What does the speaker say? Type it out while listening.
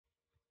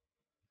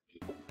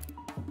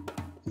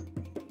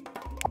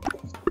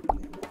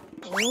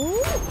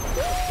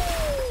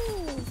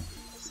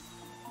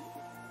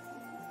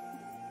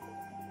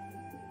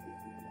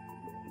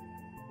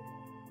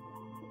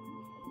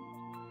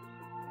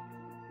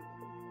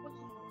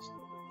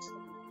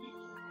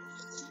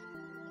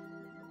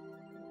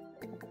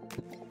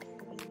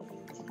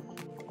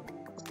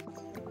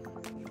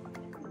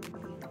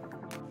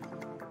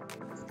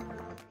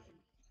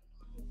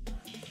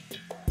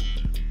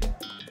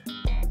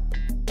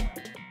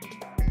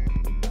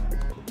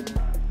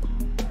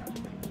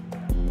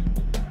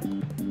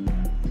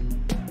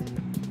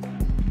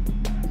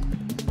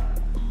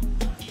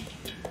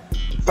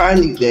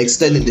Apparently they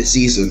extended the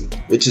season,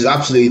 which is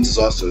absolutely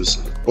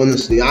disastrous.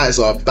 Honestly, that is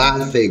a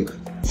bad thing.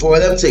 For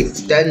them to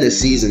extend the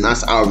season,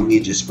 that's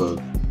outrageous, bro.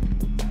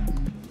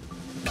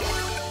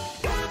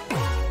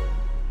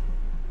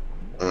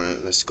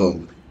 Alright, let's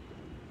go.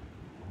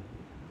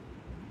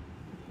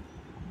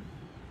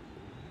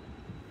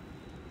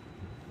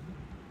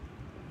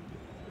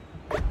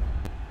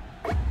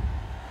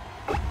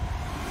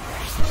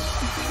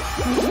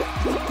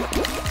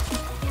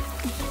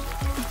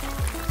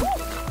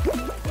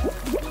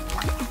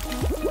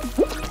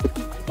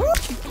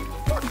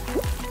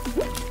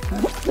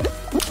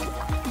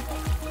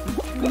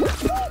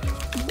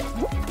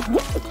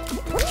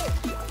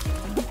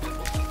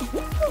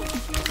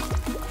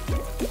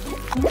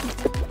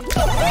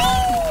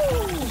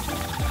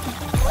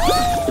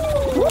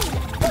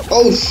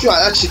 Oh shit,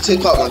 I actually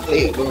took out my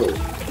plate, bro.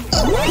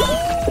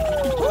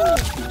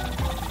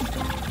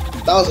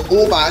 That was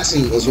all by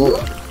accident as well.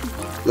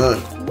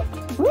 Man.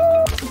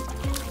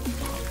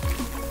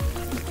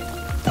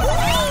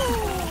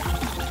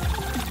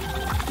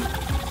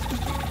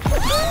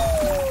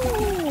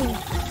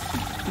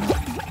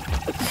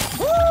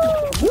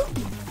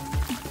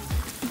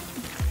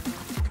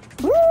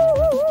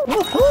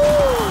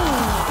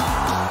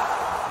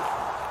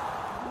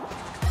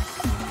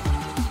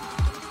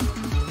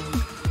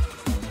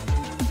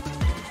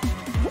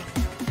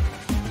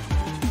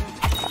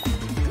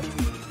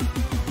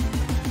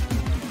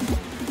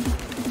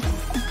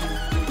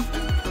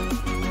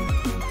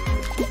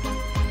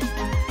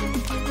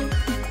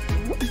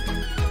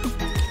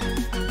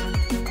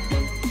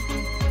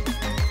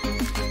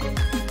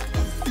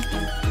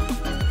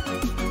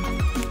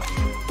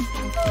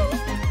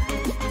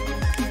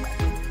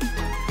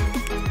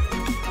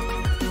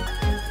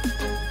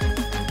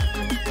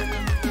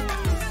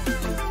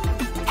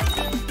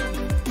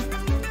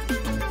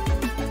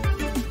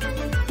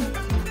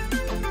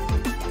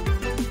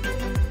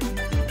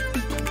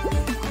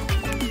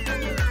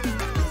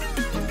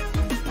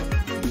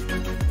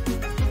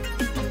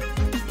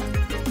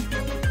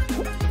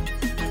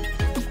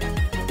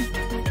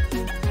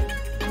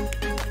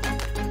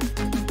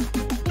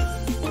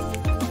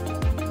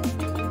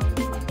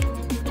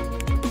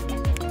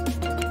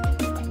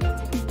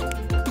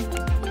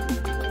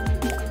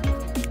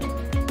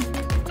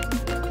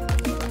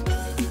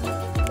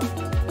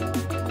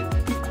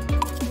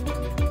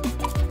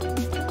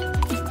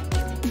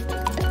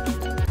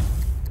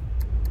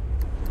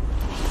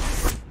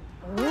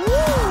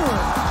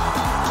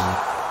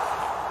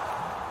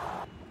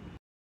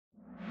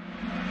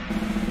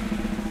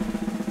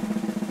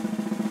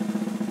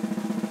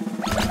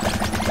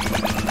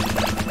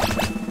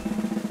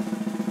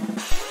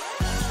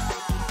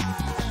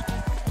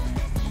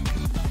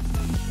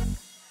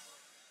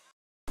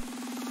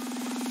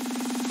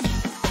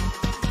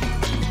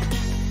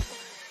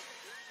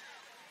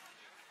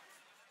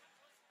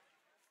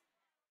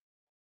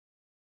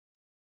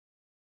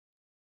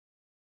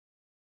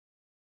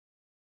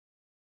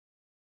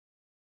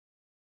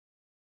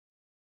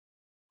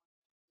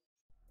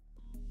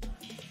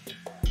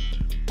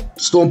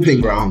 Stomping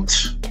ground.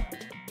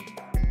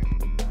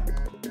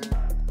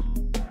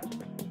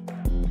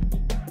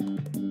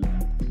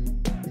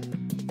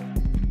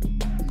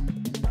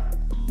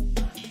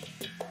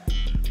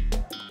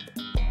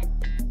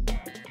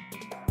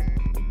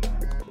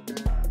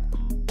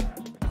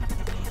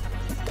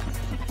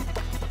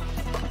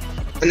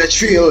 And the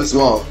trio as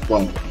well.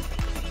 Wow.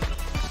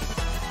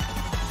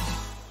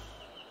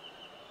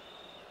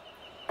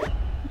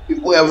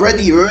 We're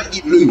already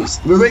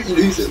losing. We're already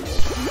losing.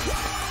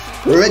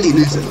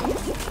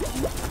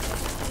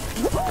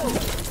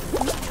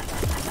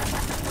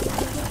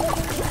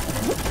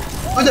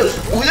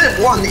 We would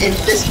have won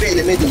if this bit in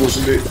the middle was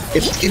moved.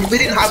 If we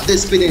didn't have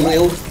this spinning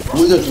wheel,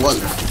 we would have won.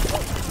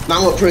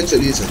 Now we're prone to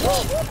losing.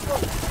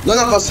 None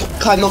of us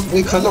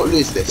we cannot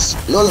lose this.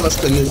 None of us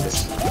can lose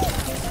this.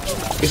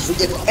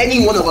 If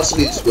any one of us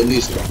lose, we're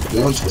losing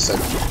 100%.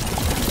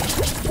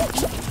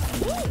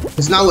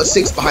 Because now we're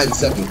 6 behind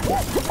 7.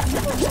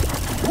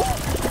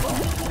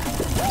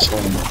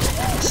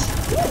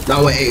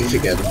 Now we're 8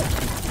 together.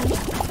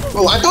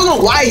 Bro, I don't know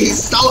why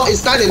he's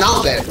standing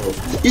out there, bro.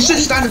 He should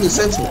stand in the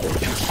center, bro.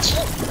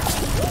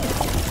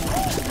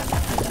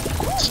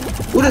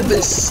 Would have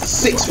been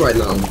 6 right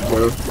now,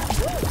 bro.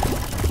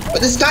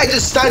 But this guy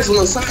just stands on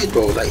the side,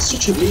 bro. Like,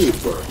 such a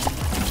noob, bro.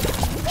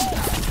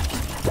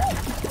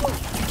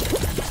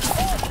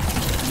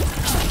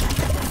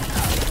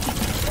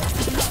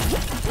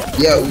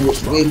 Yeah,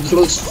 we're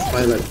close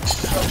by like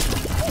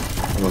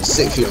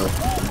 6 now.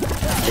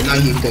 And now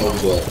he failed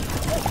as well.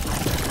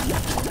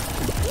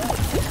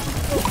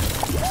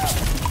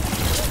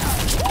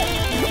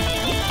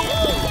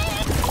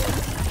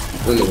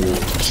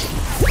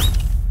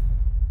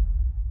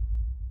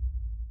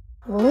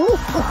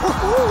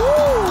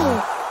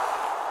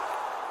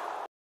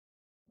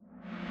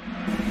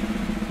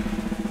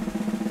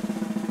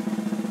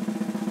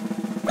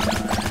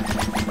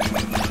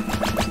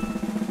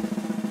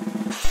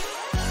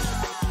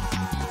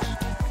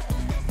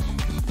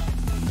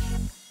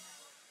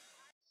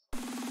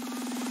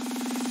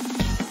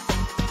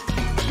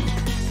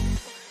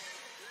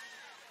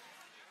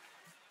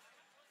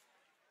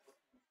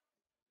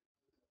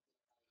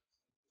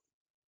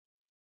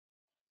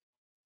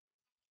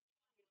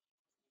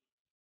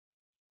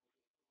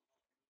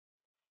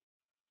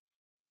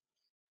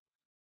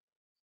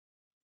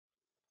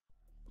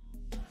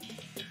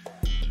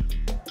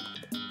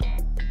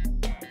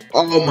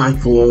 Oh my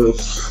god.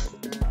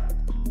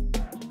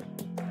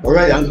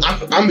 Alright,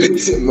 I'm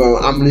losing, bro.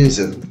 I'm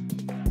losing.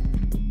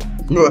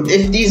 Bro,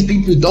 if these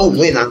people don't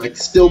win, I can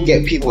still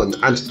get P1.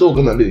 I'm still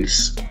gonna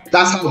lose.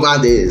 That's how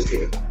bad it is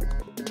here.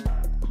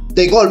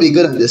 They gotta be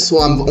good at this, so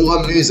I'm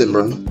losing,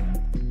 bro.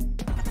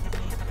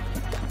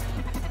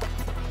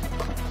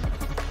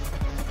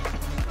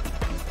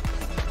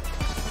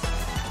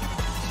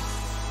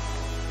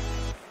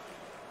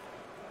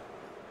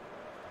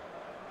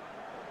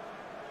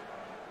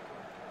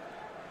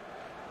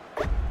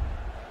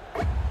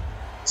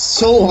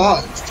 So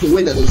hard to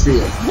win at the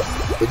trio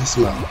with this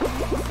map.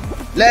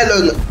 Let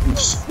alone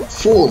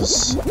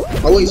fours.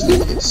 I always do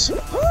this.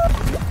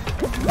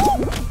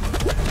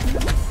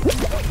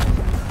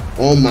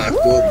 Oh my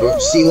god, bro.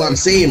 See what I'm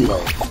saying, bro?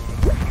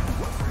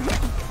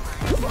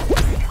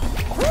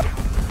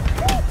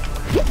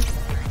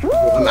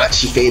 I'm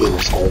actually fading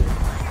this, bro.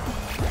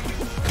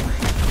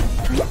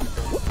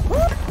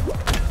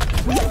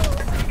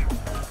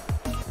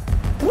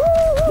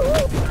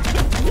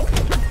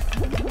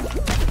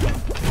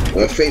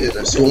 We're fading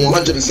this. We're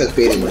 100%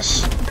 fading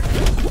this.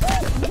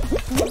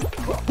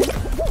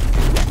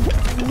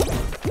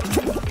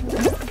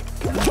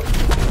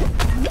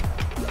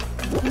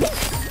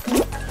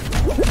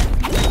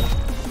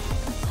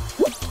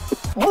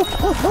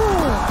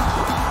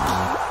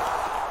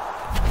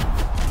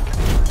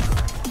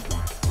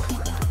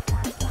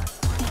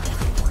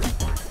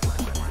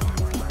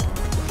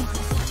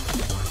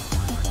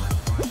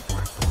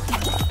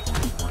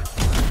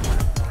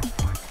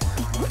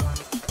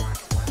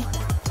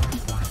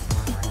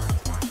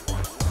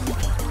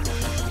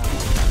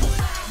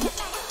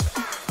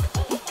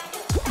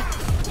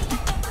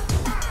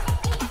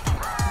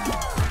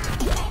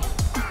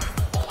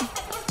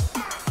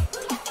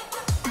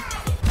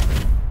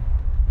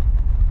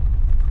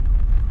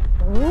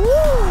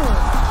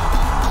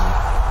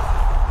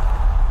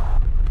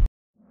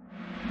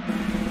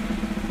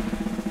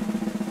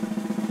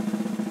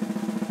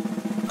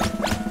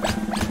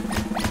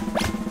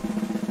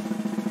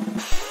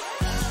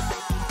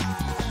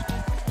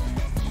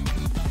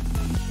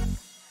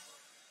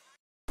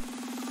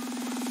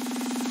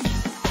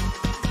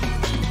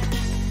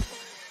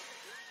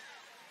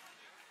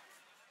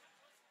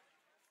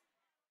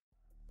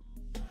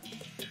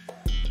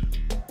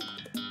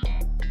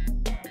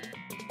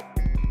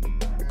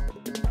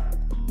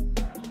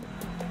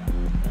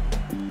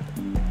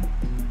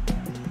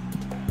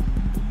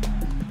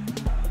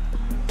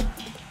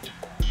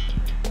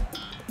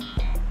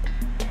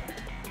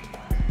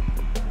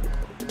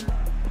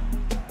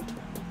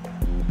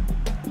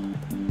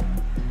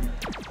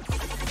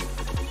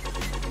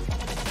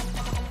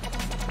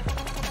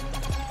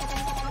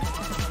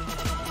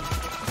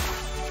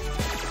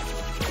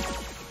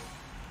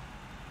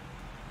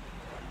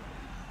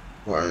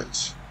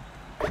 Right.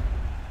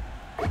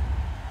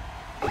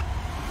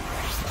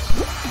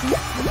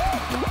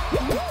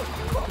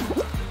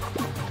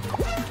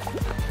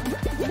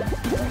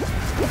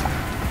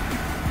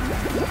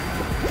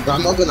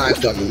 I'm not gonna have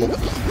done. I'm not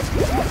gonna.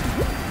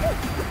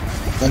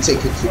 I'll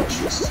take it for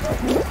issues.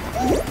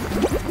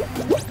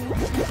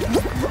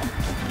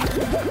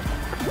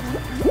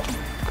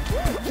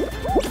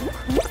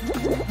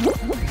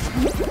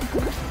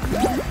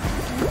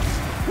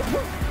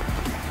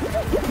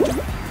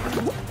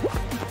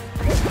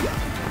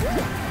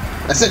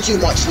 I said too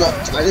much,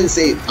 not. I didn't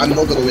say I'm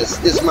not gonna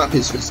risk. This map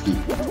is risky.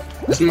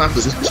 This map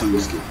is too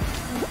risky.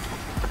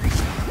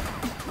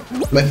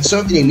 But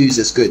certainly lose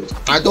is good.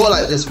 I don't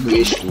like this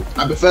variation.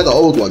 I prefer the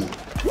old one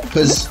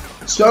because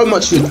so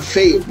much would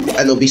fail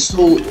and it'll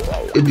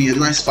be a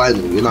nice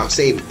final. You know what I'm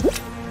saying? It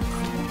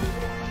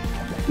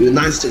would be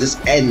nice to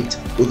just end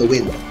with a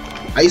win.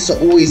 I used to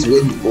always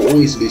win or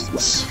always lose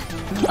this.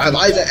 I've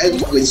either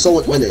ended with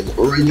someone winning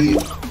or really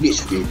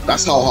literally.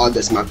 That's how hard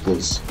this map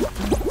was.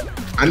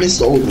 I miss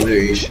the old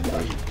variation,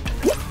 man.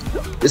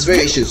 This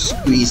variation is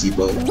too easy,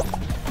 bro.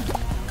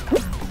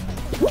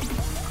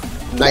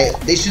 Like,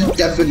 they should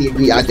definitely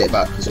re-add it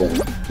back as well.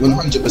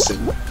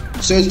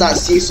 100%. So it's that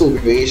seesaw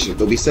variation,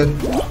 there'll be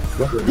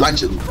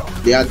Imagine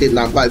they did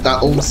that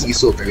old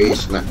seesaw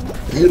variation, like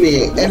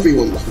eliminating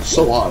everyone was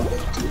so hard.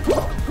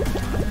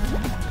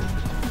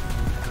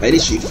 Like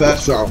literally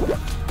first round,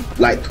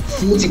 like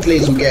 40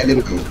 players will get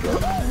eliminated.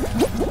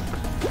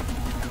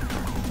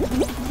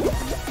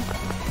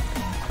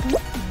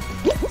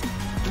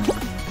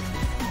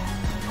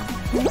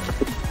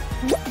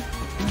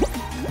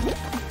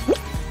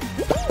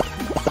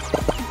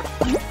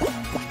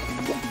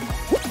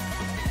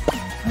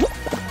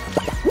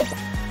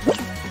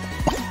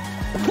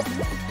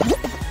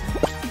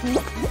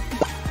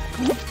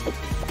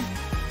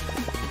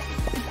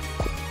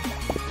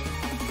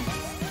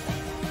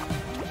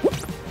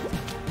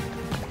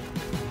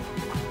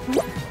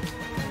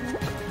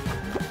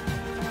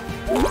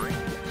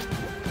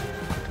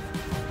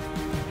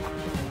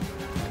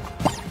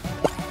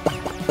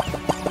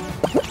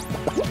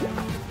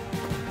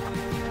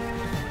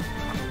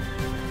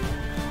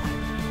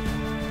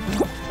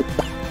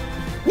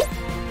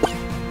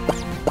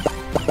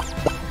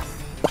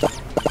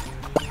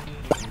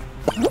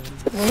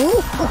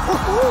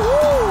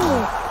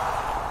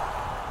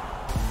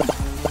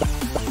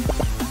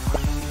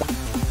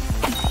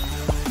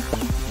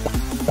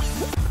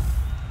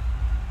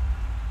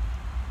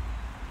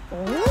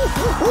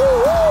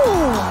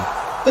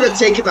 Could have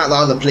taken out the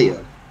other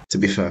player, to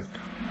be fair.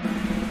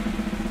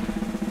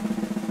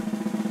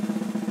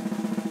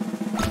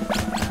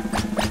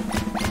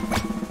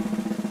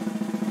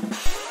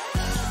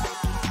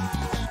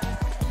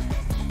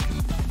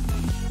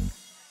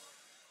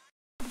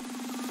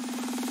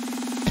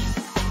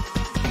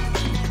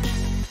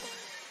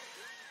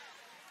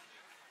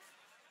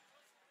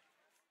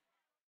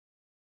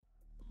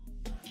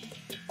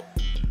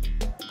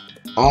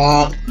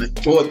 Oh my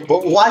god,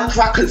 but why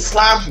Kraken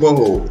slam,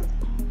 bro?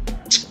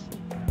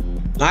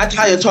 I had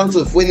higher chance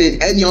of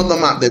winning any other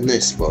map than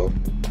this, bro.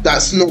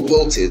 That's not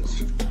voted.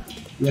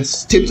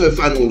 Yes, Tiptoe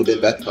final would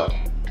have been better.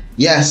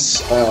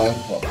 Yes, I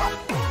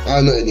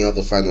don't know any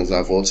other finals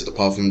I've voted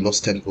apart from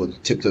Lost Temple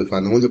and Tiptoe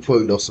final. I would have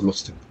probably lost the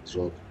Lost Temple as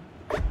well.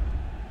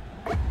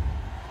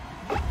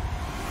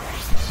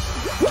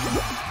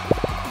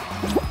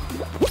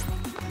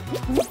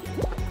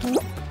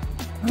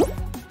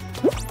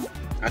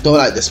 I don't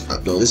like this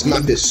map though. This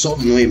map is so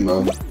annoying,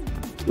 bro.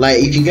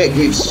 Like you can get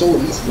grief so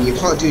easily, you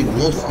can't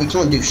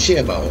do shit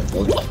about it,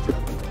 bro.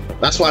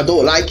 That's why I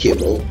don't like it,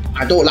 bro.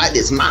 I don't like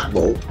this map,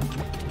 bro.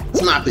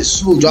 This map is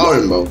so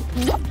jarring, bro.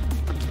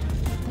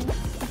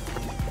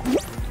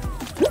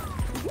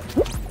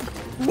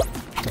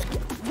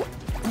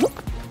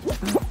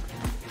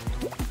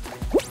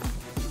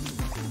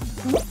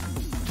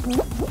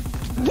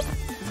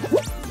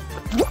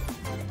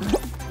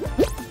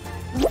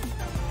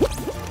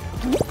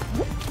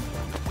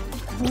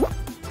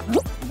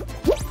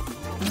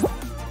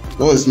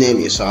 No one's near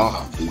me, so I'll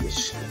have to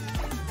use.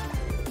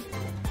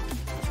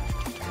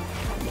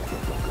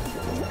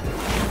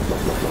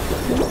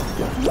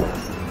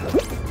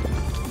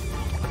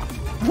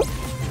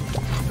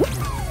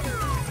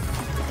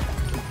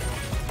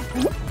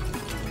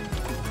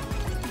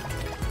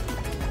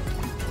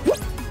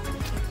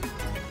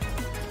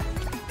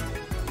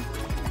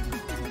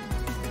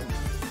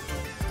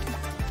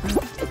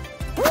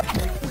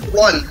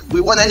 We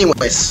won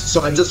anyways,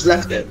 so I just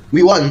left it.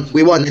 We won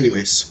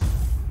anyways.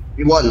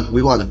 We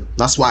won.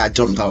 That's why I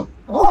jumped out.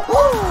 We won.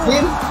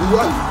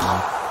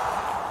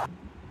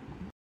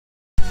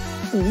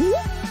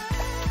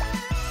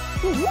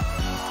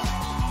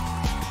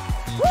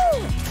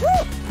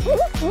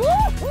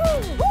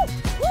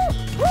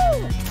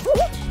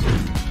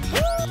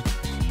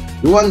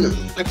 We won.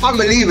 I can't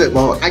believe it,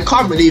 bro. I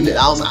can't believe it.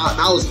 That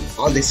was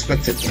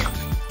unexpected.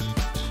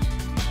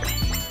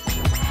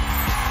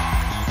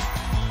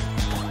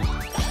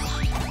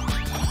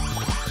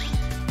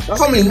 I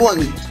can't believe we won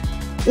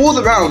all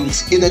the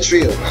rounds in a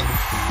trio, man.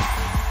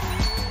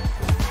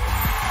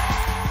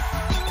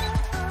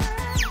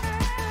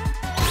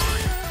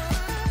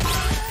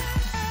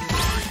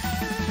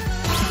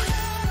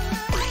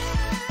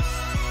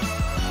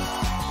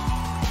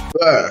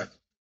 Bruh.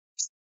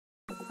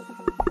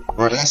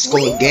 Alright, let's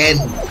go again.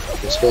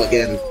 Let's go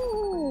again.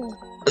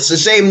 It's a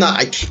shame that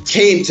I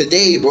came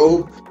today,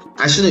 bro.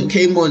 I should have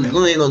came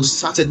on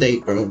Saturday,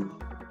 bro.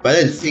 But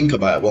I didn't think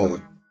about it,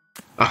 bro.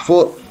 I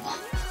thought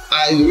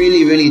I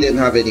really didn't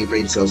have any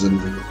brain cells in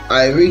me.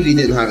 I really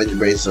didn't have any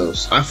brain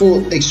cells. I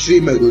thought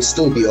extreme mode would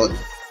still be on,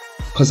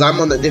 because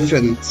I'm on a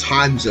different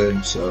time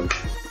zone, so.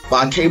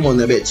 But I came on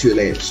a bit too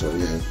late, so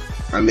yeah.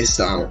 I missed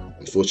out,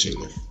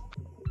 unfortunately.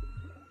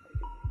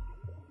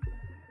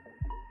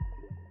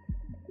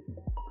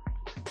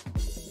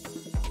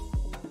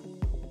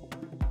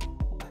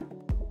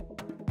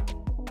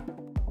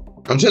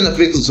 I'm trying to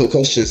think of some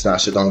questions that I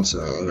should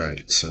answer.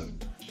 Alright, so.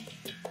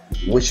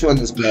 Which one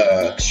is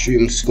better,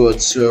 Extreme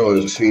Squad Show or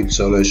Extreme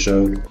Solo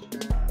Show?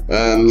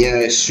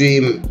 Yeah,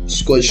 Extreme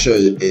Squad Show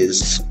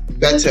is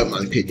better in my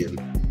opinion.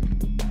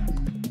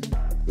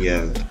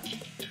 Yeah.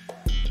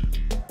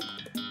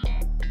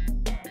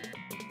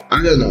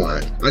 I don't know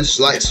why. I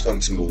just like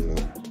squads more.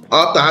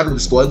 After having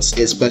squads,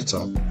 it's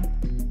better.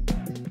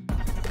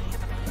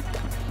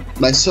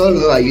 My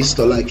solo, I used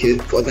to like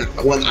it, but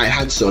when I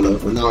had solo,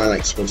 but now I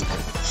like squads.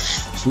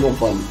 It's more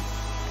fun.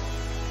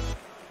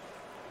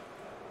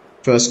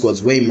 First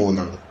squad's way more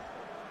now.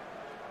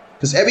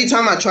 Because every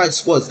time I tried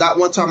squads, that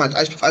one time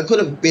I could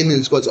have been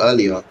in squads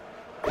earlier,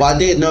 but I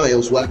didn't know it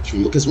was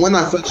working. Because when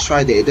I first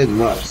tried it, it didn't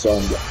work. So I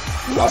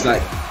was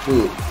like,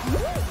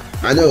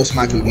 I know it was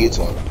my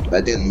computer, but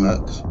it didn't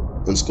work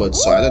on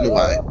squads. So I don't know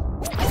why.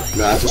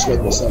 No, I just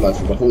went solo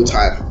for the whole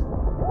time.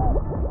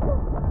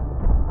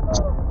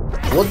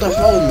 What the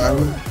hell,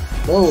 man?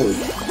 Bro.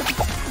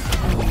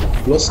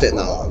 Lost it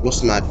now.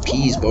 Lost my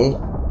peas, bro.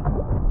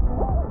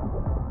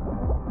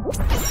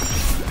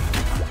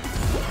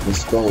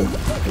 Let's go.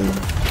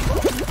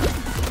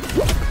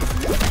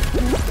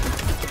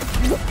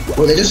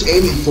 Bro, they're just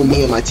aiming for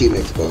me and my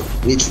teammates, bro.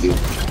 Literally.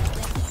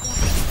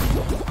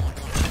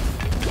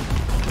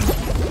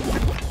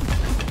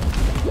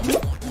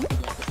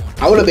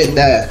 I would have been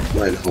there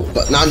right now,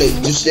 but now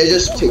they're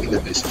just taking the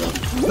piss,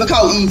 bro. Look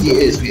how easy it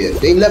is here.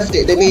 They left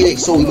it, they made it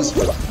so easy,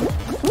 bro.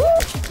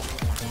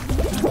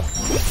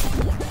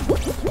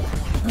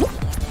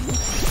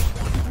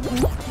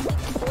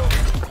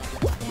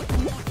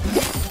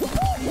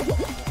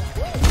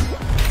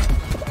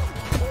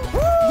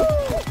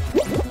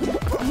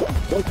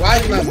 Why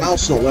is my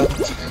mouse not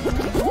working?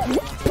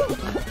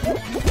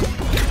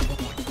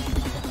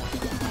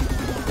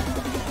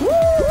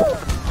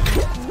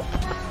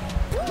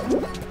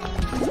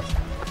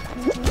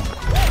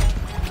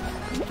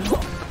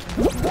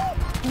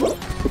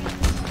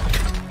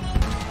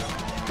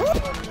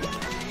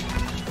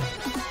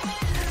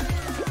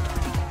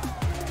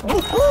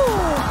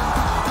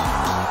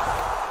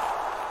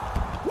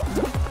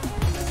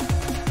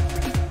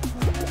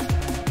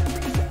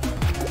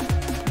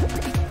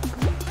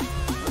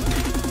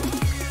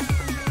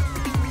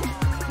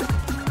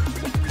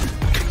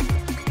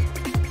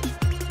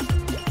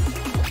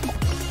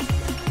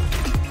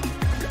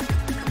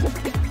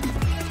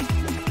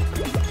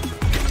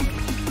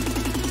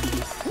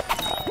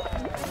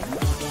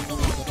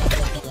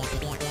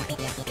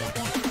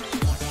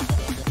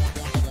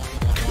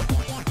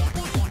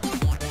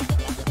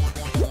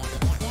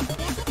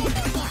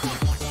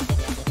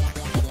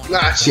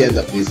 Nah, she ended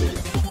up losing.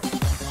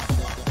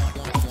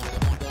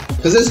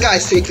 Because this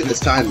guy's taking his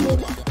time, bro.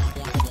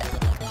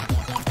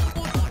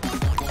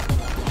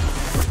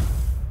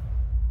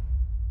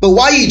 But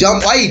why you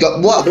jump? Why you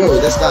got what, bro?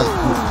 This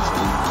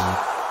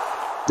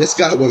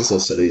guy wants so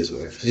serious,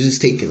 bro. He's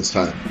just taking his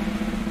time.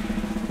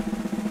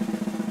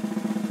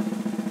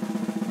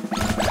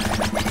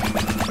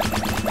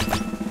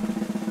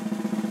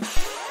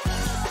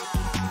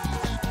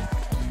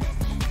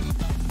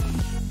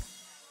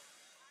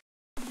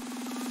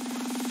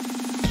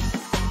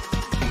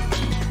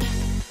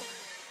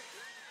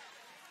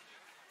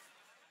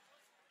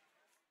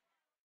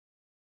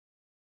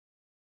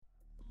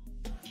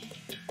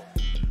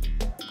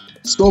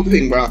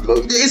 Stopping, bro.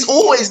 It's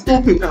always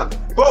stopping ground.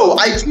 Bro,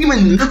 I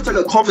even looked at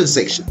the comment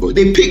section, bro.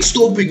 They pick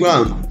stopping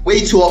ground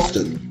way too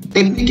often.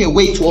 They pick it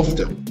way too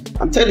often.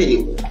 I'm telling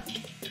you.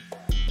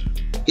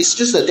 It's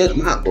just a dead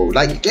map, bro.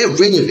 Like, get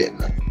rid of it,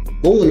 man.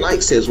 No one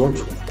likes it as well.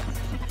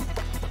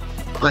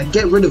 Like,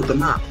 get rid of the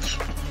map.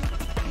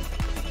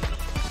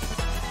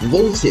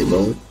 Vote it,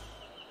 bro.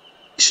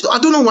 I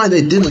don't know why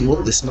they didn't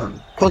vote this map.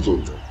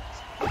 Puzzled, bro.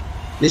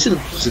 They should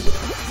have voted it.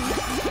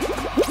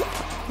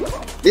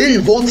 They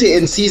didn't vote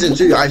it in season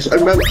 2. I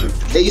remember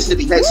they used to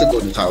be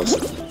hexagon tiles.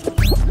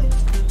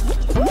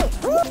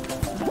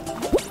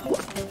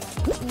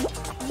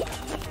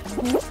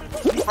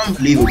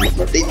 Unbelievable,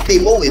 bro. They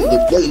voted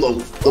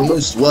the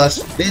most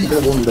worst. They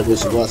didn't vote the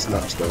most worst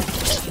maps, though.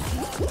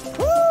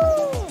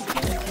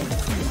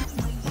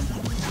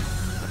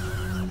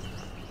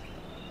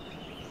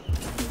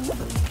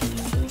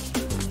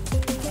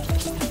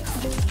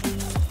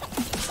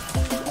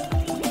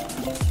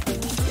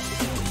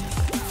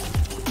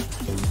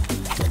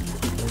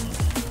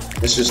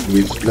 Let's just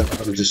move.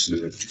 I'm just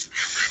moving.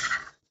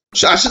 We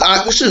should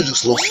have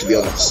just lost, to be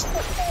honest.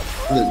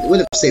 We would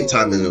have saved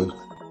time, you know.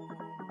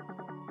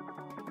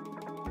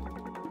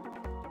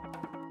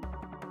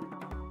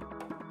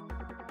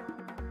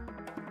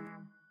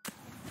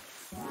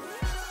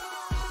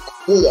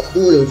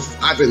 All of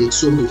having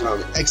super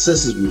time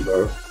excessively,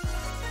 bro.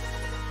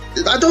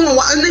 I don't know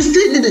why. And they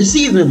still did the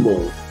season,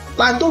 bro.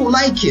 Like, I don't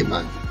like it,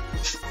 man.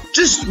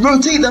 Just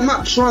rotate the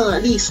map, try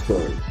at least,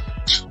 bro.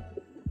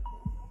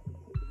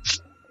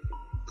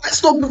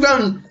 Stop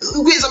around.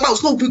 Who cares about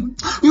stop?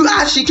 Who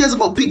actually cares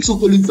about Pixel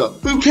Palooza?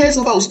 Who cares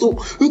about stop?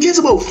 Who cares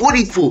about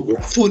 44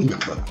 or food,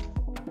 bro?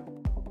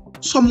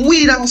 Some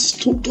weird ass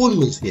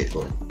tournaments here,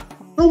 bro.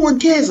 No one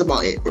cares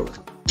about it, bro.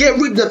 Get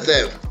rid of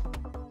them.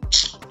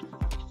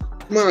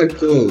 My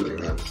God,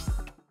 man.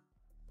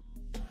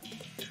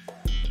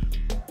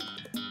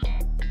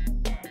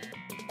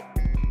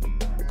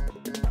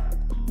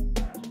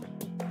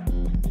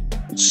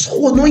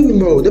 So annoying,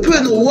 bro. They're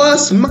putting the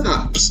worst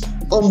maps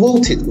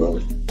unvoted,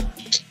 bro.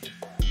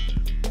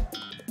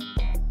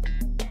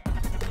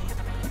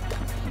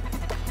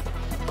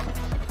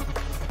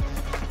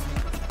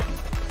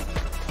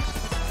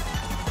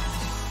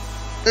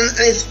 And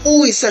it's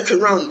always second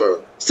round,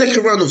 bro.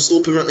 Second round of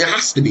open round. It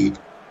has to be. And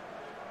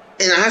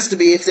it has to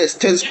be if there's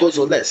 10 scores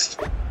or less.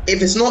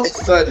 If it's not, it's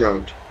third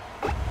round.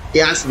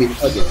 It has to be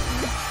third round.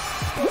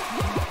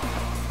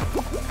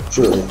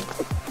 Short.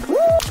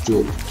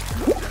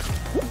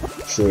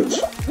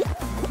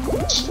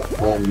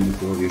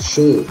 You're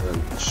short,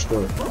 man.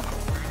 Short.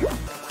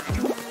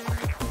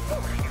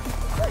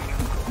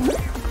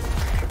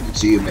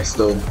 To you,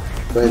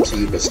 Besto. Going to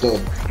you, Besto.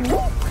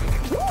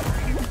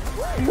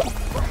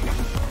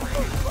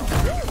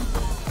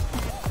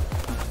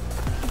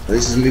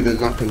 This is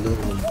moving up and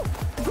down.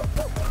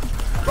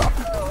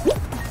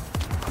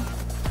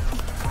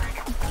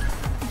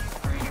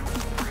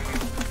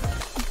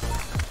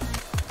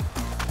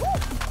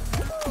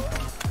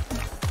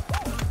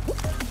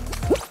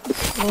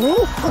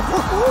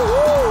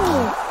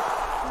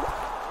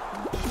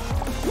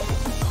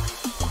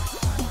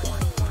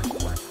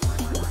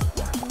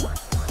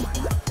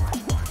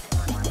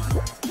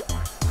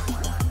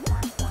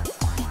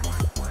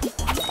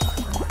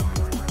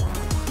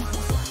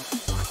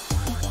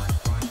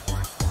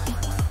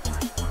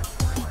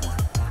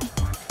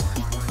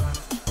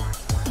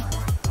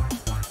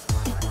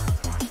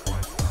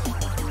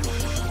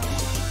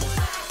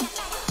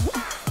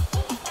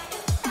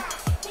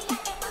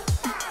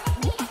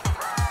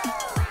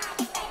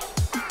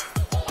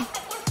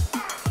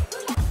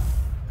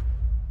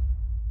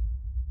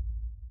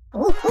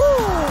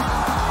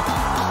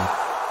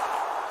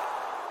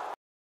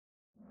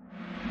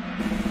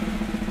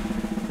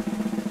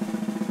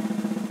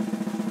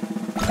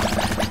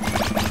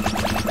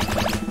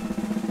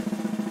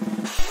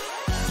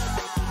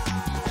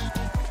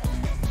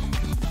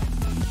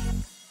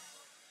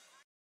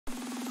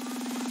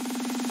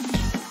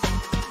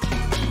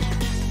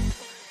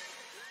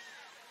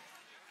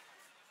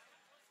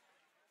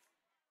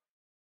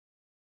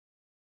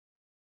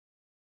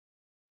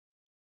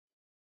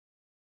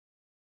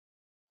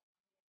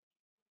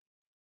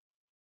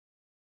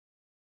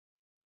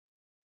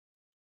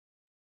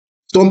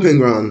 Stomping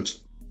ground.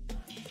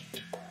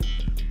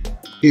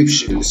 Hoop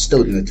shoe,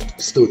 still dead.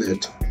 Still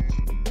dead.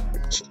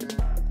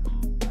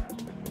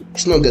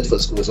 It's not good for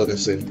schools,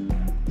 honestly.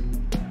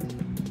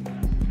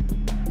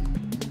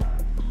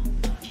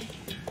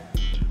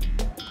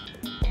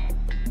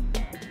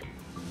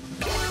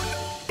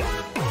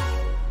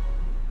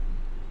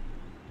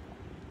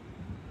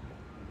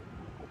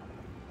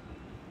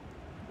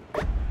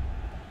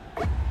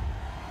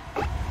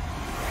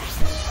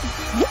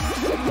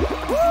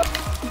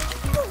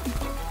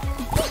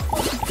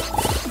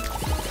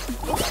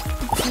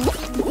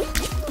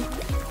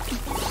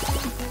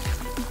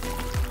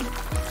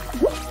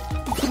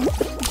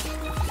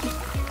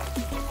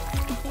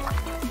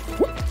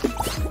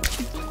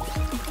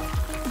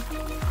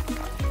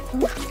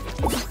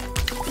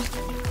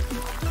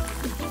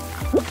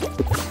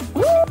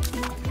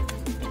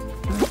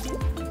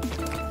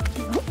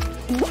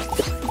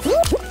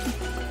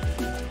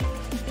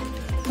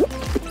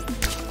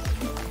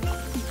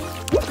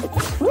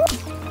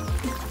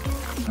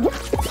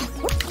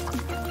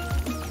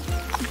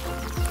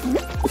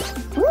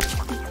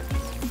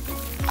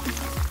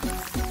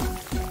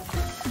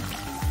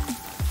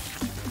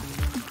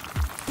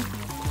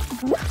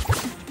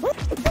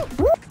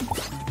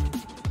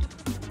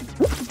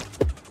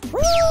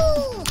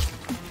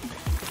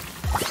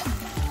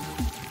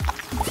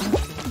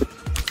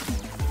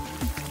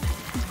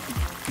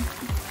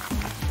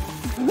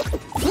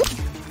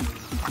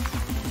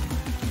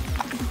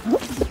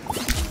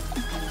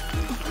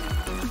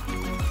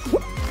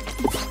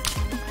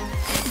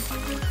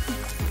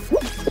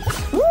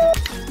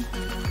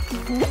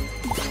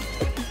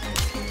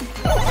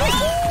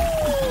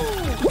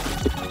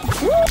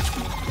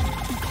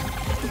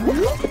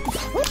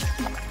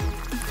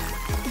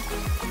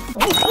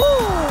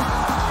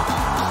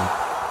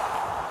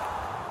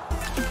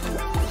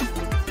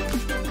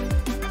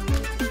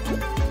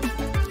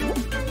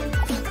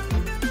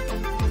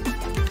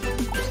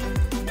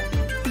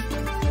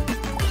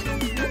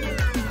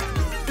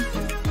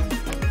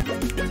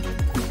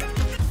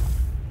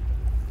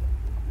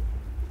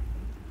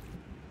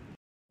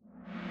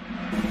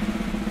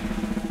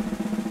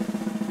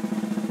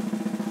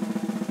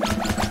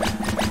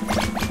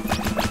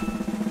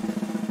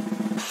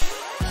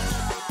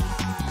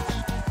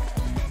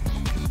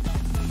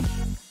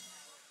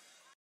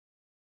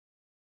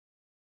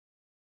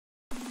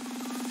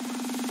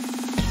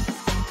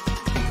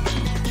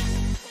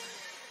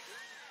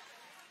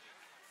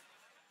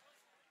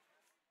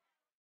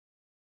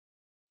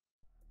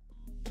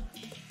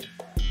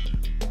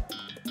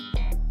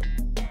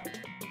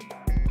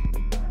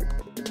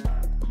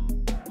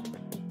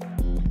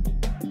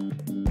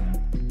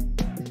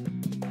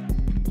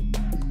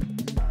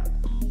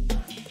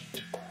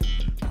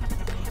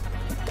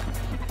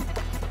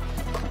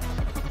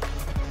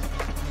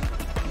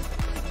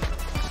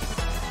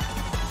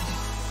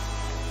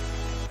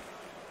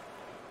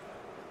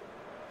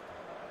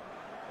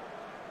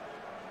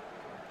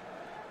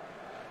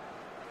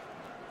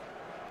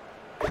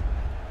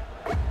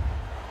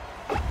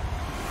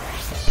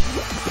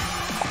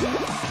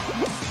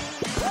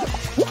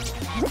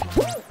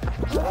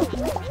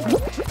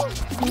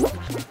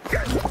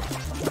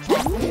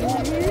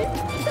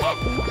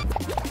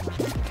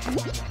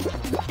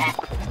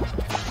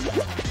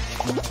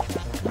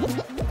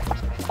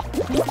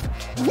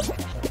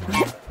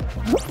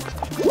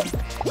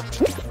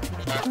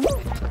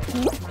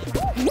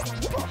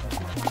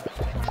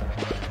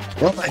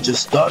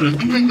 just done.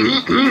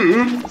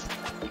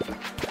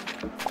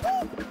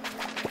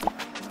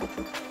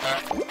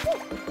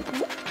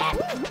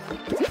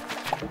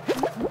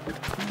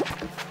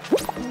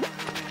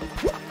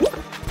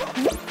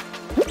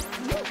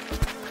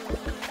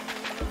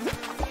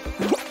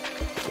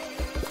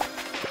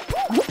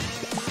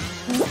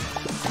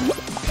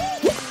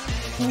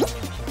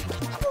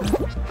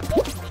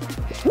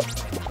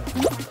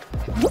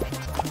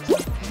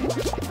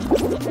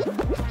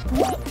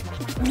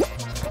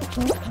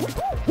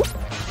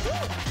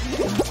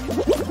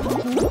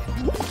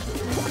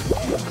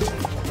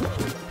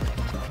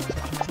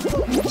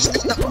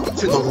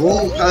 To the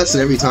wrong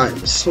person every time.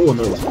 It's so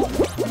annoying.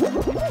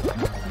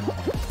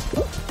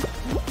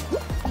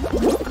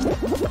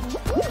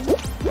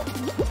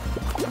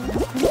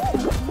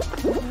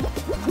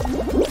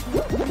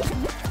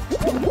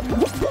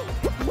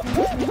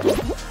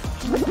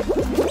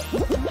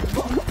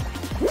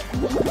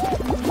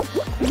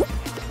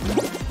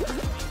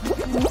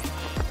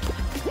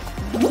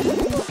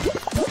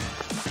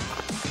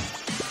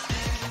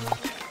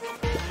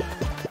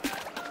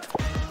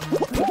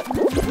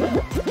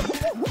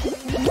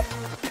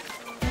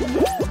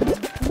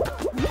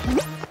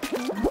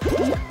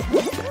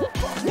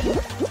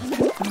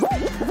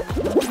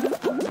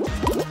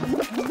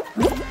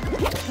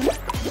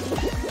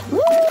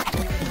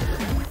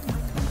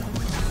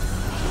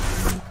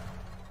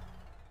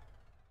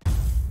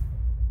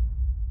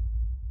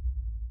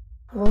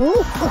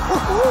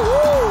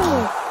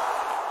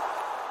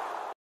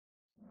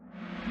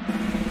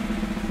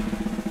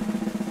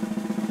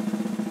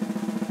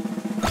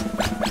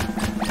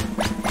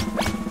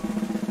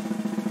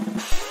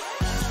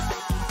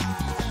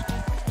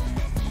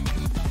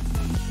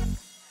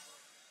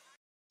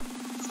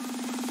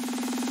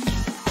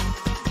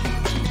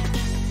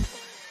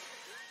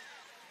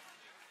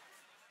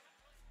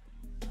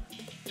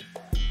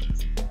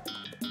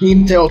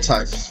 Team tail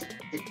type.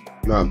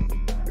 Man.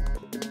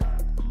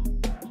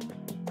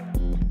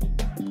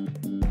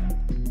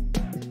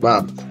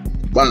 Wow.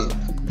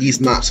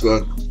 These maps, bro.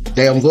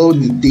 They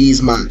unvoted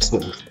these maps, bro.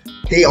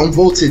 They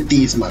unvoted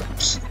these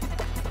maps.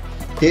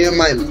 Here are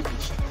my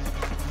maps.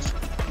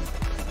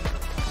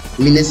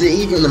 I mean, is it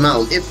even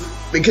amount?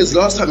 Because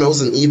last time it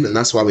wasn't even,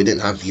 that's why we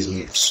didn't have these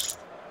maps.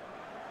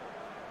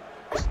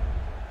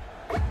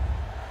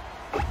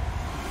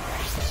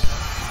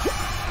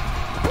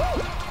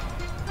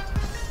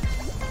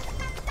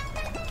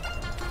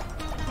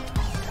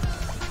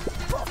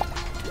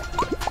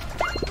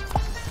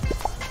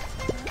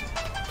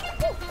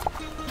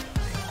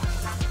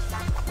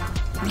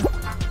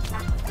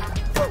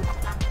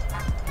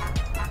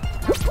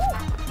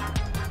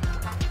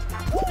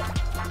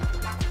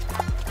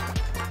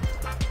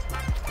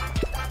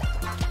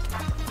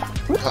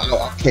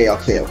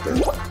 Okay.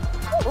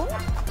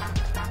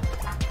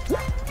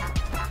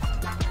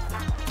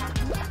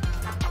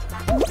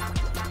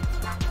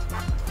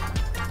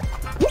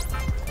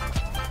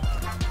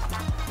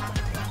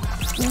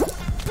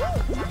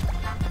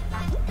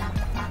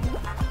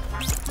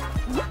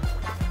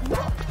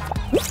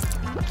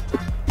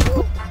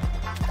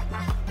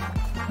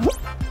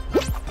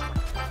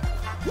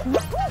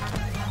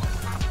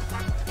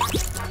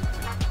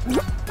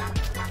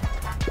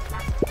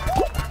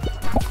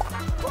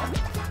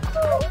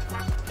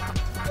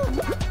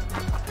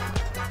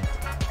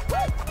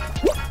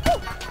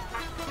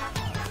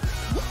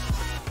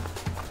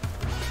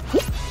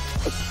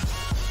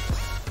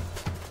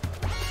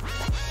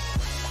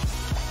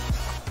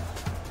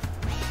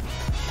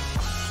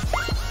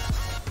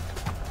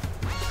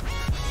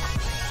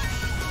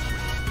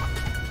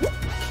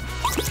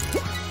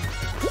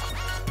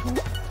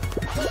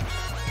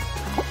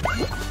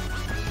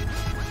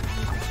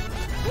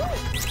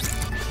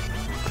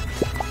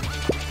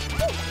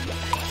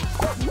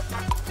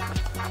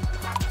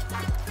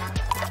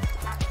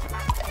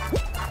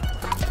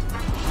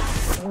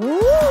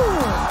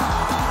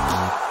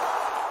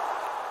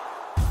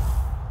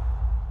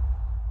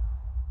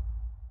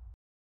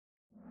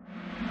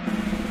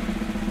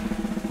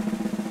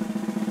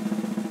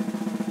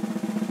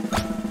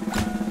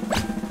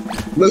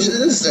 This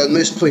is the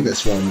most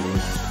pointless one.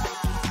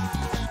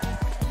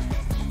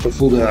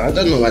 Before I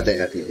don't know what they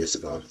have this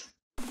about.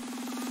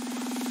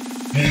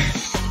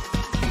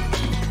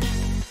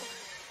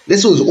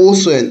 This was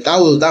also in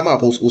that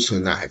map was also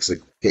in that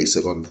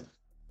hexagon.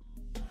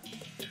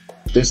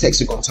 There's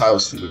hexagon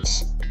tiles for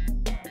this.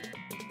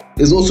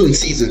 It's also in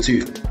season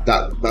 2.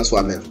 That's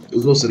what I meant. It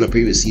was also in the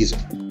previous season.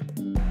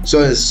 So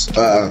it's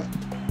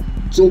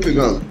talking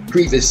about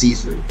previous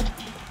season.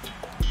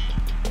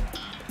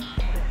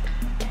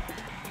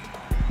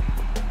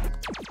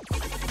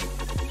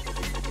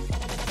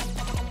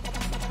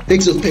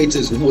 Things of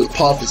Pages was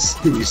part of this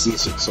previous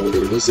season, so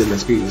it was in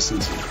this previous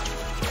season.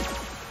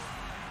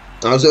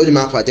 That was the only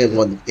map I didn't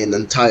want in the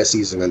entire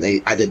season, and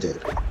they added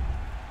it.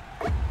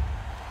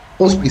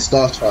 Possibly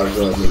Star Star as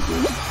well,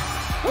 maybe.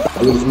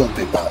 But it was not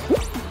big bad.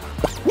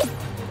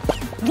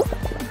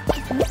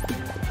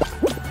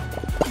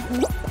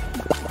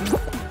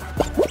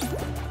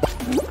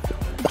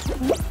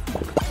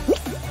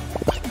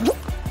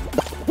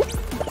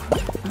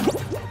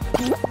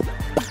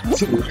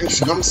 too nice,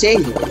 you know what I'm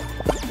saying?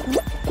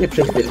 They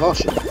play a bit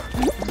harsher.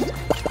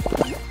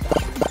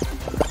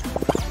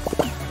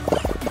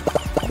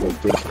 Oh,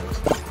 big.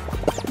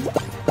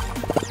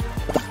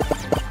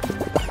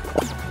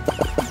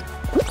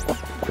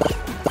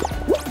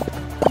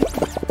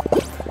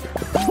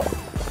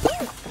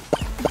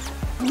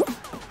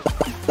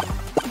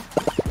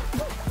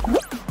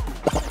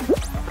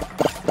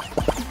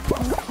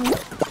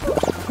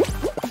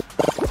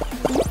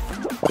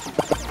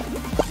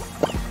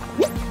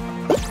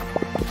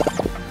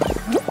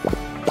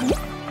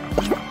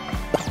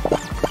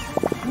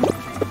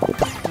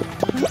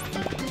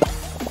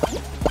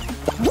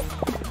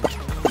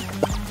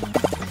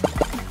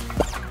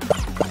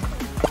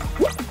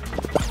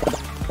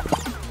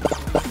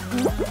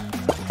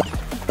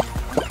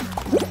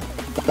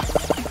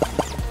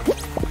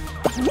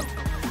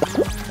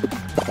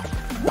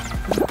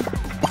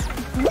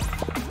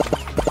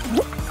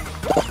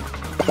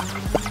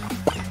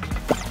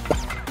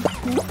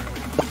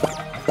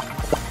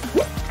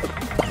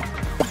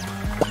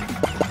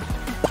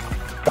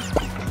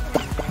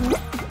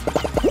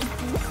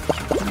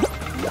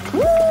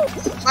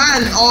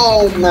 Man,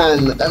 oh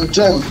man,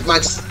 jump, my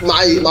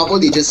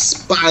body just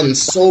spanned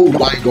so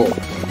wide up.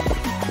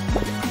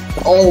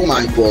 Oh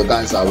my god,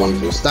 that's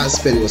outrageous. That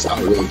spin was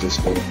outrageous,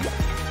 bro.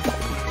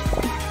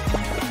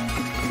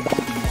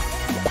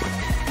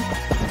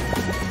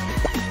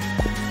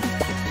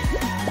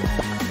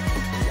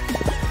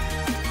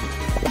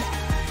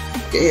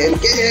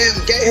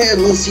 Get him,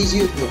 he sees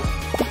you.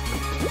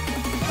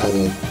 I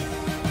know.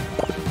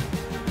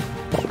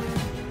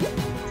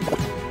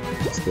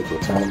 Take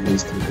your time,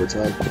 please take your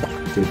time.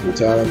 Take your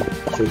time,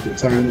 take your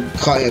time.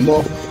 Cut him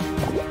off.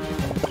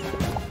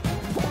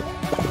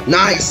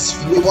 Nice!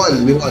 We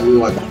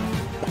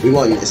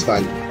won, it's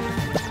fine.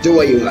 Do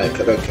what you like,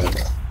 I don't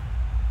care.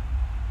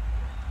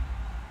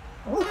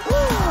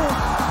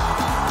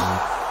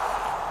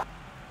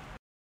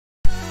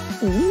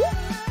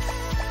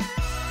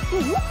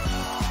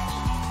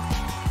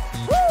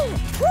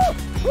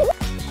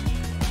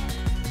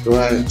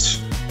 Right.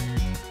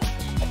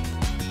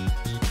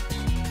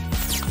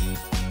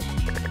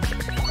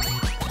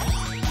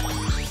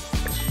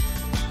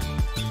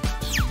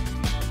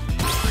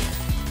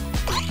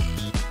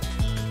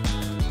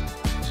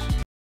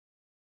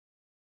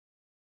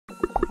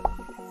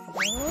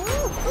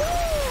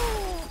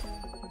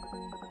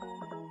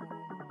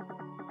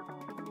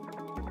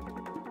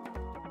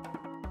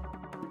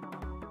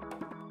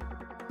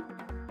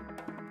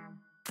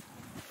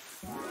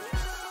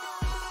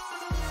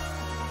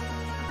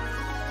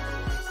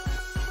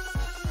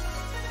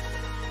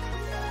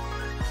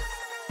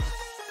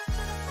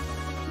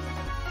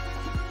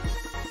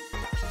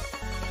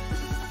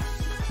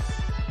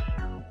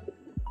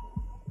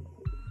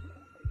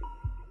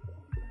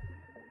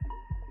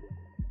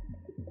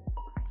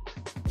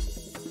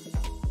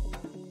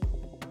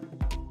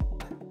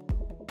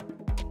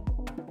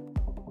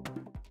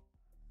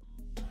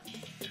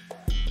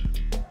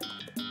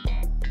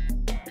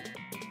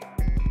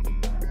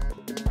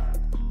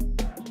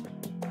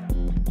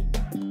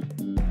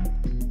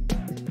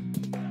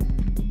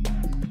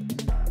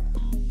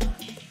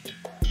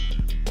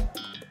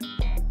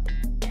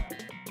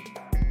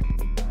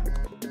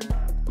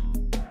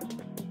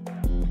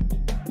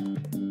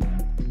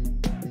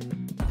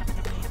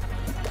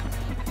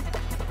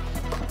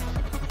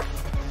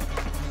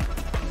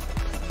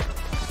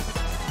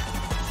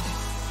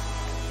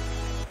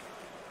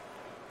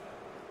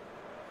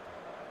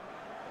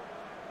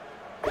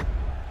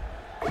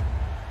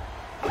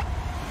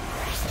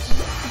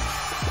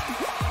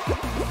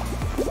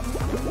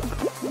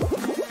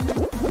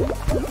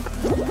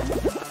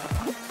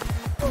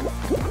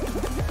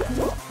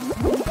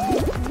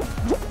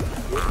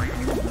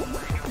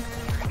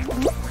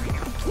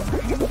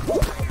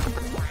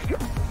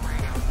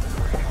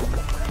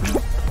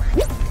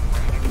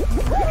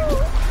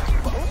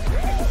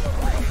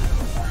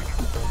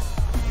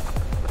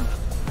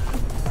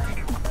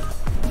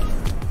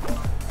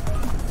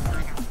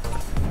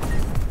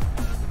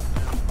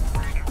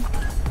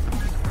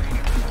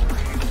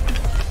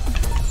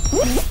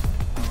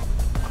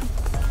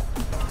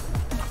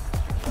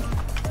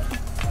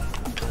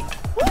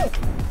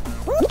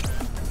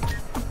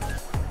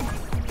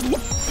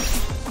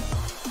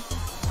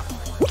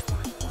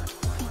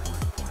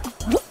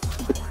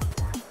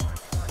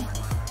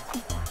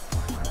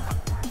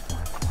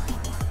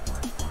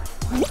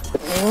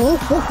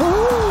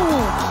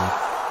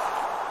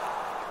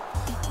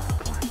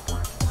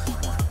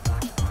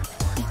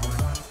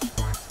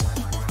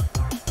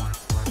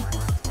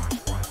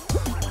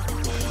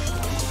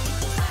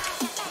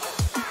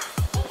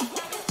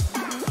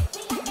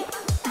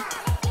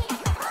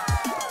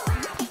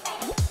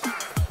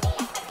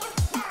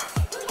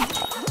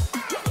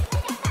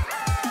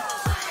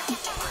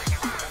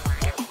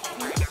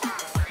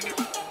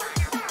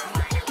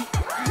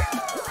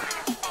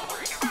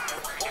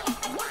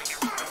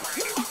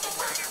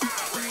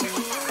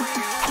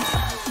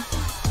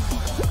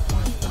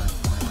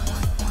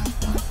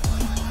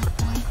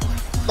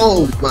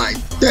 Oh my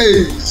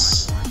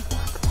days!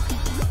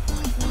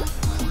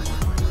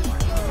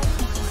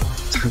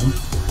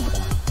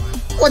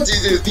 What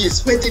is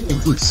this? Where did we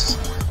this?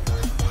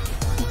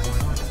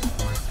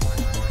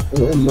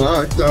 Oh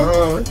my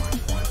god!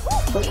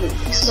 Oh,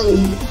 so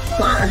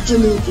bad.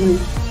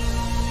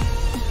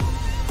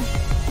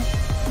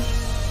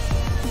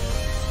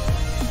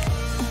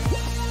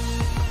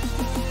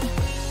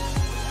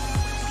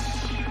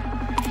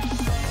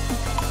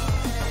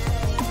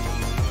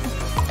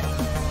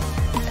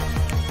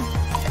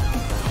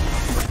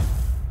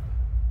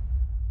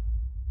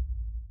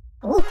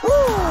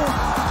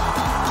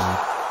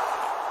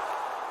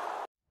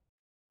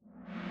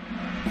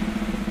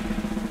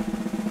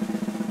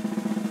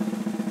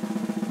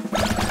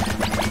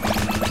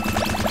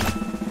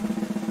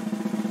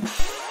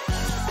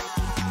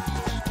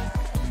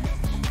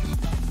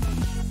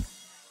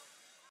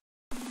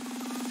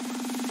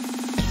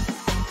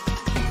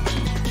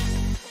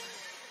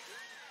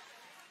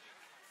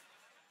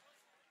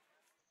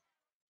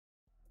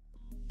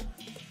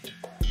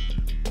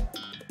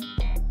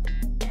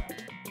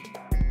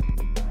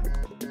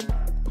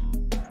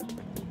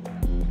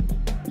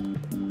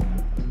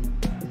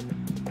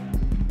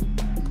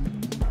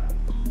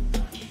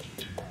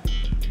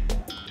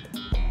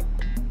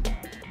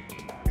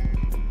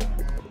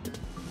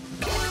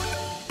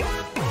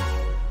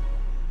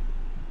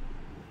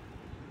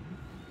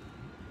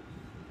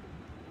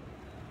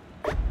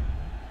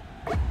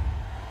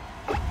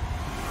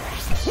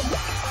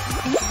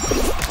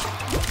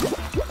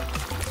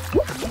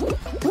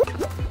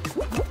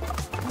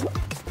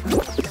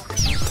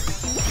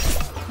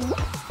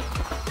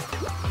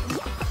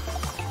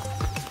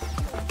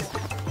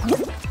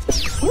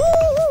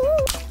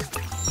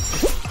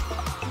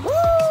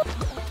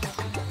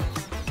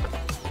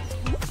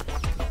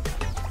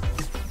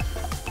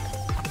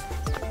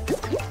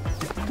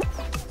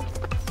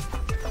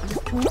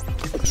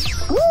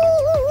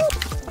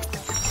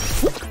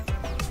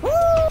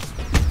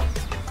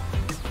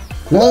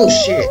 No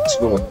shit,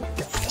 bro.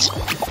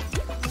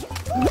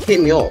 Hit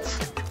me off.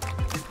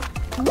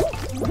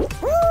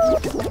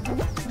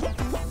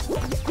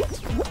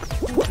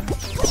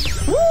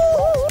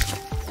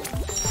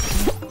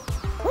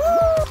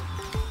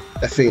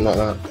 I think like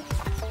that.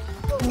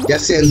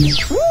 Yes, in.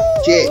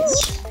 Shit.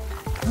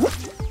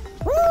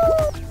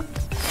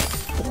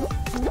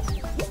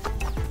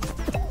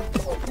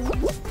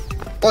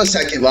 Once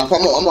I give up,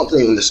 I'm not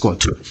playing with the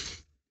squad.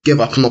 Give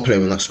up, I'm not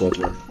playing with that squad,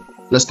 man.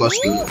 Let's go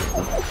speed.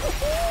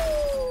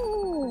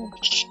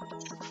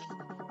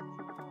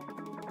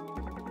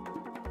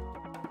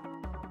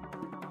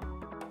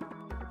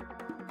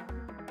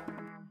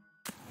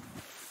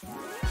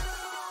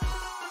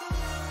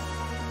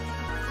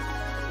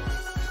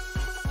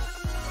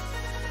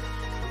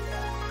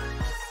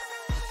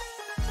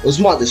 It was a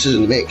smart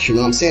decision to make, you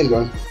know what I'm saying,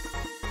 bro?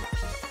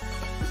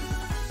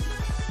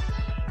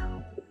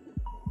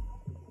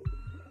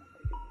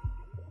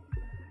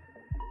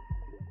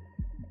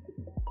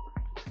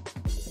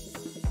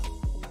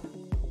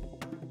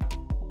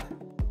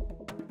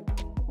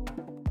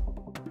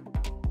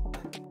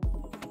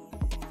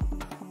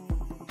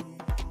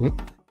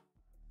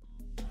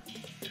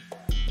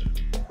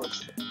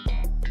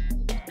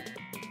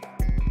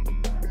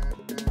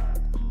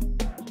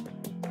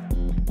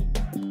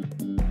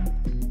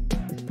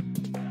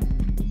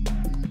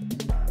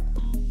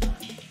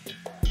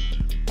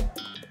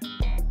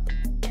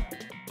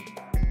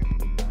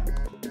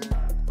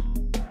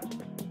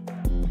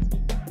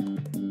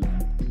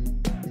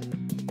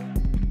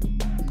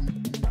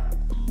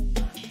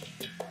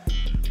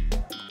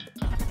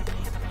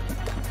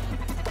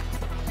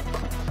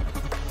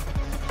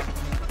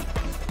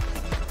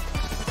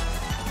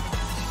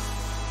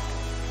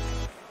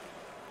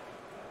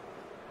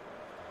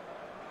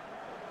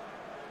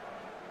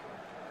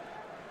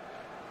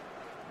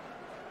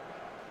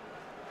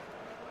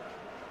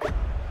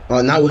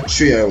 Oh, now we're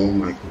trio, oh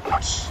my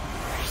gosh.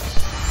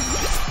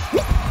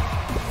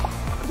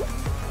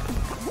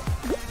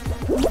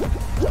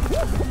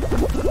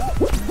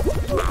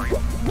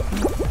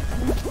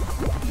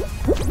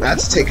 I had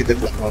to take a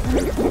different path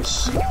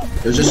because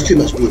there's just too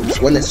much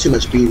beans. When there's too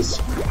much beans,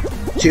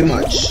 too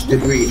much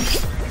debris.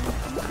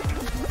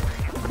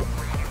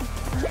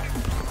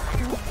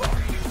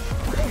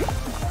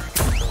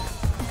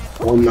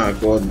 Oh my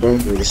god, bro,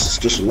 this is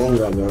just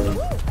longer,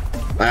 bro.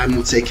 I am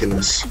not taking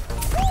this.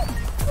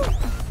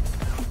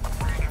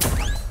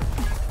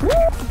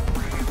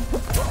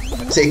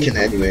 Taking it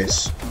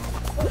anyways.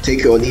 Take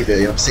it or leave it,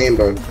 you know what I'm saying,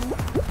 bro?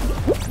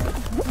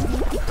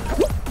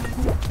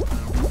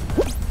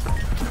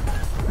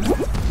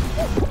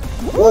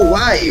 Oh,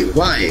 why?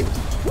 Why?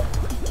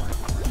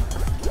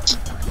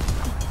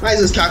 Why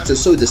is this character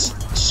so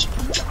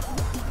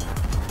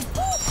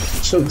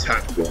so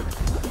tapped, bro?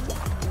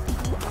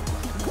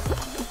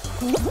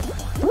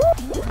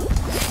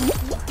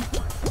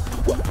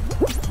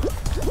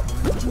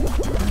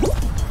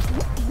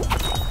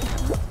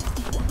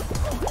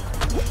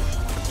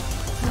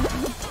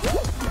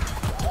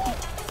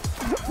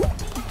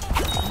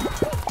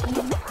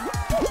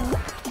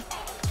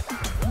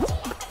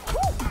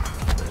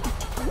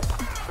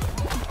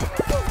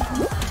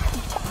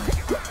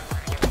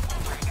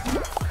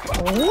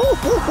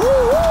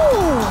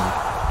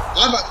 Why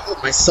have I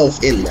put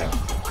myself in there?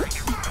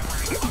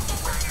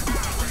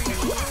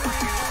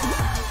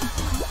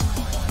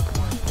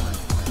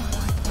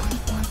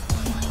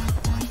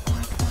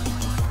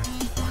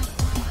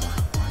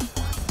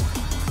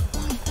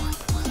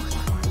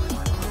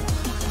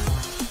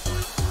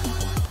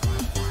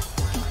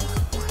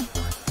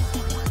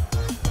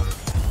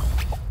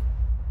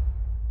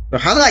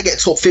 How did I get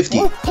top 50?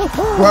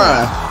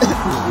 Bruh.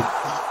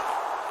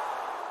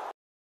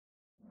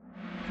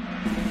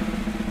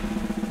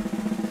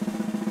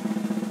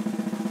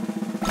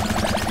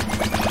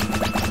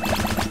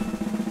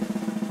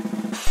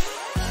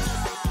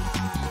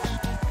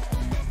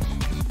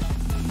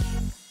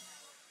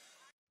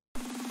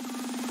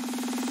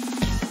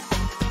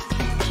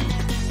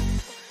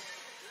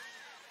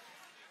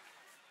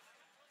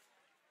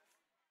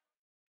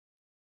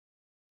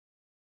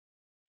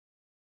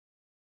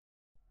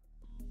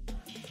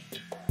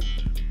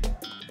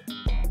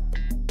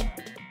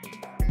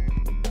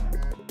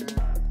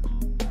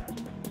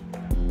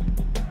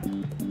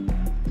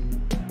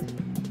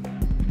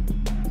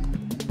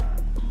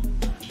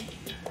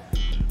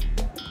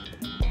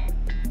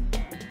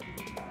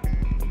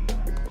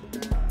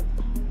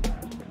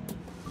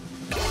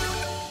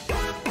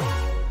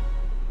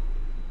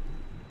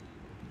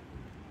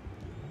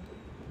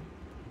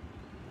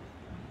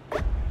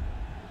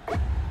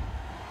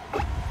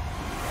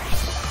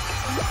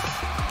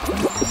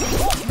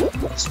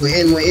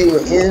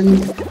 We're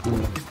in.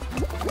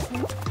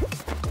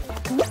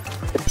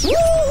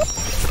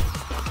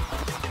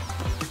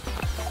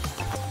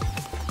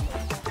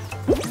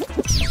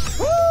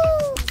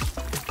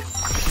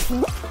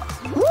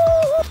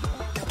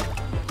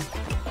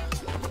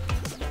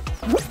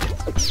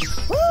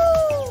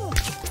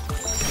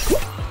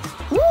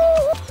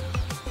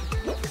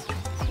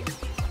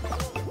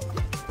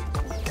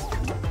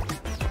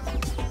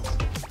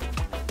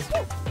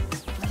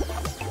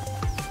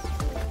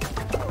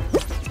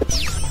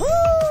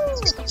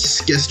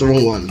 Guess the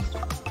wrong one.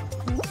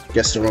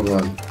 Guess the wrong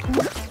one.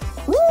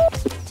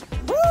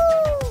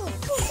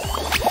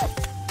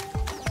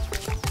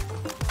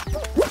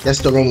 Guess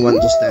the wrong one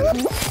just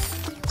then.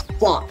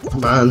 Fuck,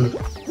 man.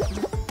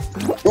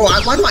 Bro,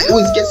 why do I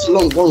always guess the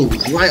wrong one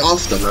right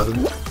after,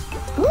 man?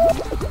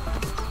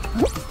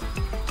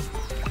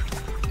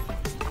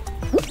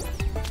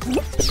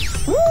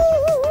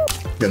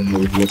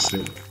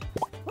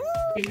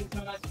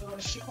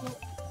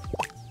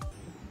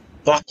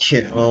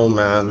 Fucking oh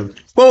man.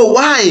 Bro,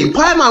 why?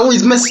 Why am I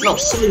always messing up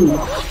so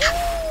much?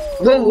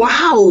 Bro,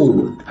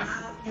 wow.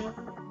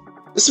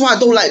 That's why I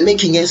don't like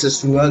making guesses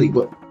too early,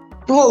 but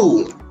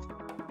bro,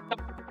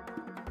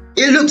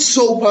 it looks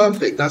so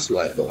perfect, that's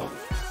why bro.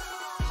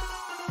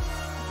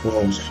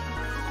 Bro.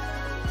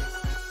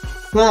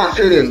 How am I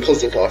feeling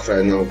puzzle path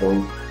right now, bro?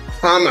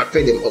 How am I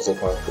feeling puzzle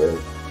path, bro?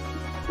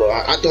 Bro,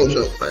 I don't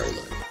know, man.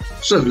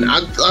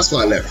 That's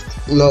why I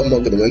left. No, I'm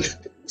not gonna win,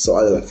 so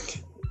I left.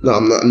 No,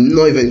 I'm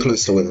not even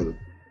close to winning.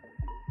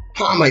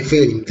 How am I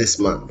feeling this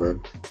map, bro?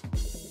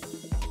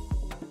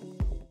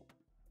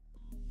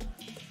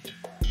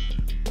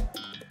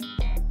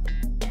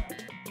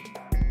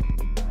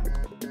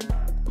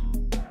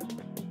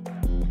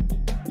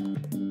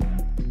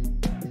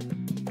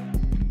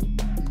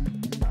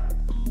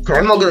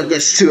 I'm not gonna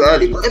guess too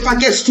early, but if I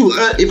guess too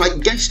early, if I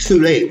guess too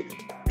late,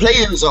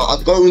 players are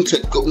going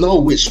to know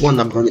which one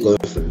I'm gonna go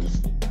for,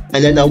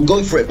 and then they'll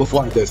go for it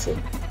before I go for it,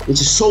 which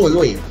is so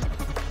annoying.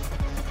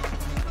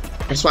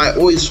 That's why I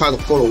always try to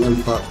follow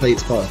one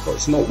player's path, but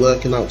it's not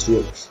working out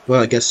to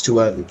when I guess too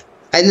early.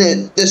 And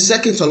then the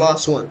second to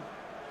last one,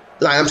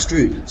 like I'm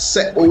screwed.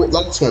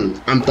 Last one,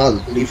 I'm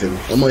done leaving.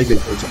 I'm not even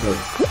going to go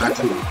at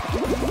all.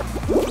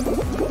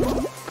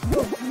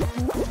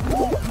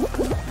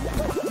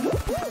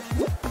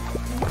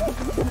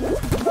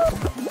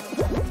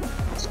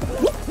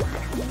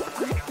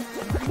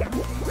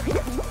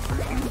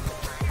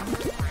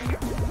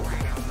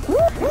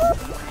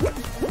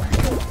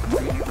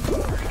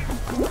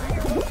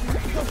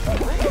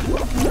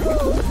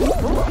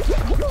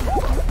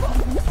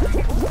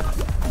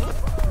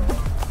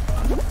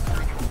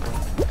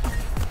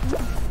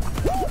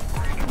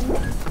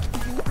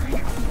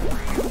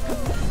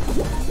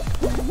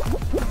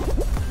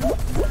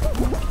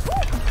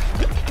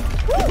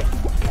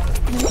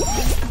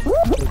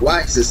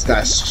 Why is this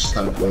guy so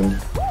slow?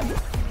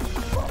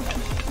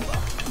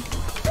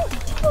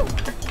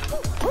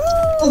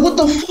 Oh, what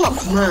the fuck,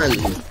 man?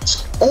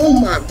 Oh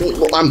my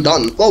god, I'm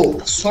done. Oh,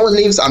 someone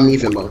leaves, I'm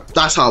leaving, bro.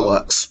 That's how it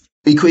works.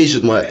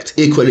 Equation worked.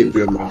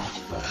 Equilibrium, bro.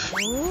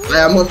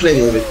 I'm not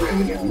playing with it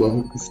again,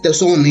 bro. If there's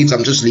someone leaves,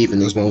 I'm just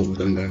leaving as well with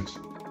them, guys.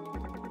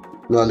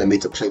 No, they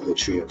made to play with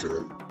trio to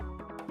them.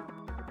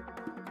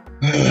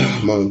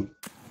 Man.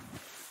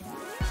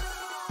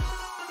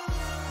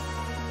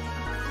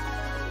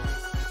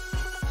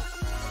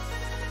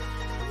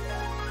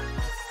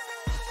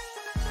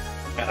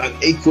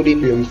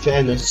 Equilibrium,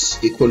 fairness,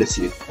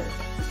 equality.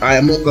 I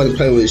am not going to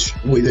play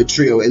with a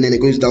trio and then it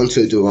goes down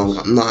to a duo.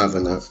 I'm not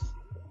having that.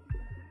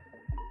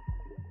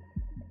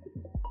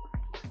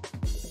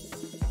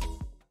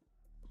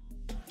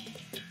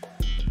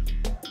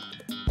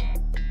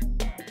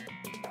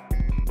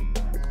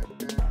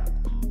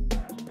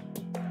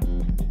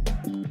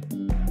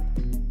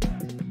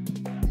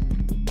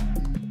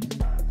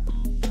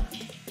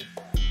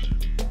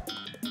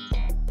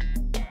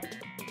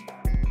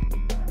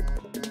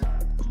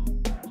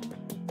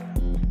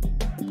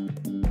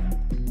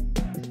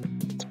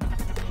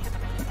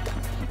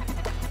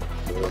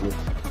 bro.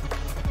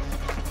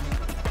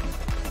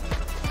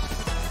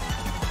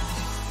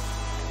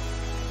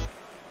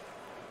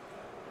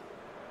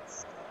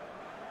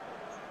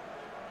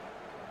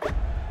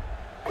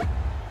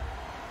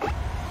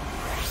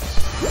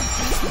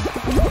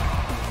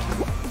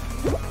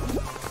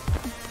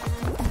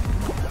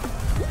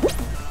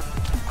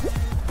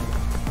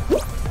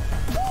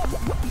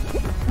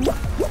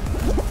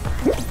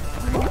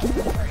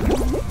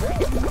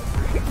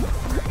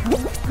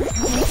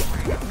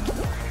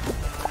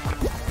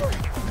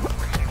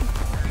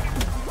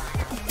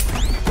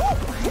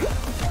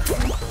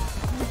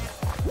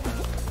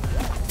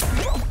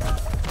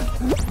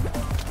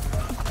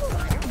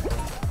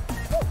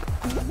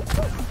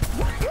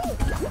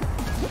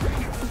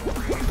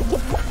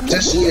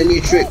 Testing a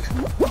new trick.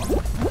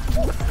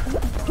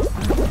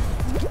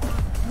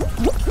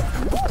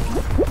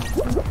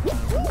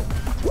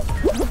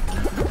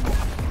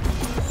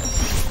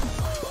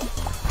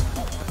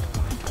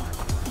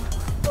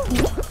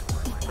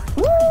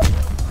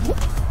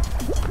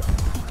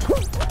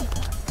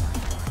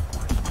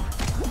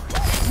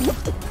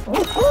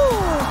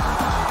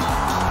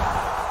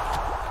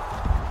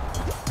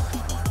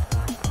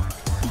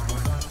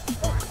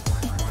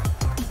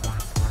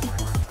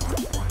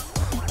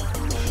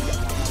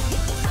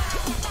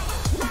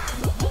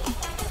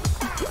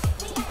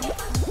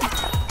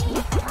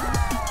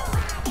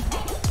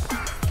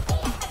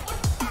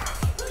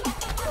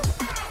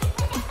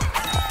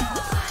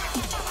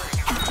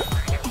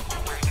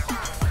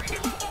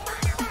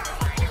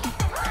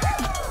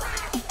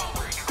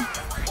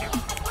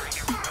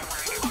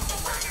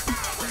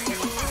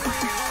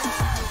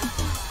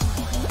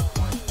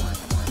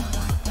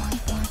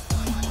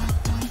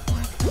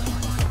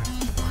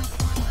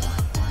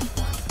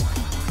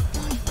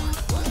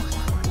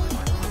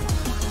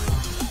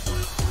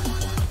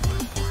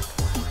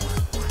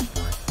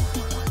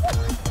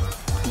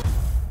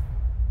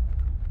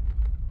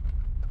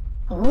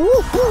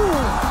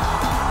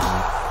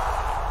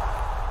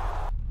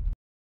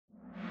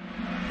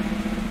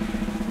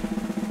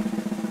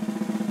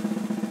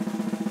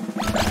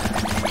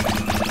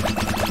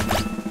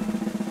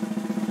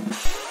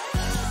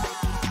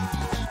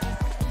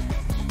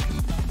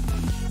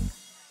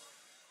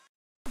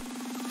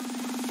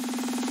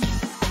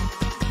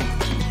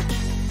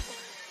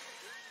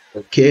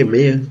 Okay,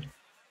 man.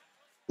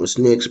 What's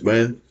next,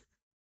 man?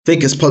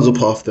 Think it's puzzle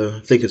path though.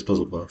 Think it's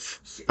puzzle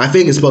path. I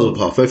think it's puzzle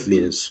path. Hopefully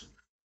it is.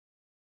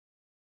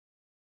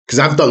 Because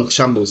I've done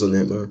shambles on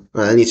it, man.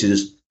 I need to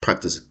just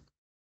practice it.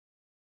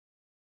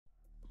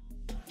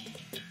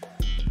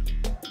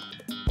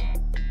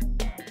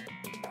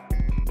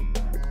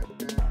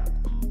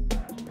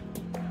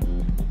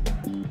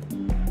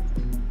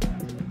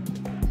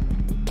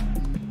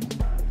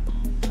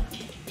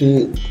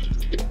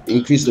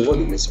 Increase the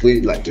volume. It's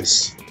weird like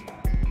this.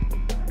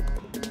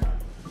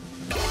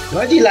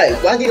 Why do you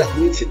like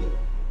mute it though?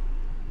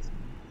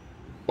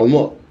 Or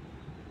what?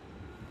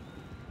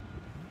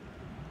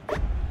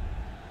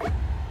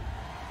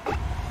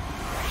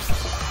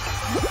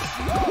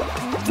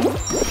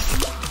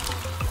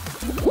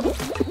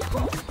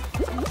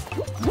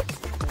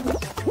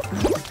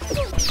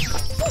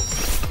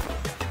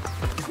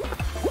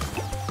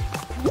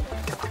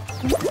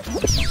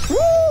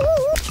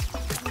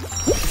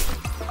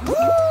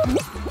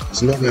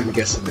 It's not going to be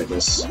guessing like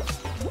this.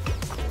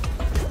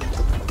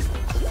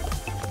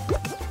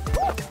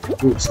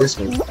 Ooh, it's this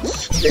one.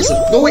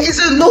 No, it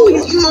isn't! No,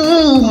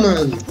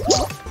 man!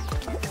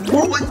 Bro,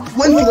 I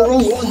went for the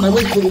wrong one. I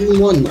went for the wrong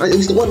one. It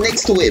was the one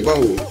next to it, bro.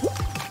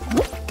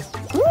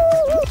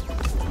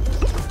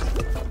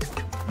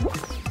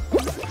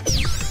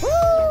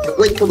 I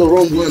went for the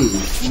wrong one.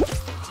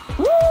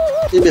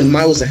 They've been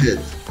miles ahead.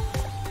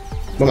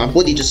 But my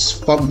body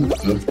just fumbled.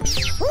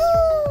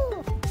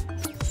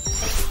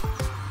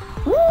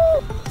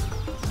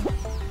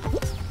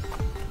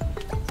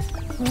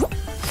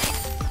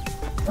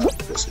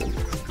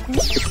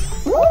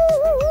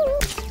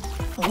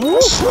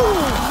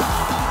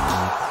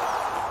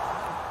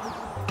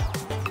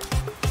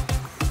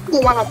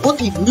 Oh, my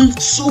body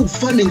moved so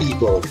funnily,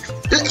 bro.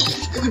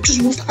 It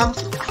just moved up.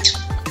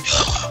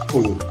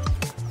 Oh,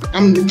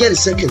 I'm getting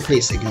second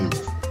place again.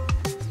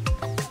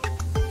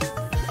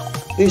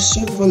 It's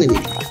so funnily.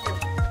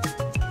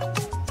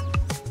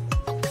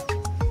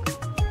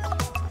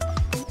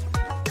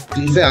 To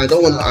be fair, I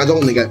don't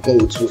want to get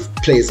gold with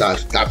players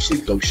that are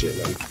absolute dog shit,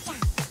 man.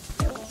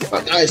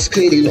 But that is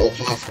clearly not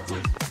half of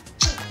me.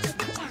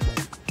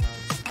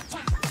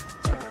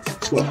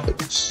 What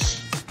happens?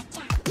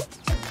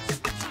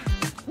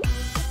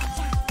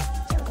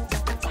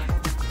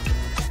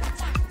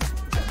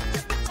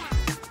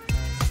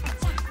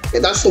 Yeah,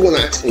 that's the one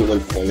I actually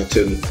went for on the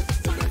turn.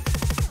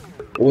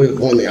 I would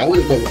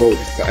have gone gold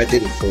if I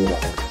didn't fall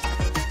that one.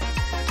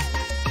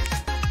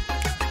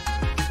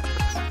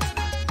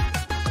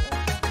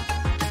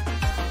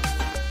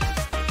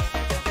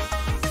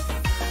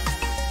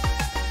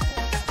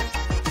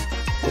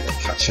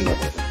 Catching up.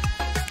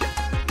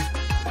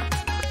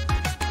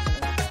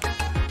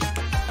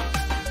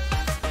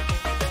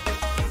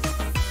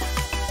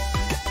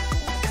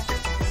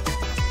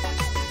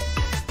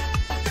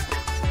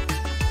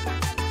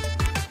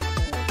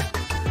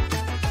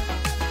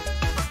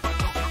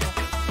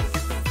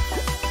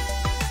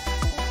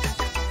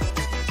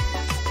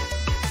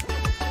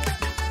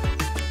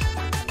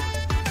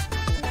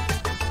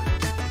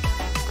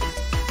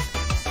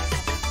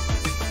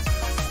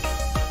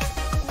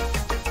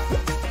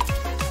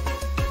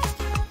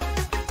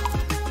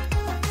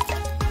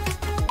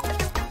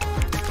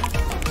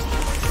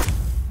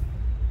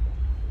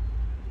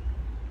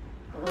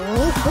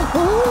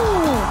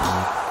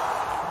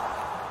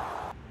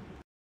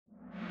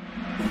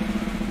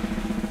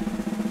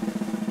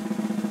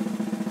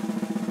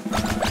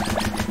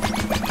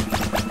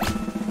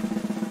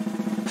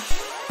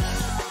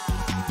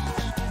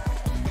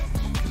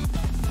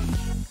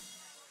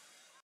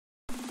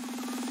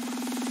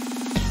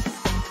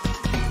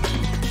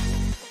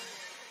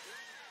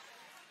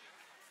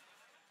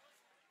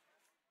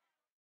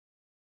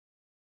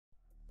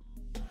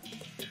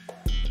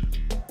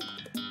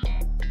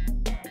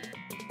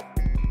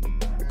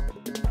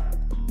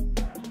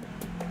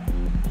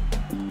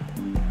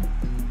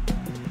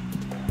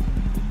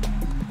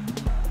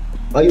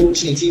 Are you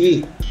watching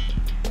TV?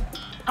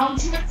 I'm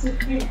watching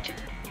TV.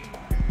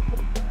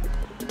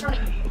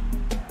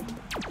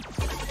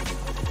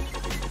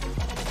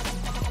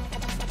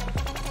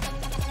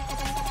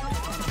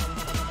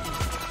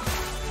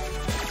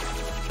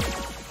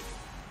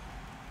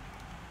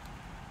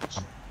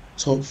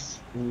 Tough.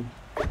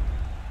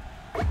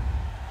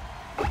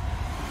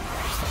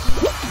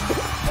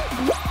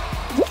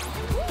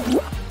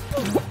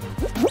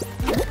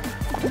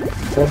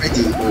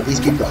 Already, bro, these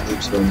people are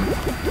noobs, bro.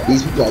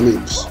 These people are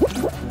noobs.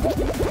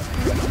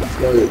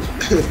 Bro,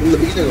 from the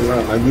beginning of the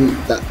round, I knew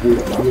that we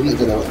weren't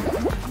gonna.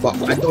 But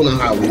I don't know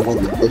how we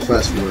won the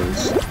first few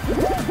rounds.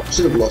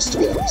 Should have lost, to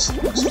be honest.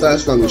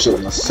 First round we should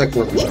have lost.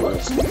 Second round we should have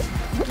lost.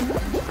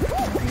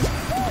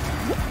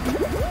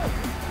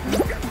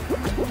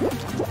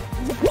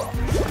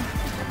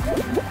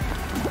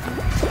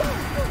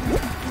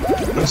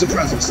 I'm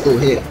surprised it's still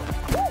here.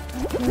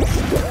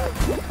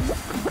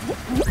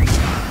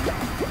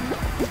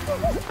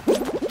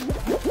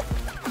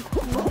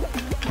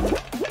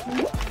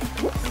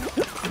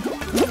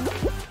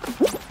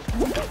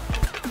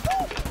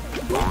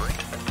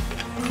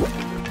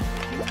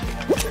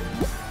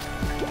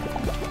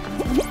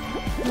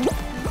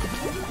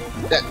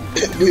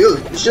 We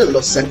should have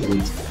lost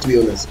second, to be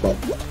honest, but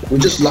we're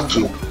just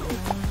lucky.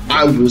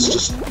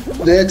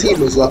 Their team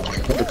was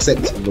lucky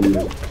accepting the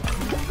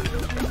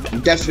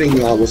win.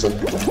 Definitely I wasn't.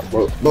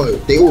 Bro,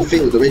 they all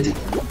failed already.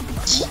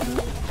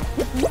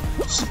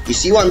 You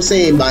see what I'm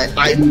saying?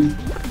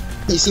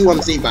 You see what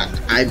I'm saying?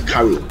 I'm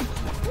carrying.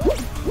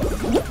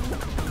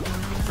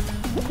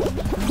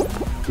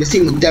 This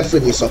team would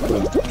definitely suffer.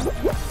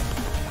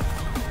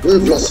 We'd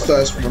have lost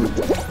first round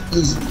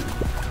easily.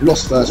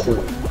 Lost first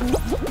round.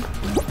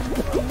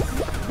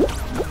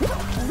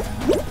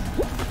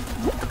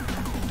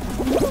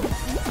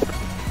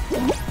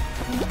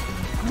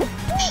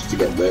 To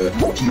get the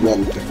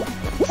P1 thing.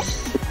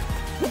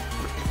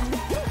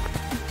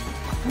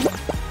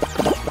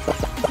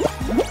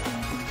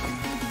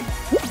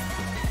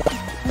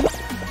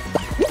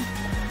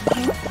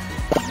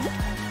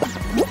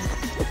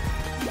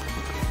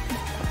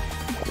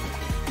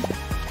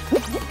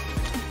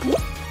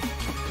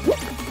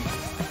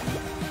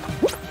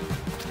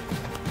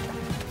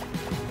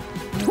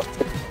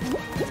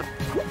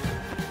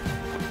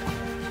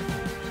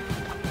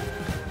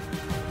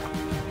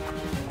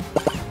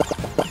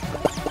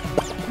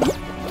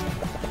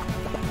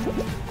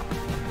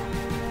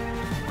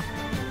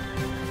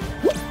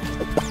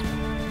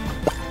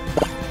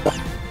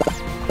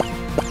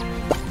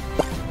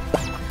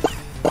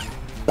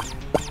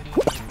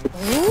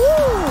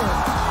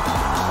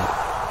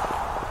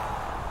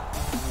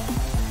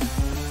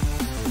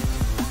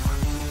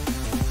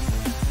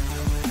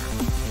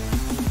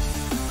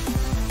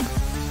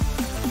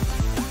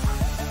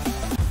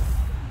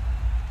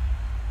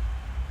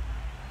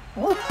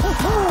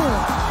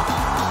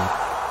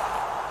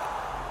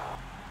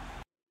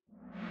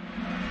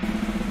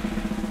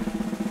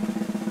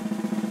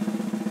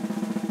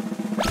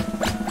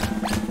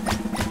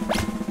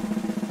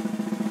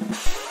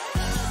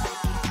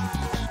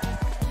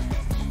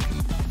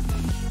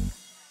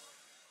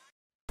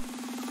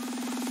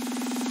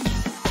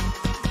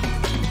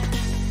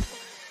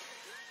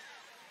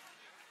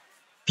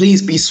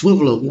 Please be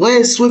Swiveler.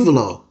 Where's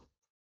Swiveler?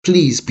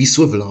 Please be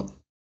Swiveler.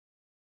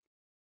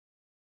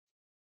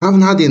 I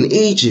haven't had it in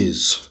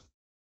ages.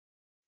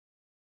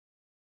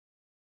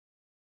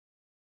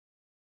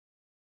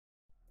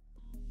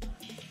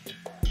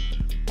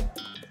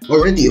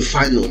 Already a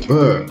final,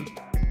 bro.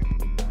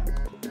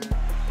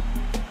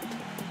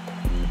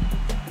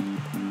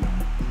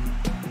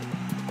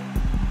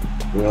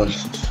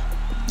 Right.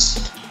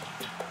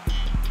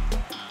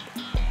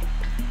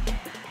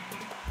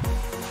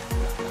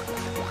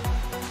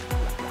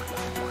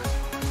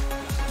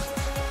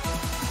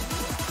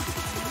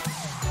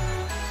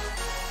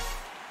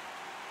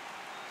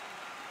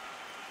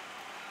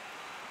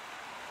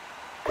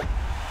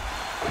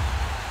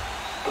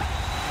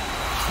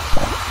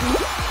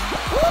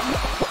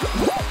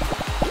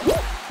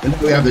 And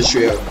we have a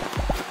trio.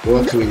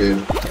 What can we do?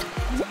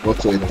 What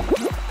can we do?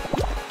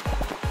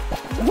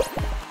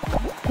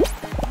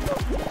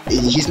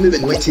 He's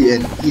moving way too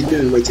in. He's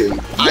moving way too in.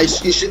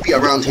 He should be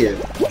around here.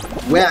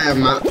 Where I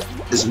am at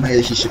is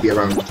where he should be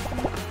around.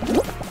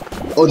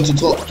 On the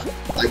top.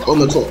 Like on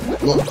the top.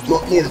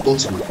 Not near the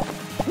bottom.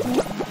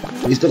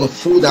 He's gonna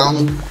fall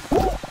down.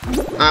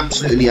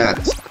 Absolutely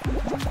at.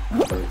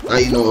 Now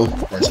you know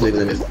that's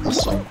moving a bit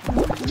faster.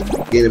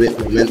 Gain a bit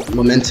of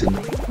momentum.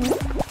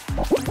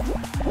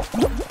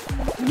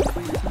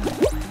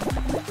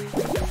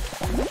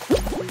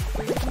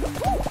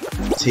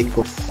 Take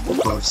off the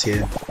paths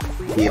here.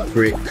 Be a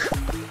brick.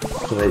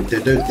 They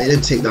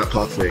don't take that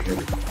pathway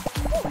again.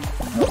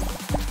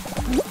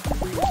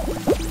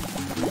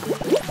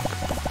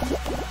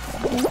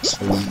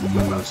 So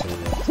my mouse on the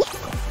left.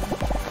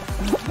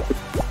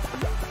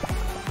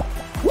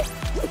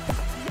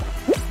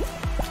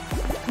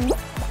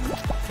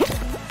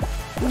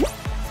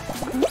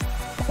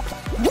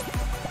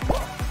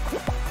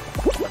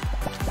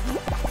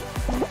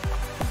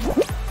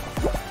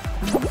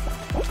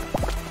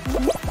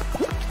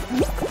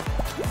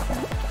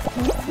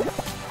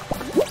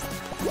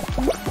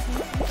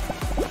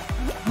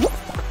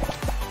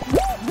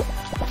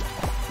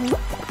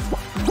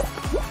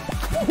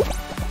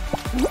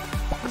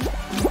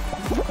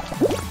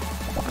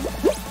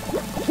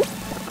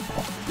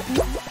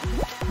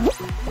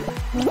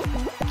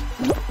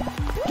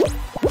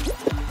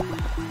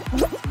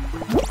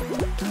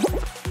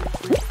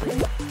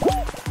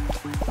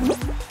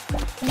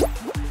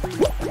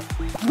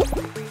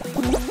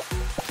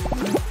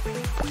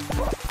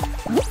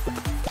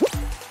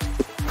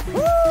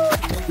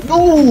 No!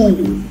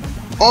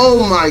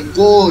 Oh my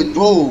god,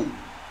 bro!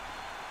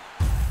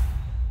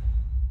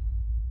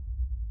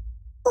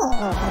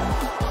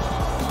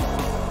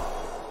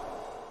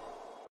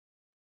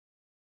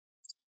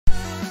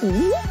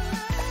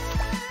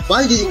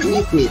 Why did you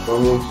grief me,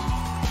 bro?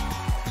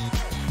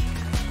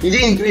 You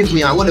didn't grief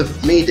me, I would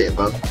have made it,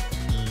 bro.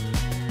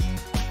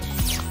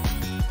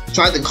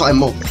 Tried to cut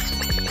him off.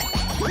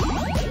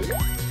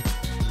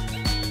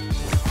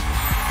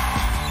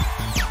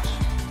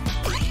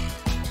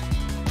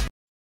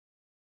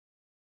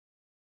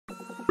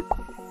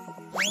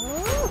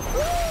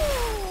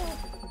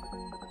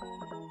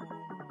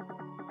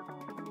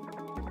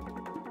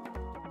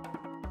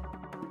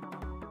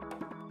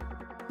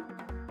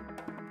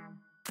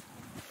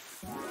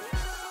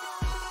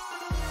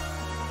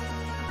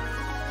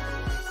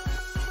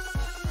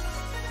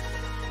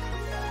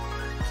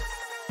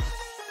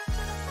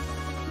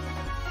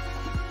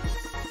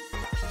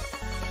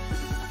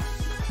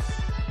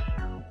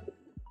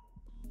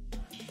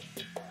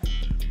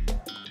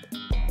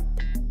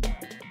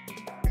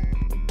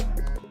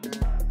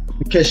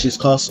 Takeshi's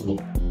Castle.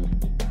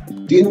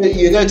 Do you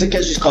know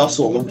Takeshi's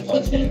Castle?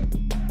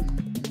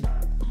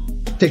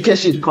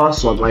 Takeshi's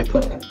Castle, my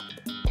friend.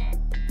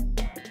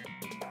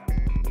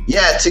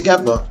 Yeah,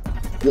 together.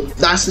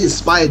 That's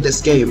inspired this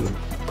game.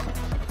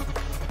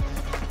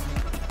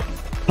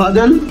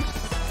 Pardon?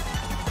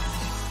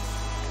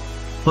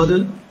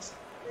 Pardon?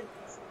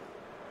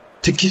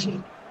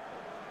 Takeshi.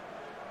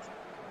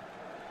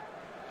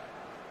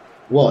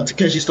 What?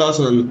 Takeshi's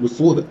Castle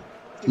before that?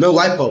 No,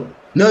 Wipeout.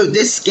 No,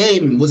 this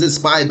game was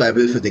inspired by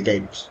both of the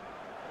games.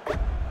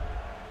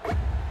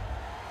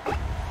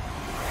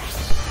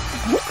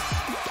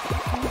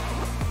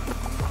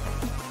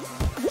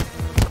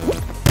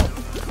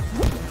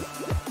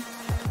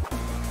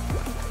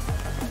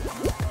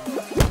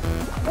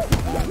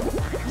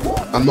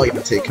 I'm not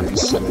even taking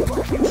this.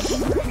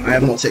 I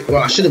am not taking.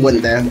 Well, I should have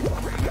went there.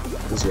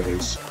 As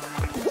always.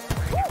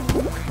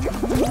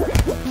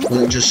 I'm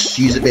gonna just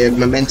use a bit of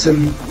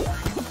momentum.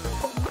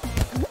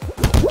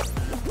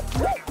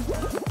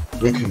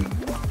 Okay.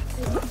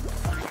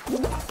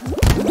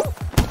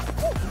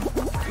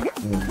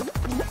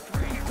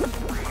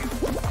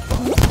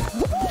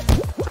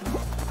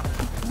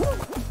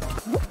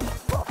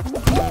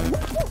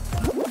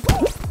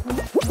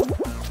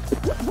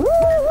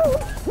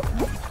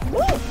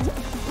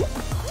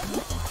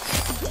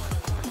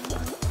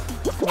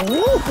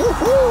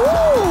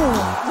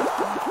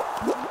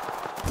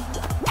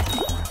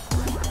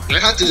 I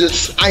had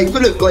to I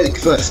could have got it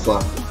first,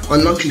 but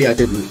unluckily I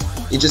didn't.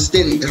 It just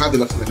didn't have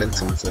enough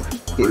momentum to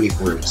hit me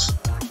forwards.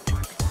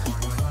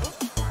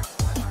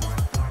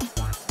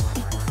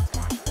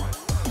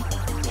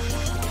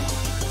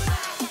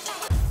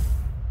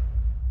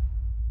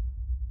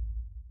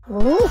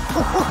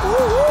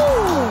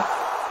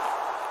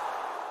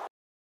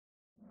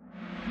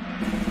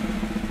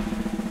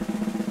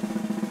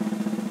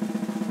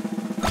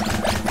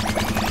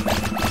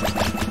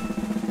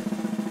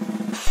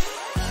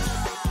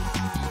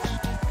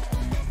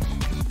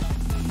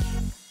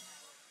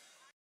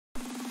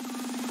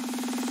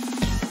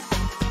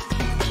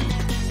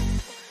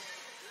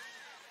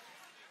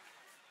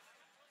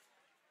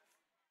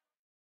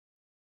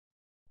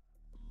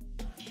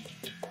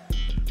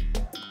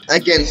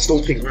 Again,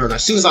 stomping around.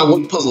 As soon as I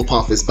want puzzle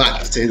path is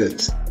back to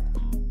this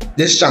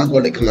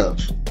shambolic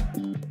nerve.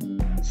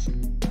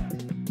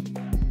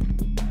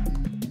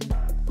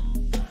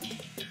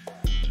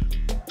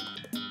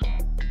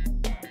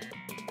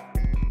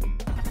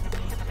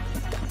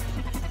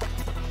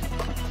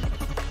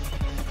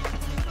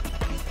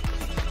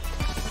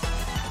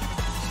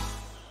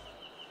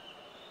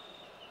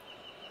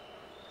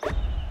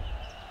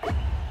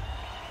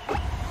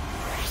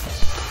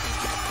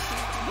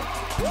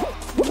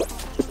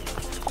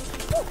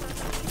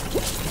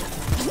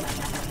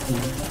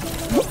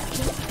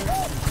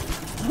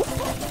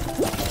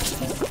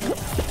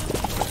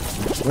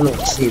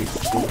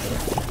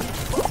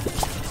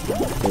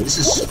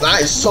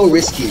 That is so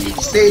risky.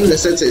 Staying in the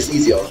center is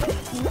easier.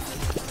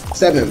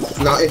 7th.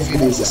 Now if you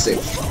lose the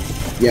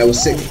 6th. Yeah, it was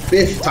 6th.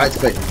 5th, tied to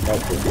 5th.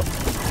 Okay.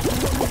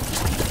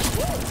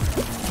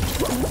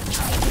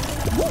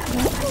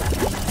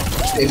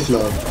 5th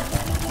now.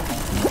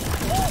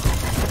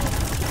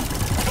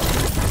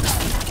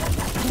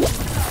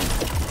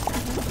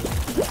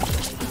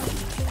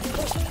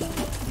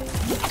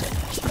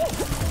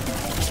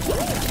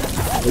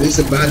 At least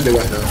a bad bit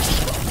right now.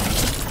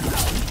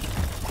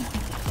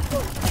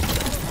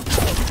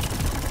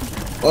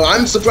 Oh,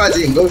 I'm surprised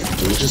he didn't go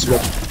for it, just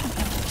what.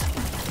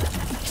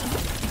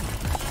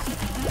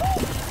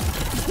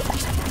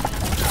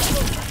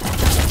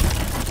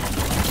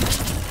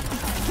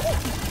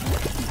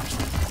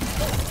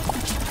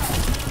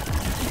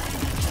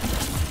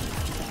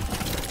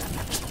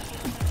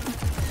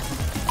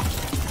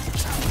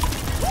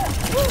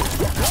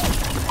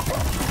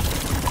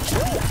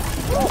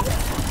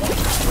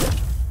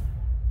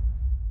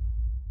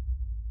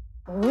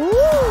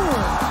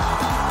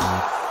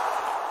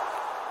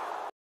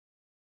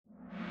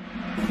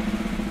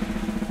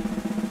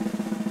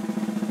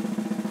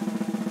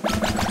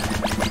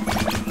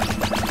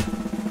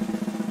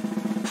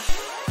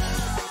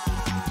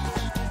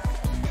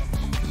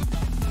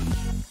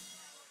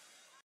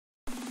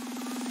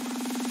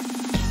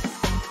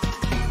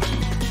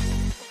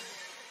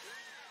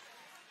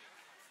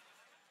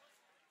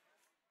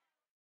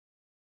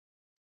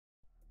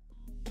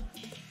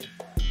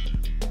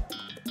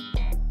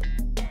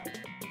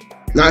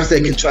 Now if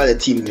they can try the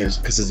team here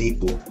because it's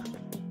equal.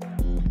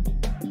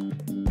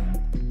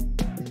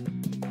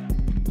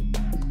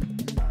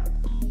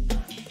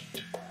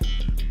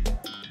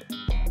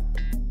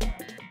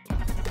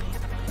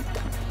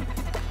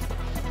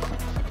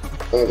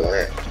 Oh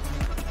my.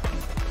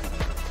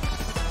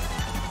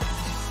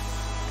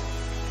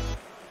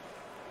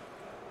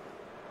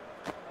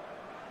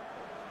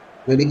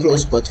 Very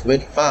close but very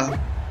far.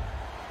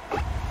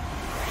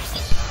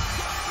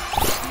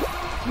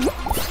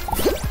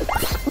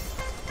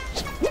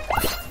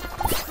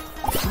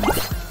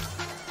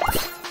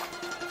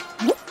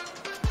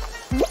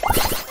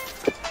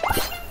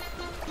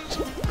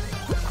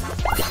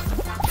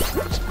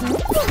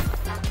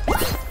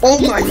 Oh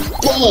my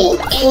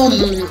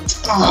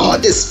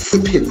god! This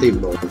flipping thing,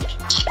 bro.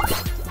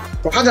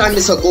 But how did I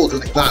miss a goal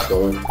like that,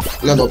 though?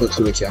 Not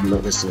opportunity, I'm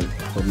not missing.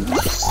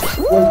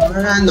 Oh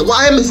man,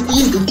 why am I missing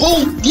these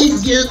goals?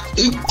 These years,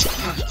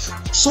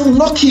 so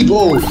lucky,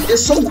 bro. They're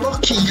so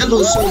lucky.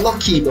 Yellow's so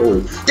lucky, bro.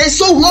 They're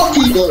so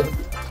lucky, bro.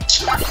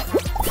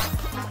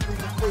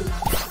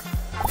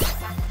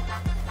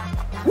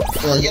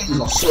 Oh,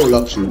 Yellows are so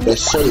lucky. They're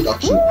so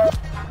lucky.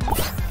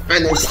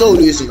 And they're still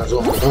losing as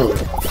well.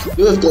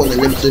 They would have gotten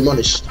them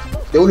demolished.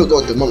 They would have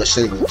got demolished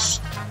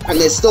anyways. And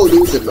they're still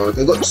losing though.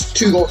 They've got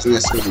 2 goals and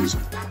they're still losing.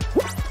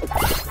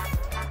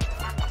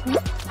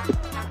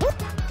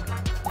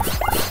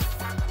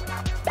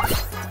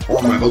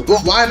 Oh my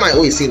god, why am I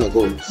always seeing a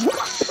goal?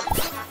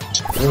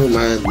 Oh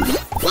man.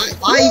 Why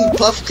are you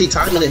perfectly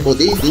timing it for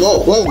this?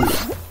 No, bro.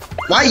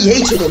 Why are you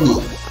hating on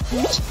me?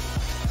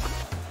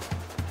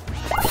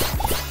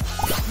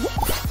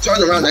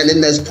 Turn around and then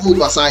there's food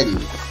beside you.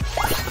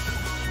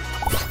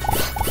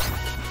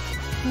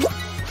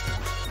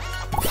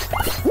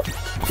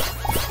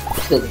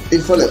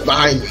 In front of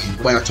behind me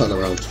when I turn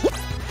around.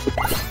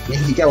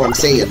 You get what I'm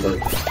saying, bro.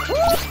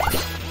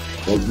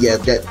 Well, yeah,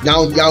 that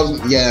now,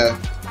 yeah.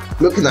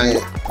 Looking at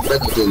it,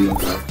 better do you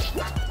now.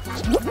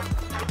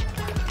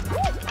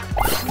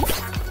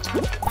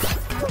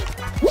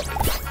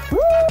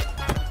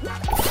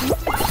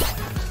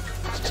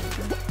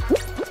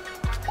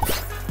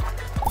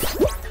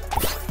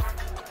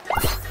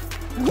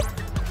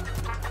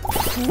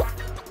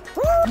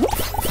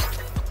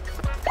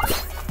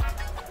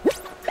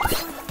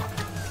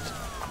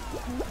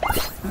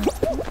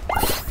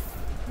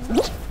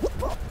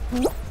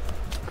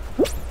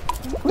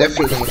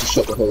 Definitely going to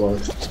shut the whole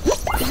world.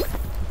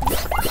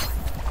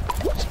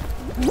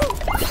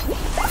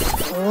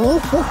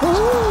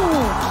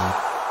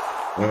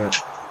 Alright.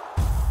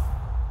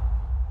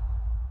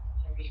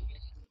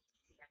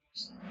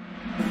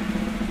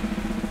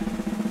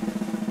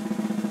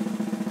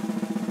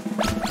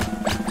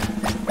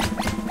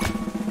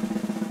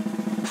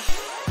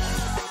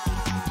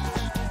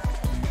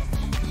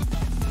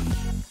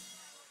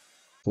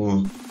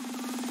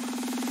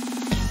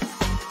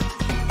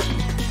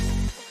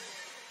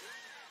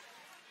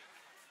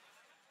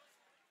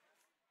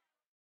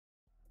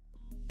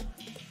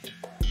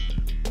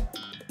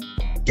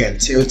 Getting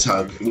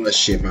tear-tug, all that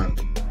shit, man.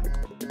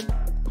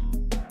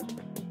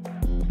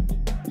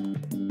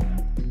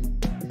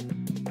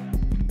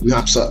 We're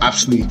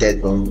absolutely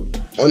dead, bro.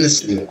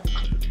 Honestly.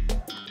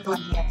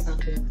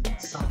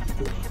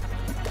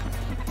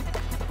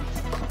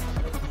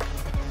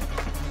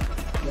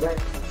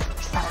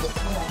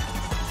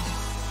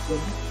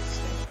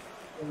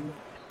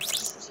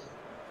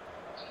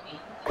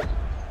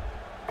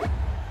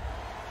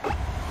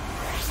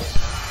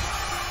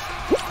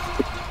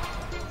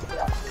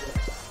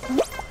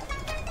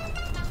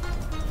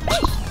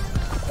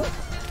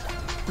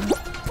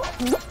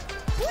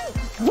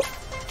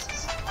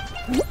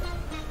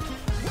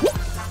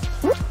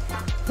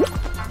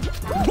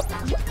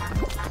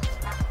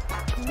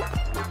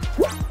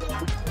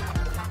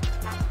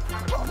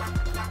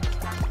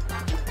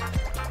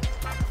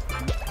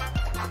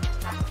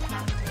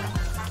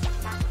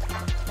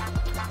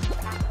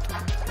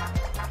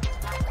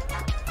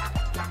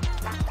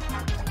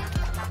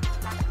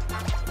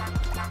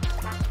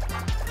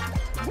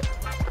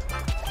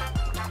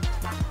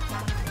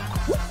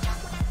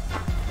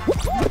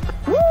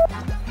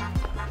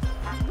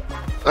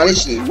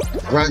 Honestly,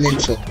 ran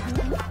into.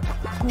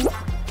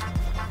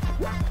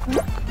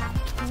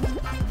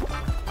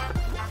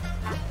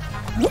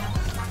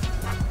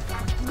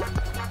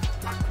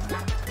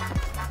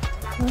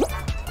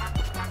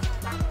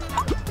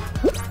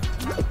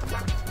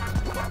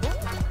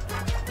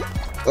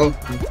 Oh.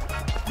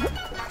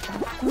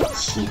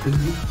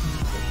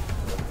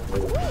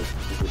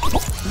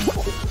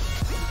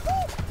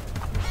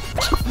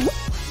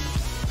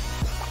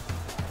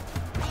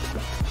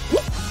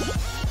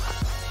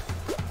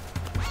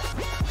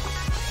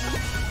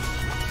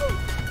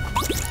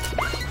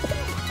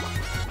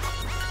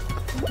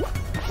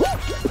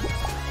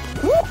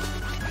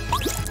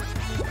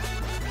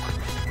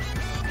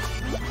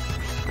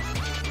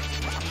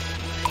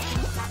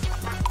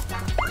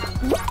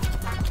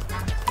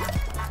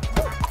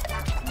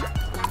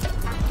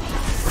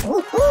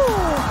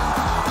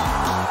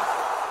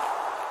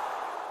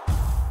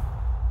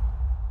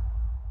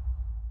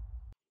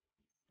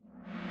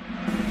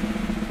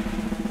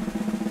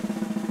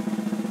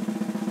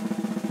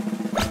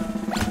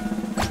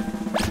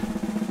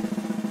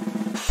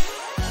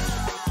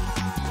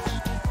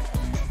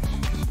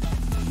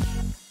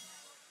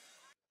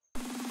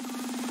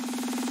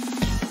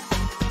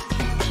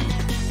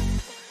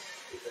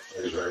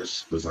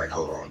 was like,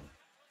 hold on.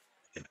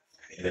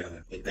 Yeah,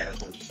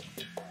 that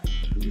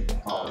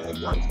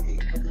was one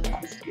thing.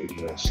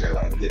 Share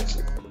like this.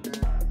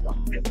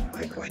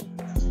 Like,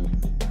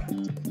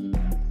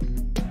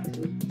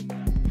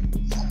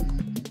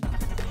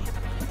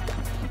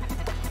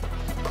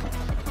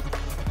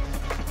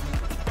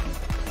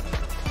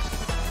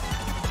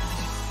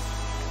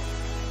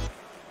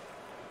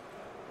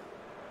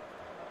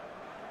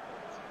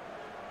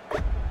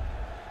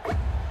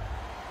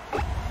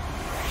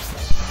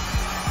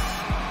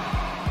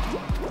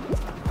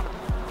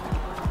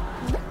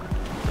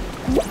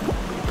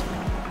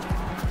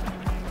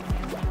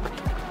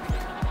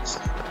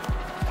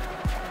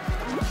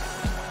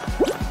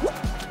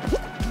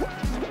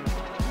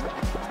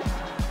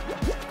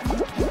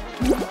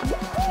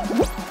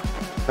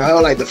 I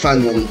don't like the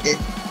fun one.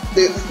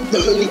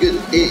 The only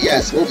good,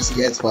 yes,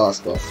 obviously it's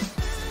fast, but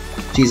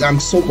jeez, I'm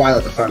so bad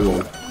at the fun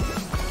one.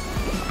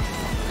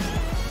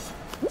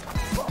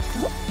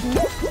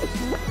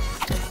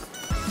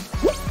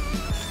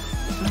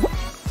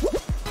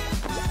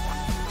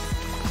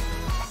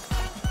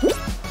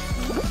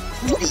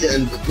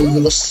 And the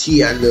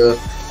velocity and the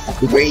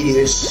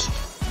radius,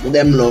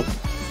 them lot.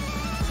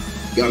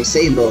 You know what I'm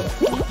saying, bro?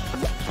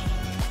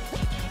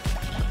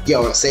 You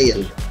know what I'm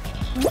saying?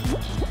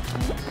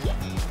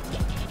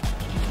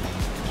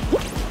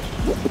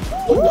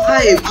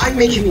 Why? I'm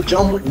making me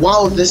jump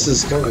while this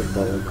is going,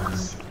 bro.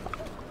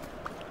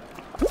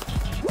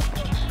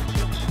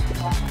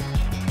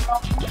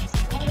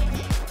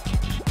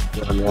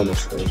 I'm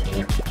almost there.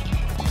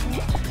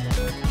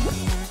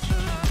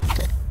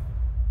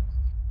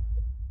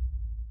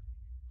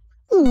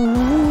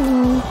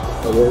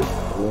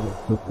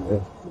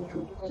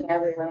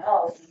 Everyone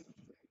else.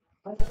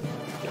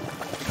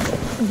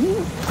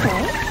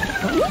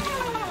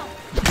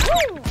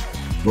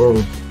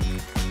 Bro.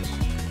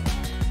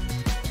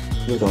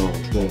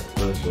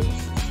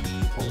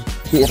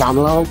 Khi làm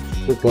lâu,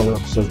 tôi còn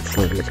làm sân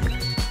khởi.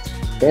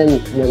 Then you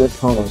know, this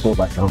song go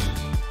back down.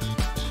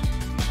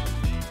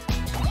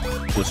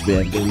 Just be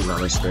a baby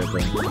on this spare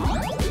brain.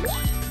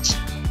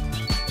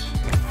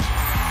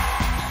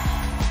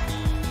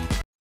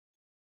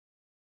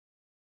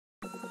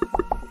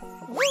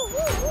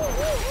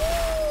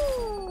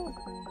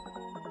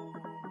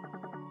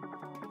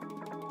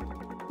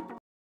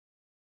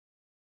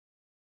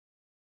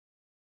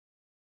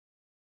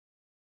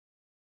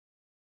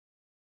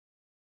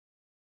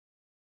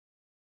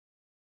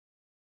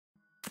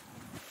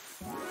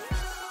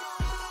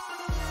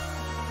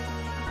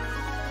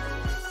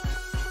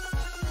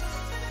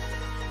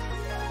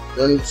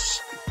 Lunch.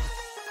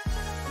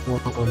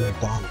 What on my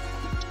dog?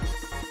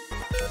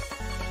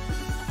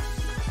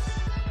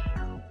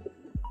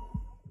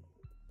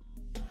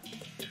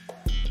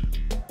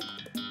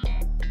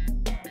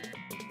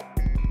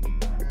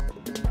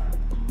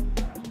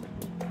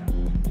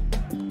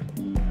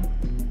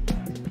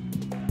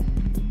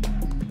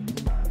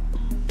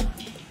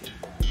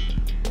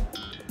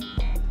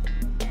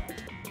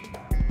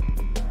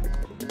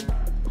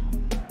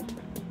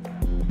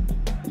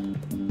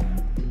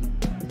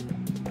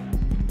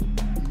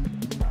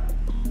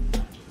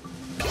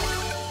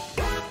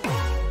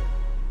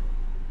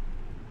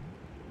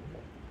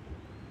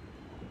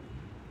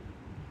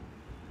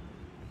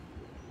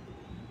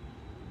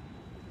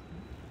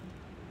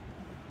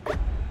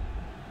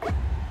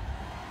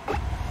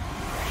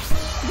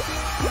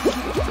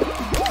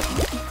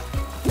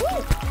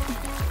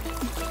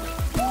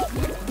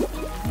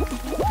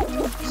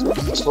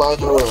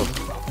 Slide around.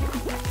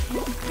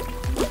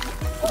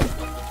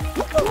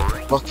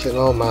 Fucking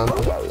hell, man.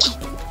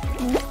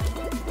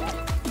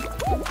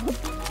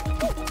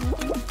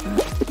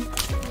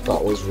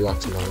 That was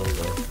reacting on them,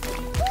 bro.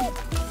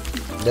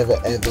 Never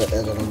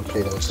ever gonna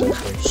play those stairs,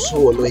 bro.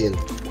 So annoying.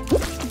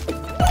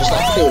 Just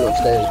like playing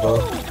upstairs, bro.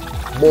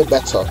 More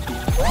better.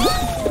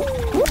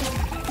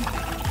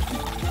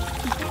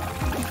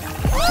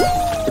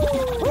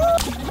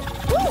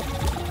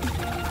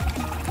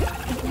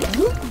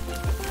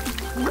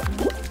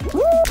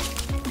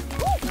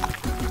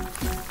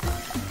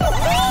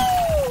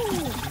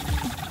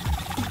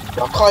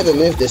 I can't even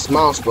move this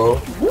mouse,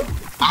 bro.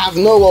 I have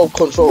no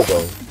control,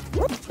 bro.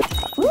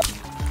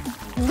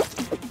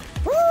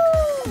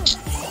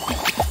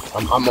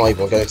 I'm not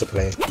even going to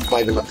play. I'm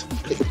not even going to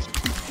play.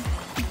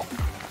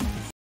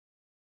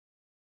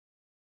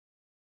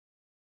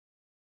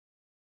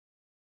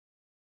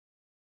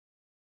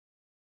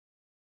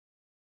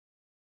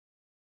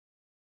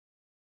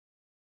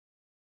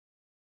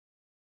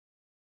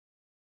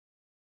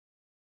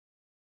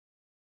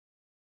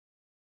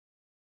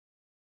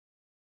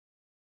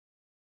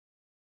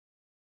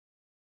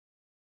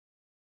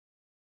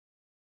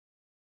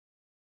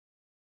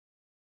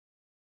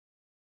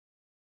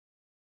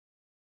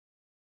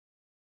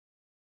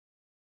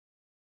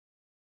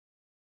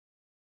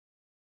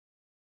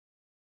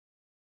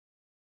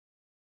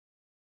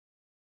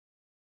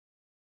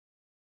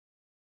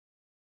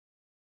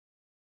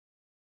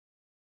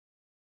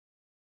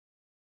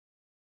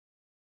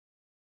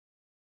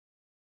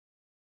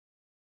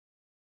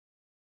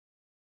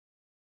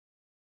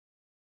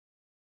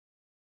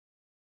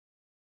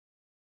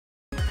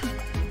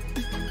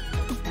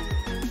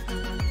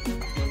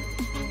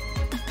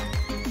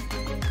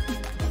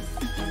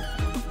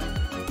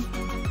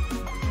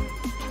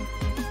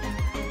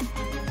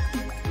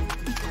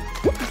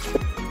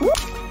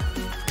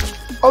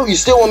 Oh, you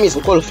still want me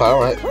to qualify?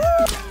 Alright.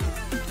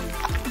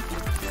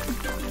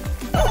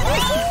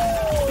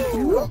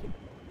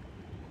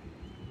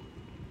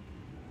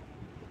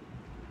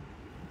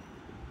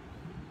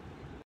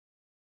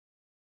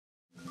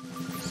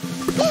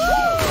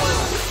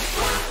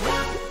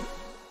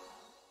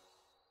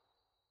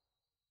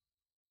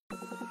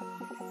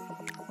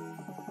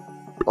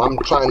 I'm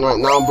trying right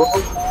now, bro.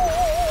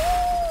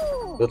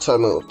 You're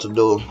telling me what to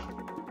do.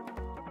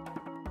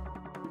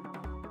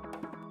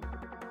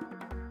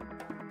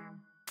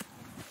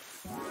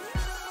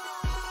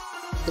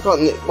 They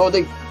got, well,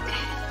 they.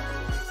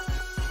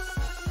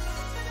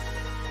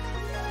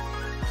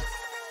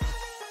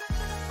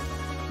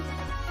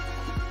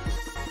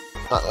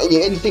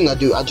 Anything I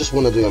do, I just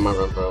want to do in my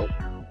room, bro.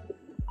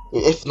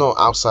 If not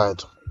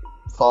outside,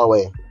 far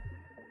away.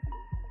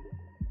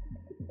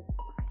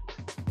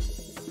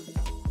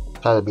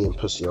 Tired of being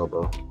pussy,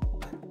 bro.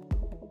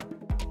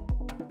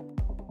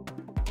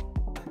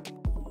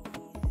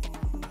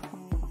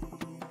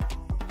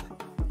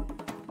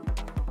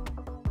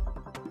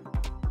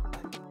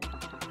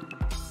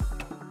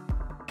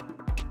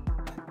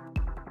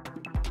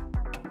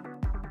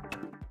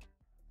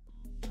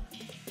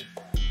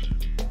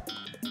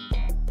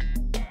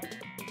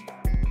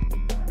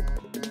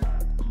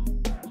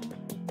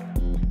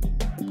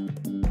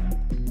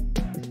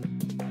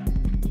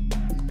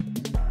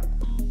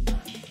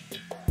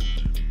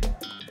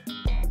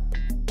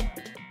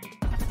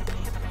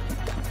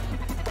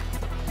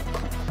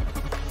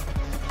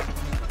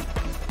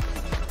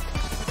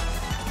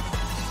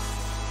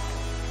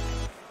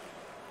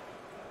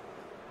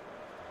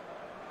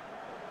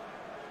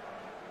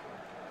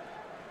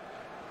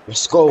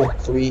 Let's go.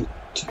 3,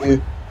 2,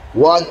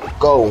 1,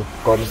 go.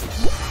 Gone.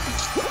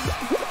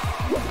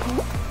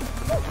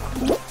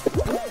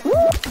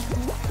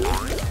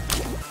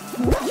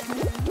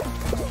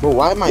 Bro,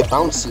 why am I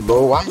bouncy,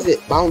 bro? Why is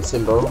it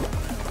bouncing, bro?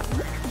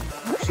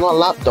 It's not a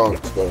lap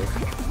dance, bro.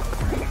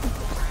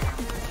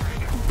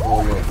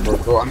 Oh my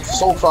god, bro, I'm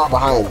so far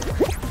behind.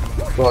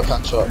 Gotta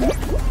catch up.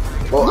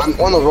 Bro, I'm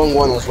on the wrong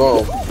one as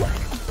well.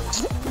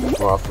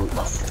 Bro,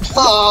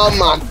 oh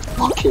my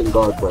fucking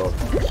god, bro.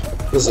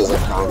 This is a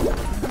count.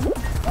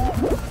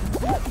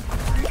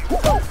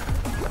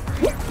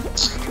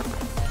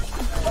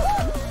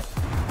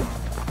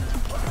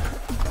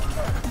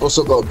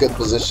 Also got a good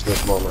position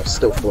as well, I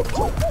still fucked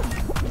it.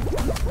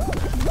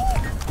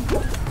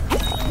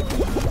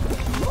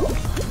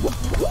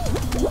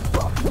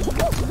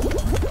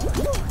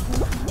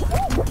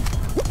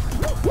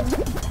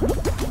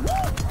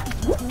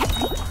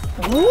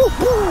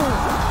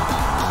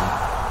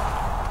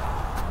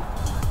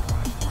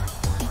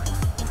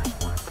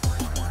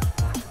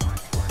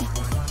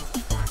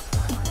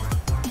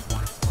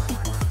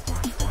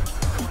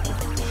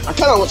 I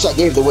kinda wish I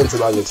gave the win to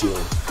the other team.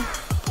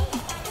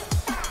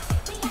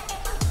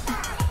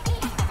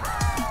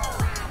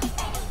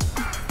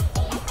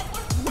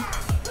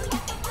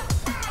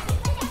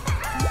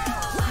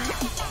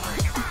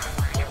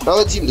 The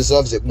other team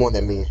deserves it more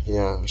than me.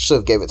 Yeah, I should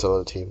have gave it to the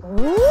other team.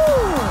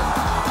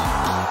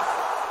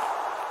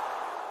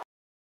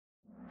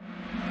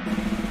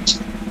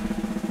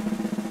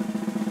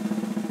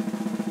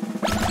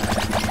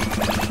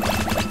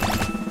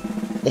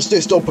 Let's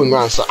do stomping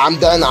ground. So I'm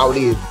done. I'll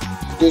leave.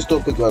 Do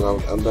stomping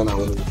ground. I'm done. I'll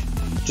leave.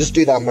 Just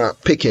do that map.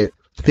 Pick it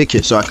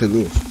so I can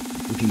leave.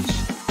 In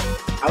peace.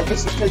 I'll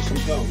just play some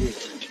girl.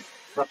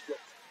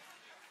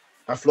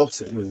 I flopped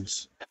it.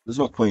 Moves. There's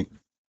no point.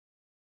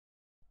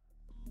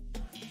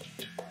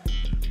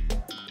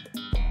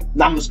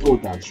 Now I'm slow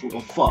down. What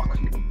the fuck?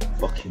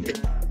 Fucking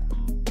it.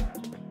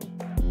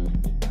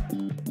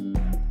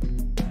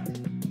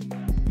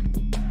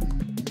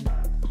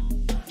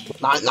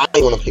 Now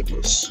you wanna pick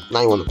this.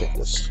 Now you wanna pick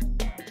this.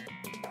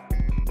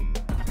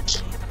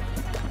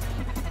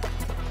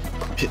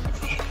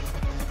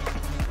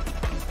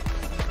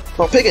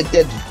 Well, pick a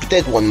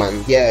dead one,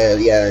 man. Yeah.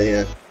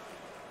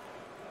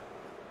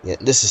 Yeah,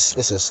 this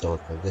is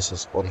stupid. This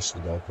is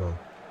honestly like, bro.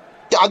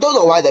 Yeah, I don't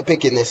know why they're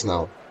picking this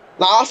now.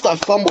 Like after I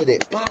fumbled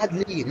it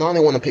badly, now they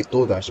want to pick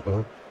DoorDash,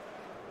 bro.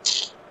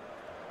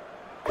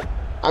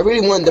 I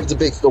really wanted them to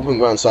pick Stomping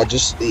Ground, so I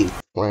just leave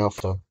right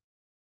after.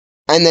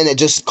 And then it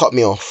just cut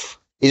me off.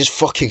 It just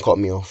fucking cut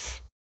me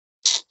off.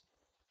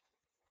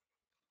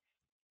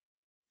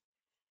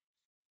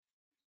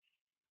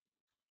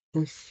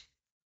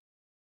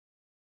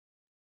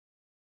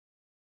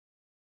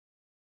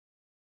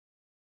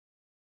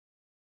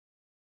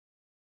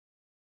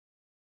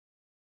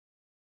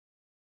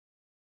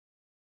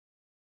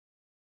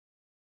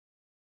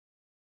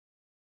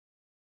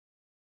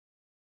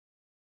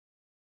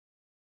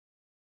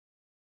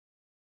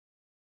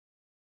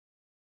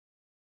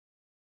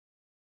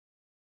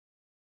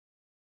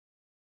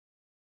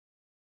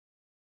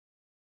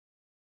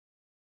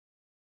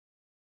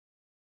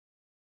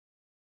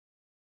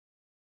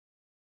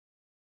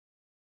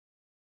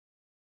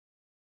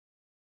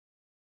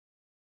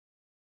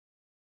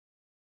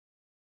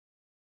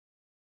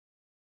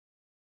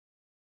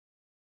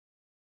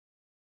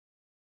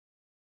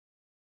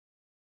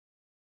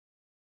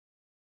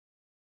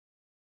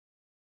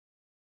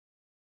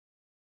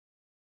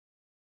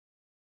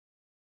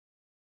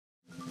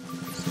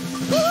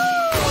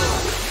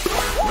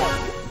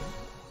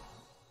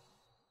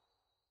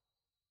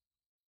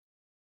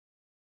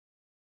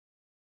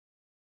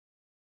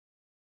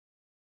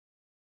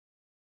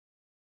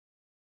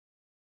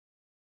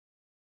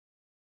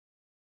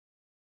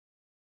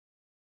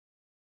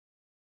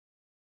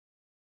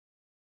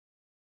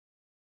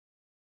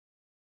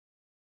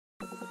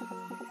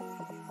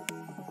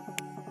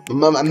 I'm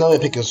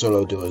not picking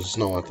solo duos. It's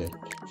not working.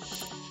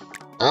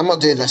 I'm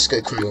not doing Let's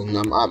Go Kraken.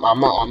 I'm not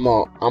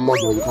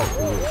doing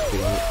Kraken.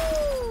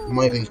 I'm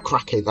not even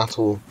Kraken at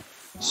all.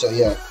 So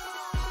yeah,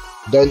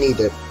 don't need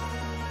it.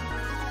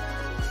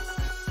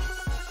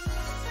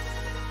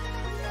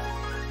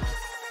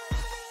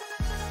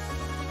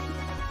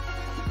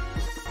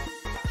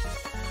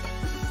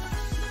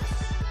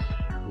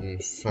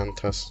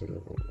 Fantastic.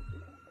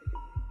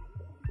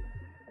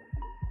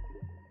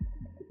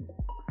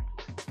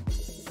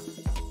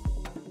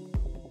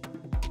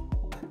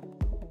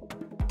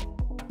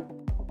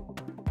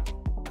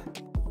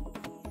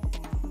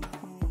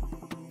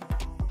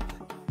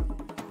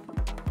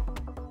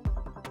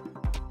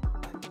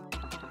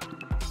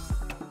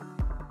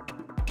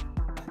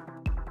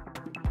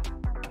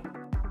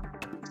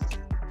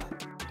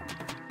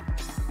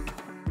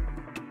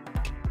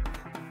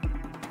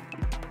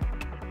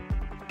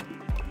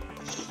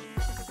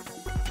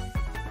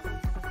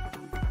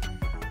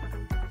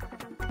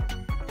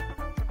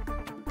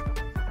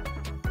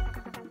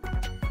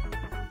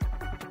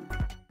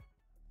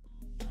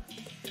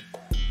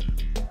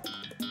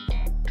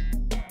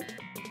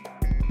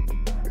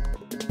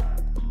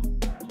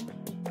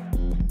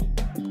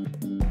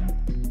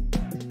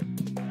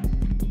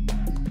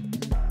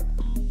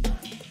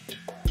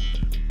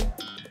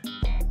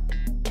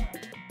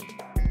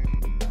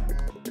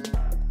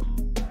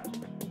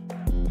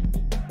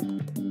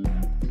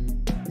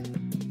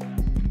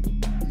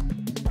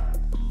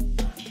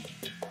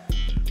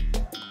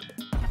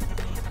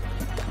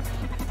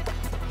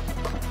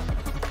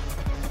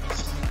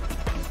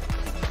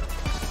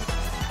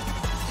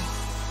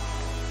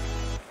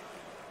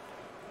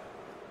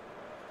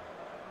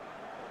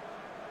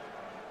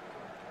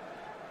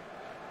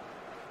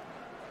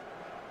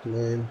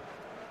 Nine.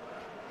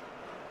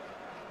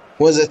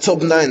 Was it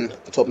top 9?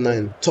 Top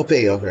 9. Top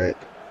 8, alright.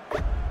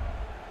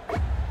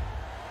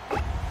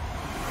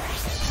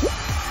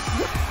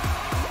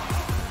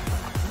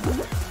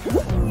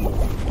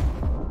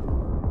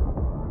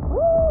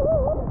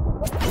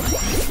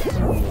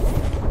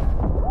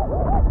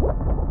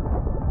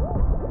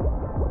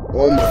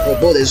 Oh my god,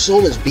 bro, there's so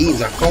much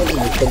beans, I can't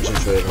even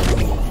concentrate on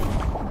them.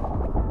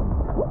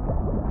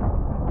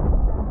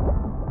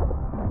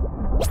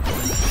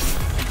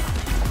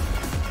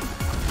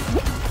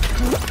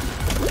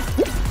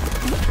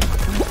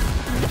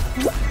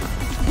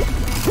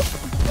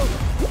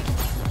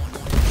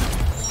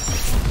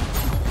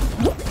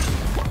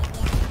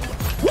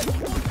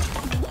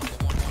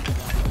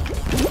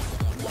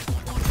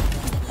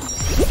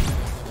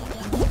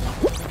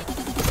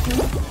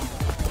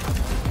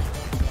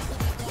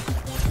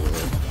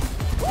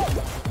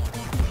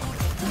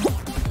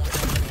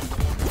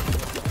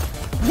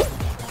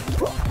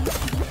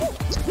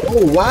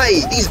 Oh,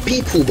 why? These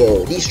people,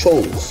 bro. These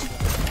trolls.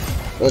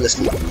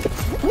 Honestly.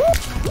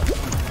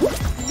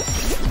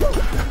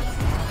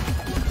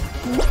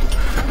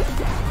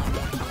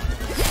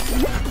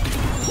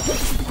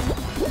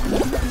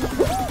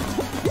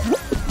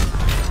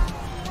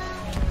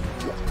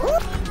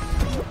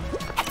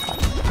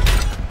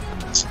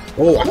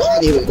 Oh, I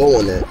can't even go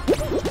on there.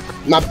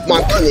 My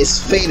gun is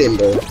failing,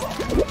 bro.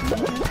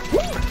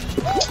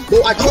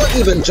 Bro, I can't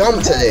even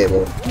jump today,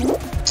 bro.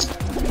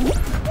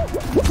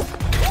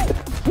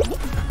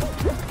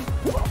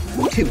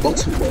 Okay,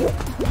 bottom, bro.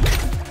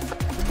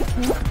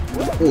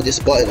 Oh, this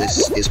button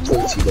is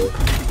pointy, though.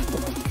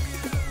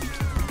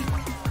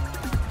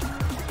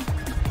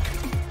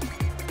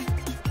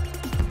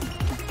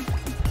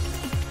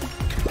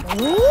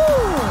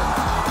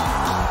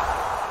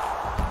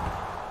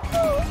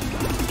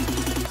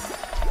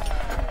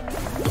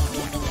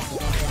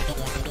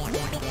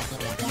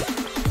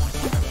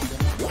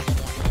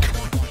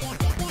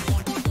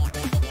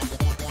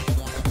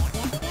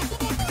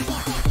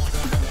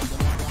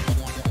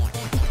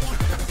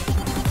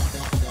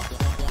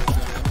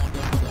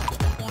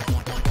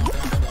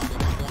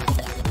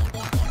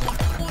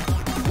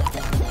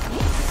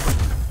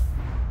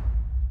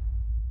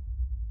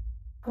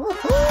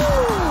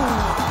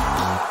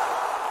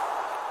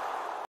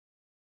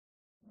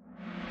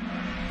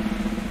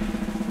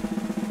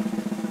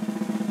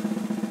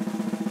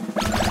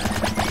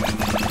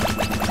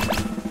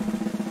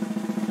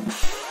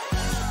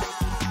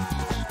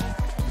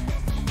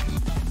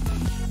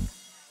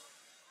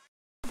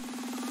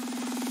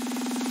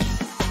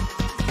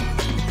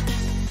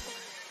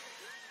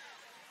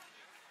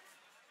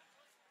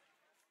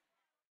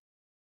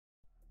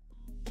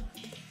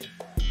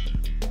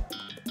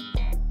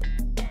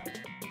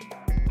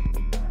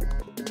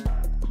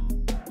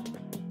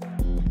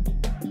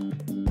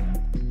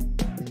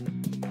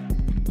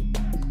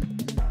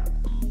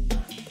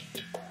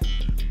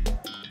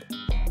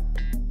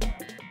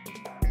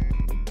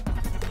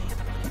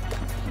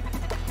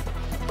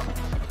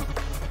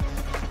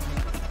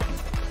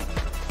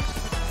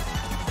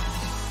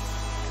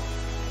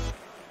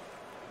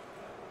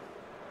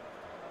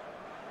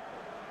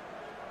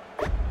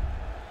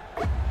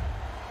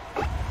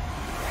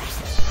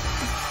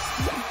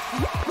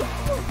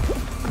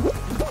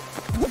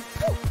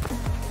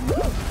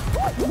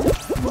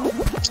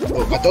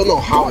 I don't know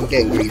how I'm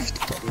getting griefed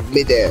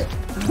mid-air.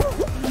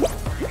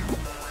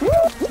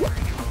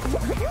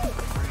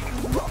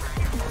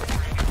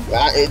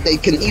 They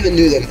can even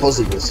do the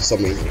impossibles for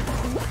some reason.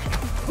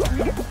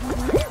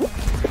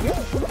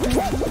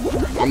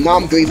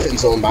 I'm griefing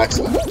someone by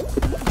accident.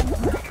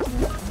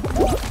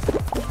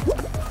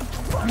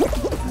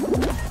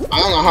 I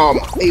don't know how I'm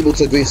able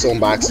to grief someone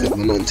by accident,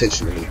 but not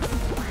intentionally.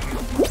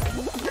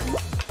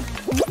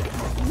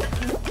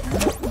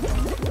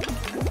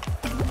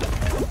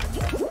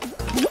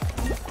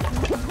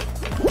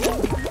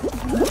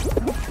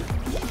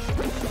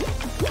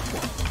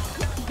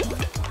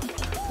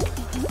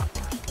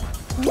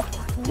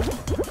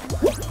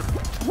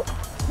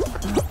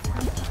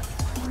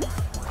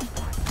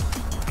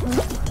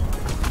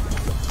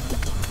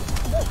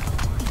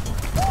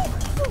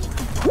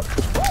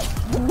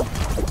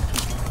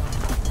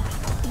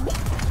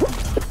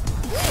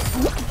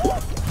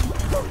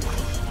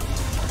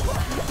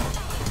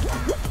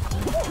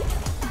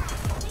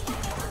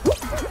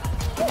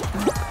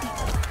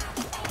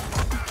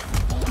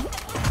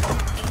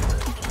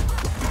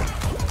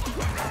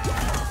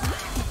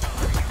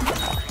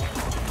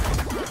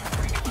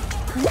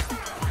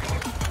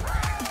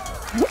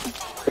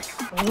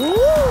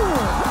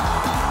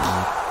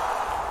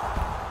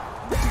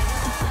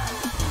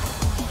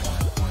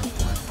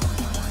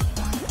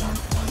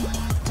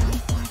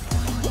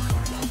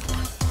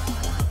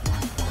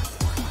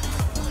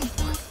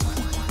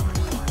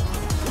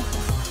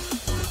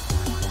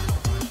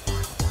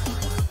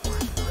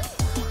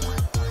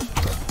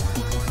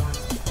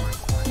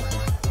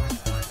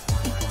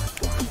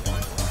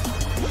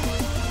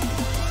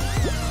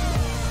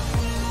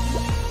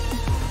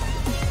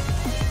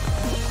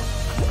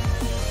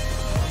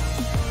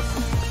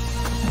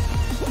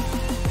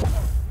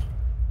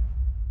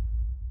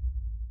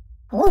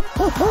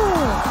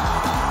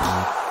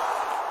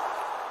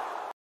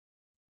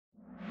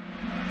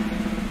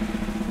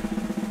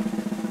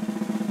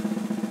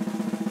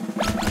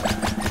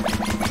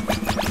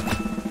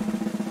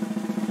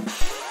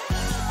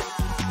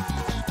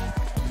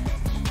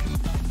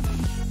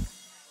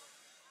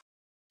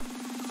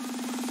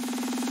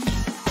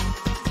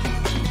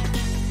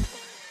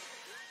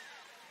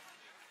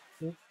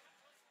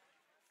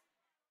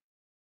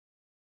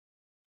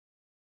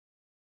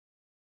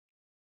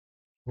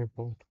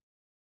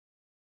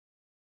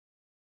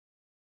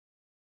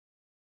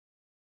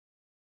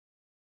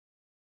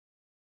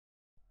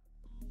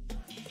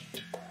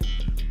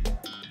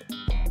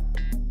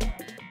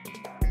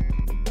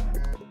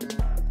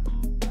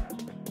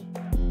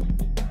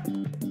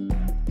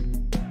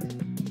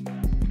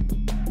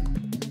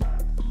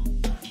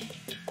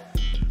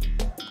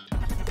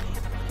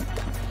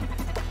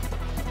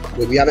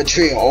 We have a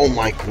traitor. Oh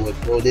my god,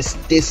 bro.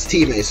 This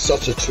team is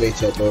such a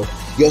traitor, bro.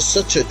 You're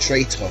such a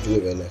traitor,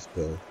 whoever left,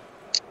 bro.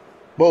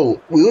 Bro,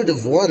 we would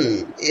have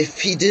won if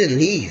he didn't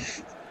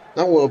leave.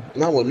 Now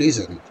we're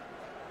losing.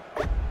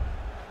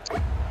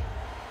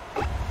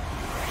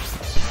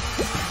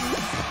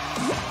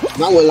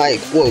 Now we're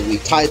like, what? We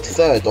tied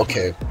third.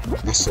 Okay,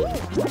 that's all.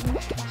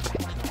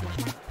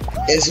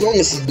 As long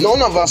as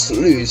none of us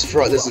lose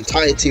throughout this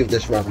entirety of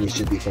this round, we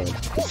should be fine.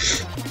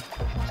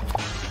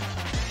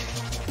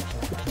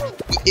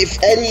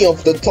 If any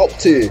of the top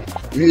two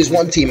lose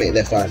one teammate,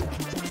 they're fine.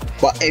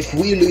 But if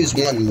we lose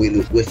one, we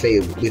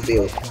fail. We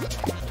fail.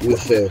 We'll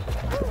fail.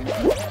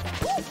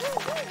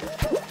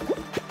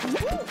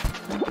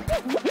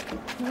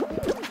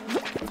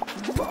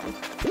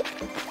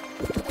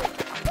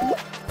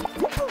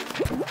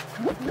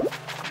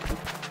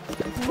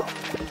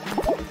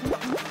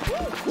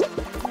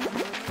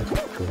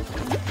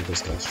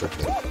 This guy's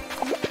struggling.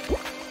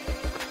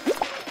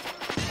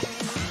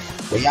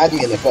 Well, you had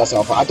me in the first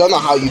half. I don't know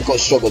how you got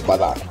struggled by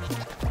that.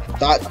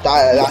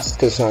 That's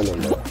concerning,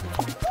 though.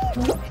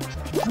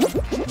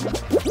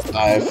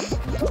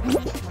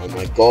 Oh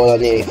my god,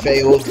 I nearly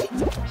failed.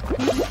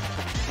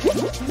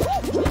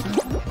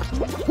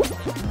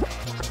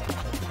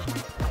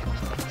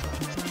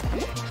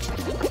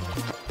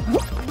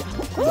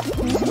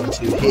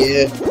 Two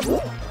here.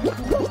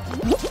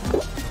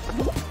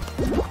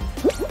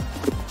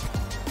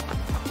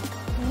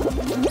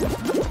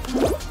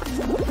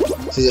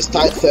 So it's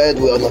tied third,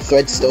 we're on the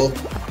thread still.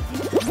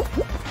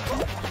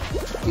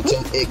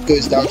 Until it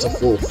goes down to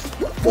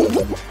fourth. All of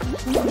them.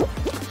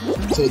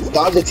 So the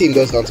other team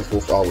goes down to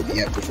fourth. Oh,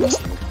 yeah, we've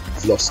lost.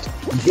 We've lost.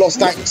 We've lost,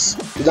 thanks.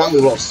 Now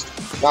we've lost.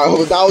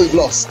 Now we've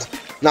lost.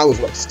 Now we've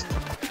lost.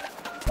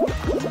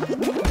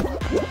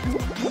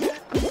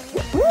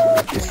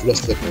 We've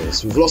lost the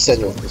players. We've lost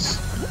any of this.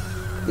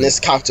 And this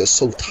character is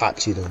so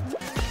tapped, you know.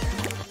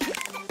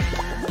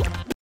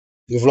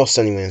 We've lost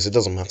anyways, it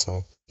doesn't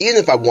matter. Even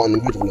if I won, we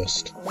would have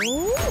lost.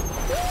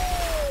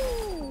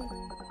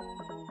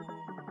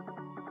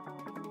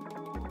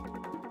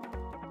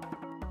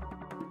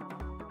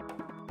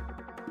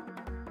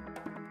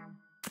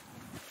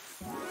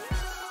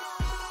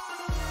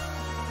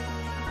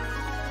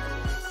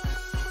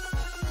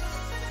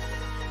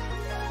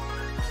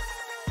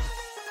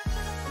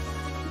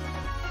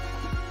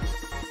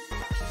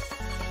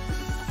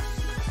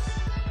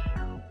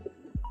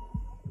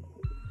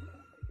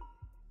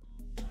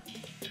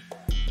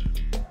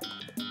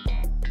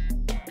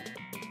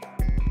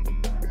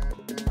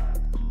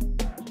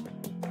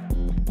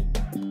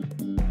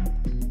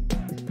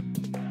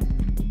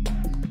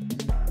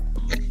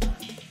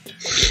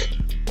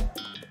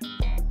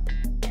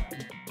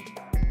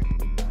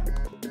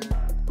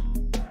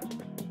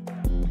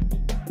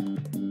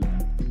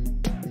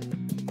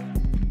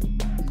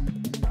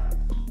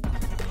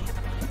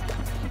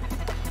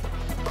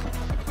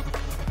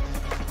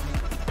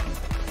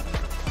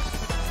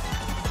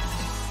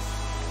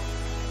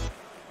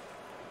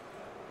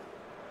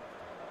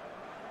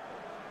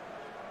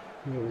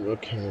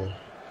 Okay.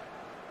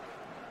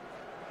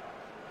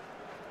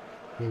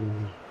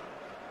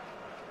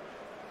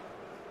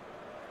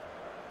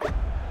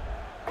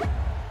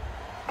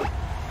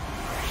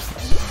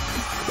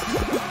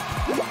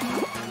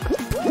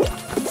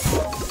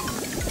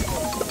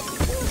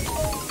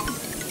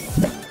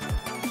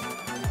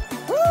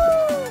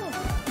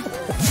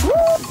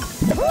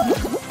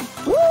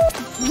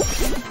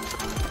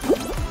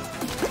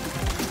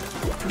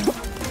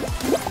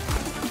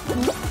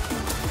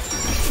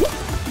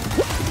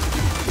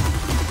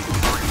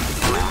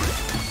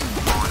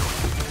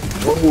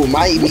 Oh,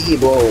 mighty me,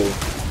 bro.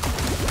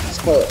 It's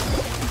hurt.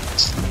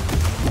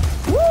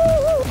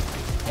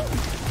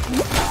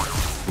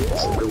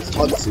 It's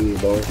targeting me,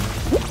 bro.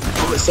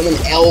 Target someone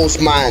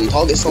else, man.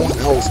 Target someone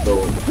else, bro.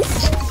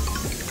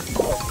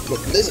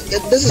 Look,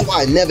 this is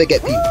why I never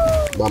get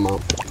people. I'm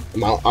out.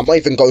 I'm not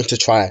even going to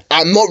try.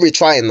 I'm not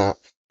retrying that.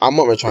 I'm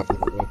not retrying that,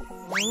 bro.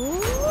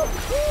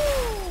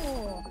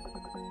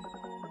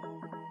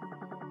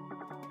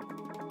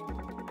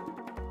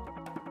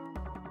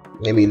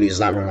 Let me lose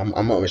that round.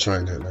 I'm not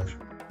retrying it, man.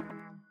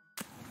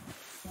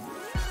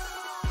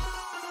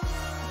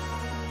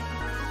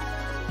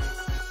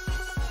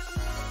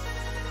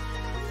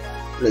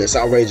 Look, it's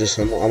outrageous.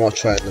 I'm not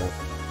trying that.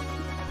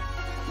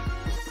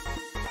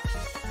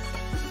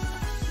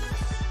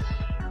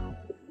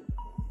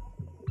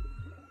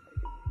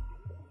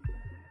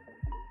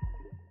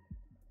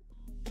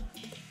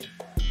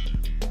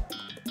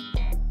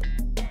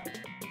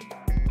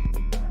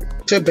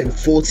 Should have been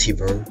 40,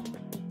 bro.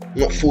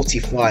 Not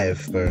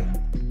 45, bro.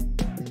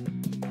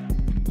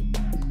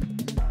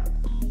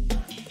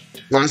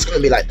 Now it's gonna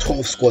be like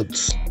 12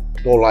 squads.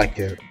 Don't like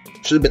it.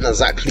 Should have been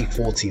exactly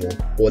 40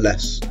 or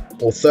less.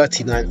 Or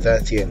 39,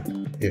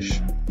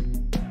 30-ish.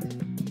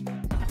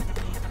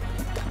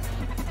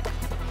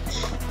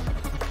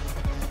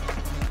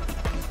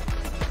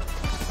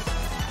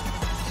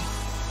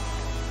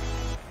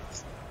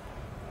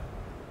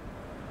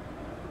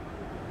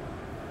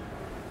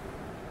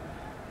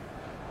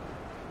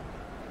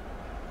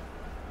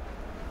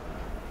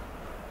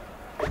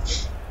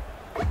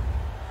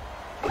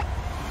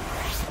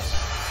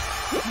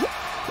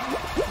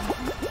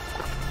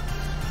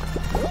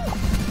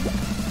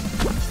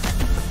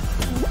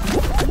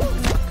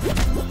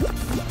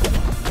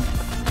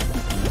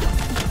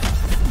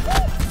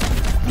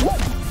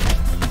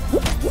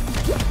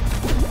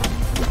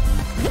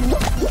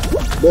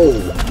 Whoa,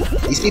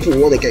 these people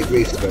want to get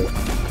griefed, bro.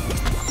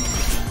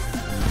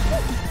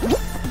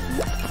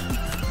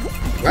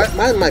 Right,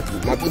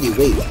 my body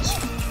weights.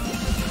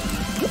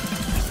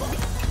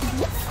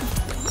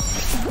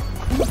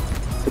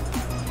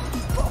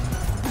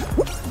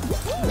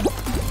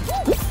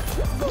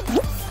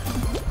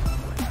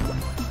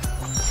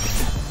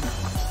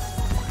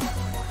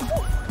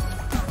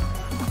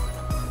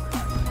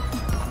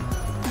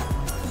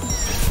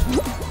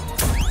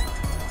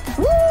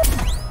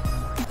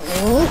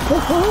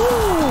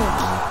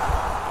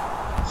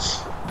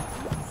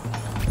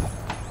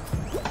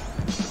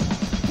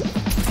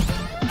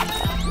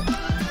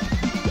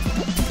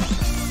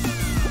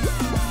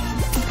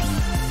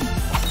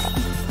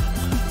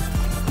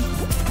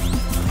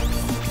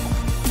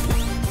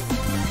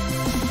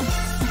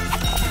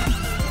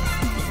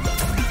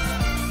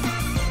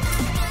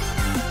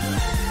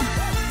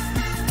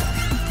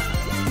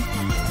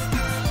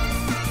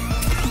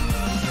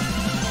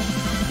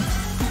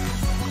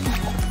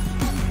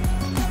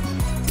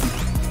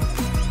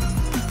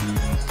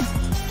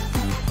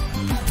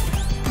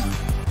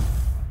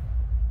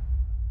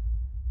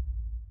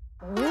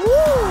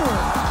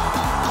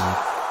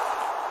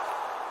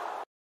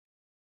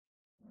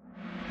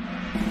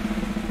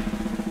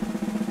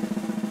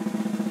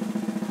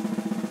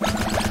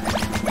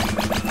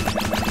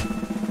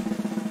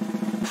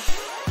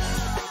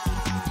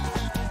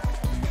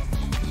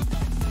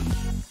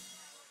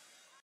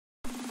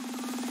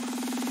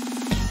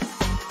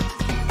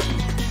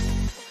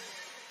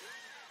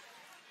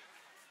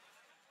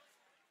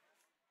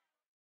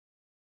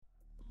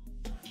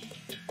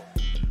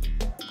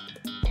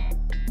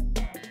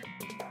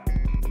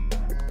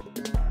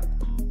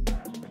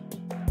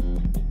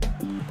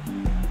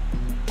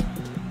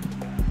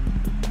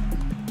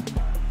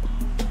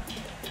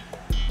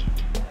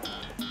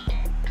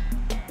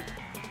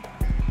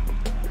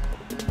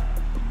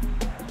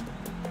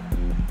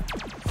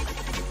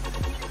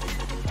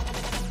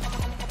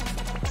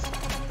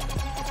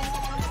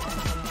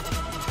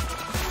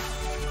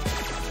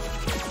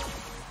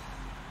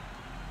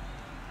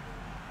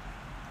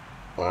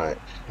 Alright,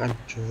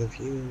 100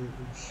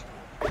 views.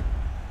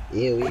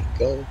 Here we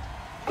go.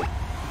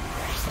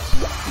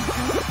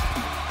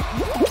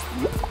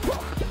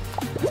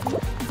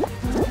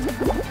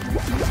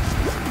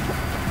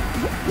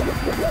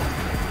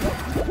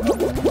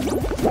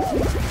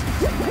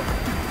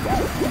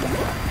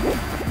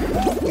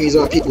 These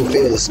are people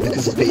fearless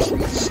because of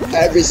patience.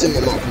 Every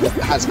single map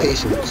has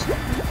patience.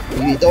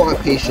 If you don't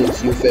have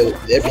patience, you fail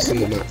every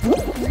single map.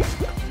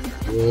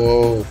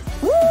 Whoa.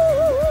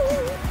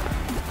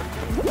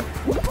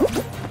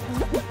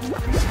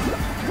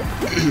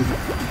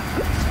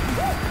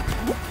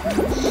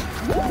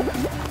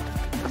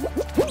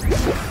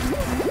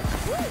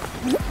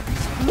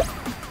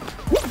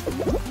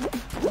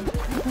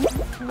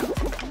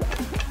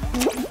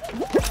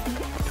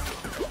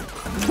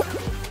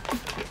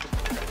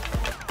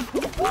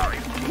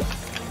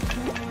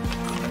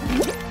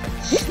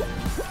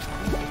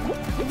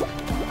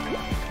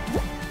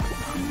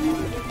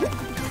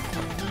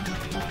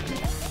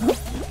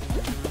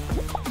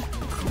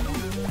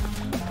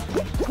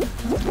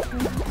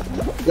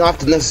 You don't have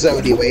to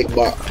necessarily wait,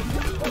 but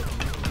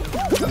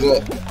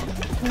the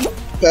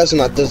person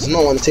that does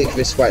not want to take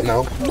risk right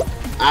now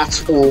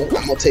at all,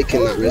 I'm not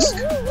taking that risk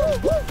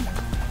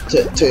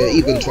to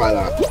even try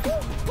that.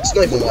 It's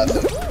not even worth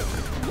it.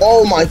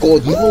 Oh my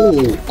god,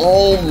 no!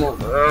 Oh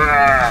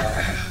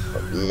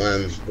my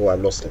man, oh, I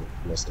lost him.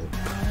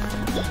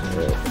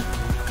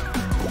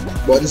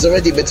 But it's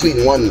already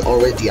between one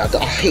already. I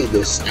hate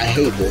this. I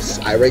hate this.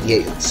 I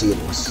already hate seeing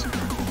this.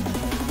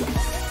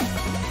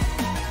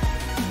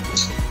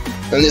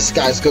 And this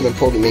guy's gonna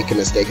probably make a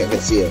mistake, I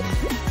can see it.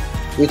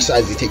 Which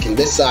side is he taking?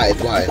 This side,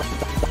 why?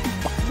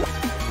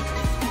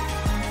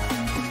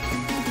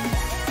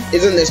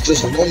 Isn't this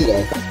just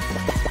longer?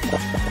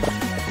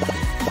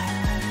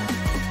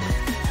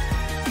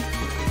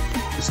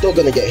 He's still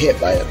gonna get hit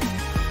by it.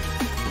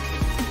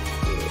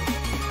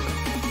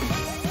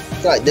 I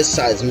feel like this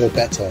side is more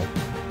better.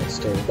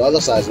 The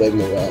other side is way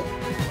more better.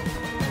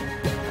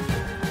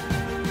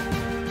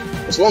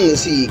 As long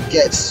as he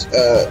gets,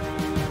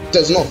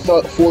 does not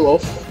fall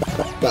off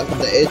back from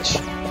the edge.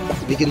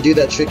 If he can do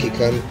that trick, he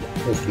can.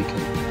 Hopefully he can.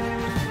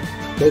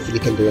 Hopefully he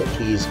can do it,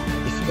 please.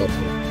 If he got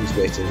it. He's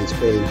waiting. He's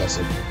playing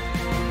passive.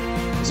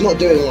 He's not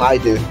doing what I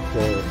do.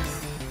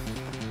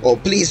 Oh,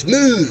 please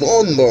move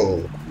on,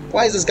 bro.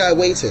 Why is this guy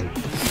waiting?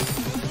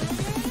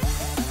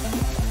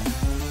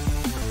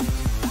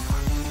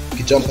 If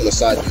you jump on the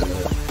side, man,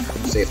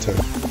 save time.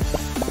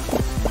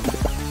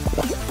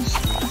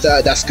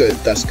 That's good.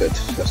 That's good.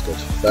 That's good.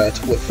 Third,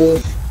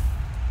 fourth.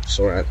 It's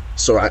alright.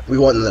 It's alright. We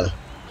won there.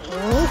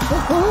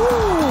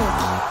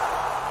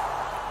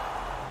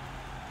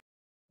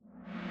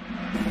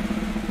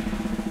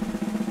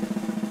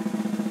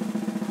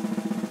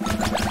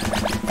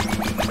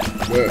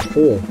 We're at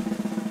 4.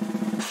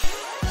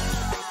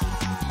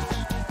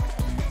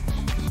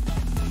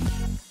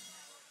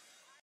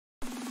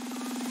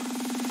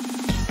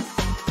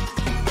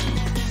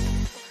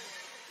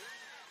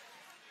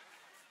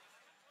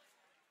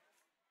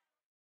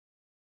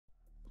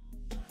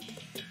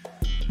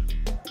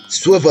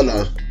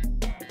 Swiveler.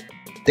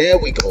 There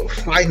we go.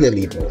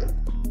 Finally, bro.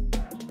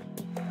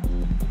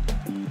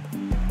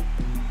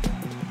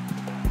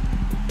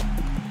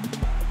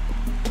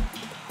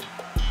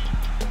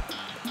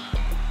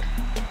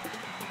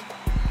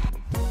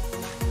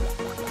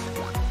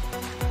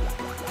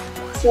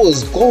 Four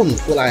is gone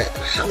for like,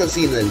 I haven't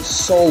seen it in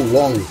so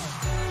long.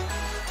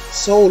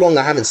 So long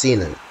I haven't seen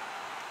it.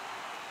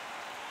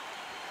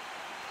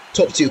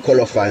 Top 2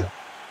 qualify.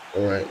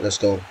 Alright, let's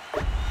go.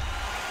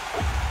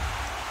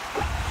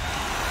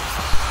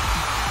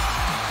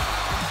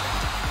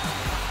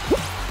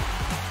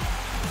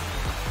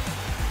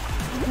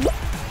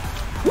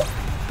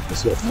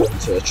 Let's not fall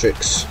into the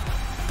tricks.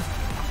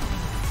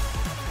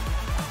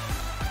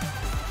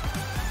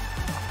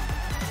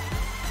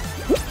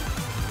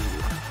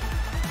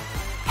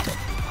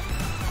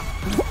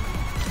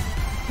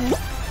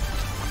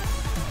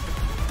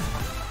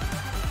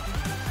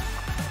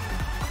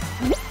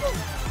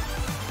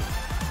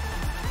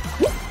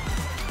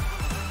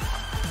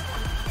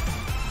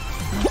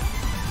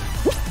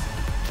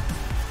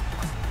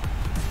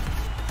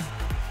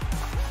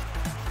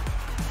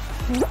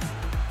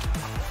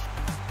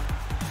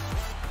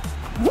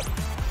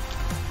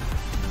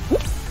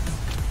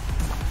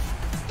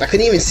 I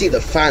can even see the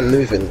fan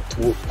moving.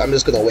 I'm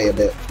just gonna wait a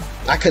bit.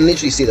 I can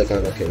literally see the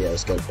fan. Okay, yeah,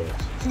 let's go for it.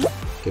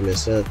 Give me a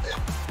sec.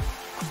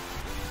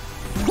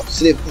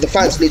 See, the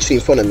fan's literally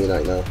in front of me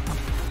right now.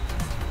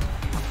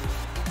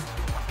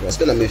 Yeah, it's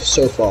gonna move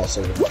so fast.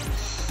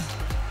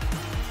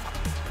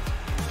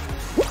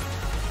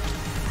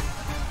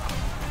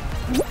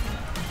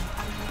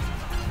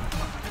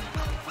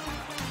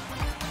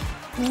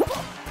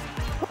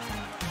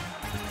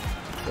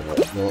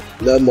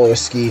 No more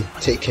risky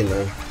taking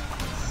now.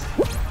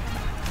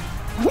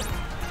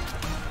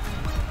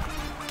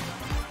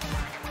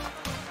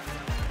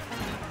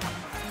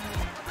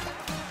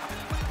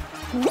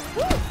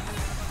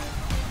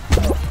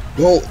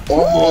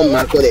 Oh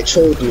my god, it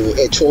trolled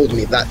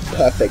me, that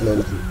perfect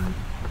moment.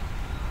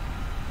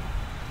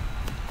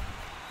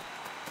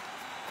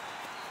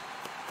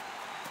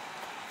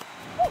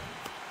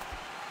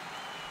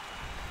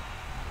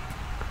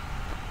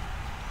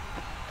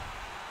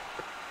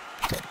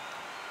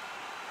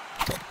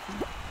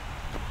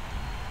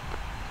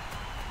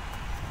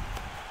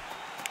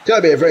 It's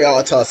gonna be a very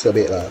hard task a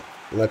bit, like,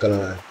 I'm not gonna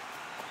lie.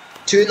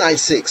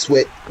 296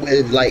 with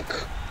like,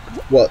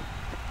 what,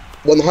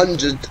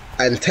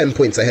 110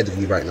 points ahead of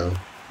you right now.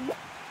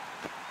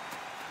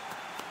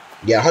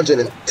 Yeah,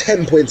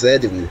 110 points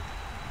ahead of you.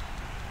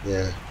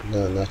 Yeah,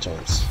 no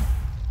chance.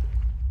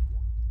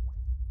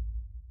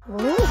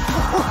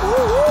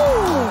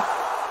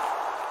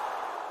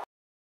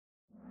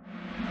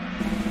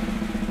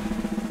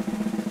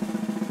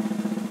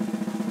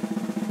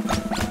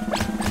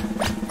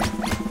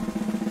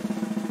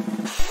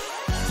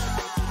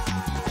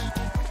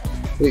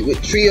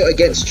 Wait, trio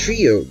against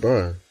trio,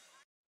 bro.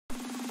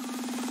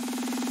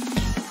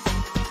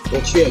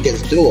 Well, trio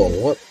against duo,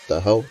 what the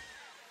hell?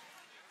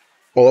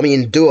 Oh, I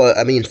mean duo,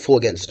 I mean 4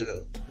 against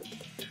duo.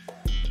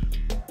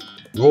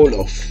 Roll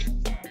off.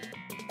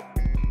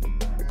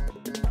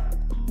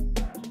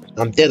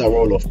 I'm dead at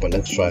roll off, but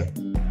let's try.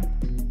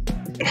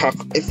 If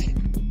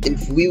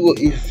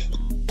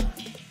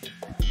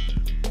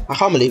I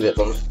can't believe it,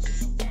 bro.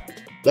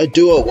 A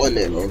duo won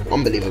it, bro.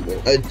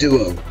 Unbelievable. A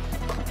duo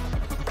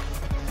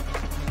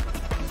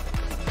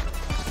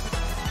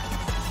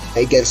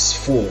against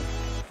 4.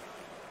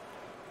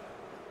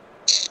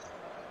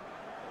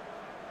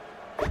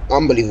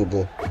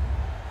 Unbelievable.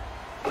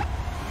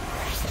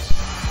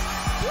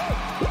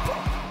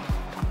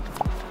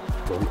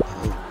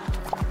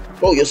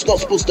 Bro, you're not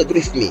supposed to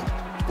grief me.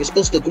 You're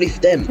supposed to grief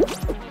them.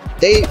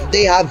 They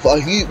have a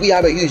we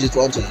have a huge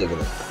advantage over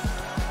them.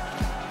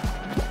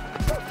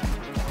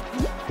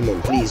 Come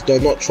on, please, do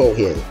not troll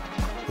here.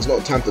 It's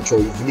not time to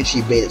troll. You've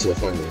literally made it to the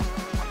final.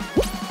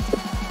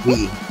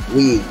 We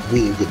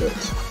did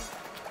it.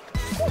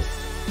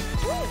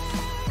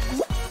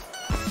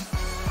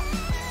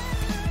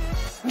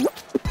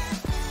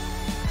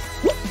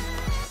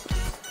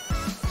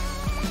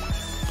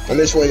 I'm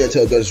just waiting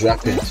until it goes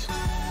rapid.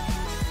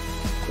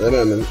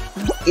 Remember,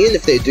 even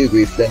if they do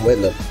grief, they'll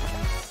win them.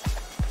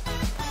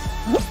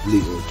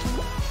 Legal.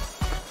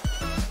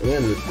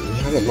 Remember, we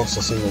haven't lost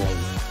a single one.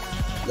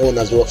 No one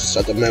has lost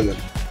at the moment.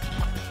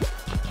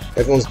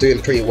 Everyone's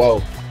doing pretty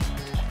well.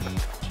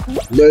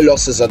 No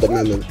losses at the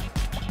moment.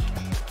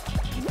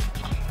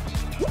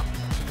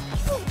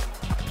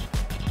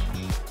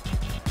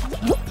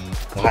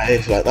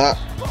 Right, like that.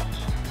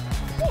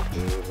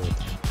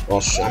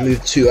 Oh, I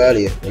moved too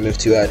early.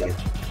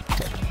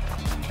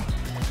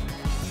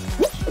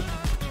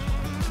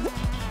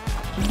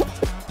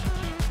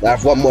 I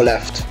have 1 more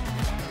left.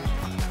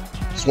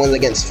 This one's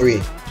against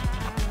 3.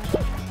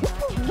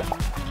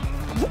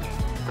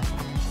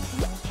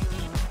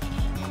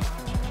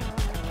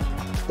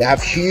 They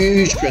have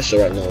huge pressure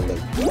right now on them,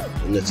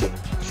 in the team.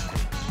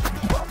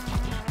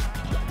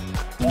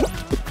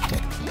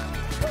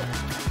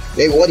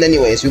 Yeah, we won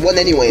anyways.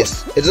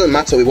 It doesn't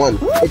matter, we won.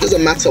 It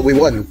doesn't matter, we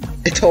won.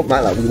 It don't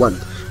matter, we won.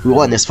 We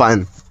won, it's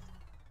fine.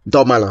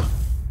 Don't matter.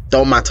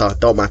 Don't matter.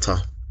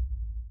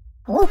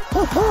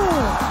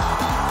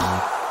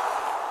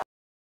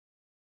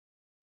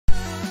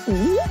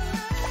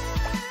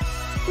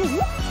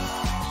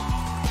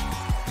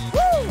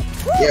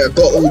 Yeah,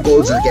 got all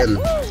goals again.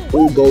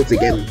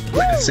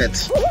 Like I said,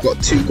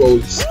 got 2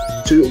 goals.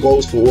 2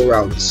 goals for all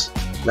rounds.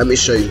 Let me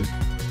show you.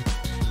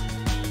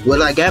 What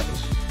did I get?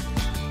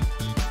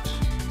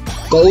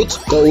 Gold.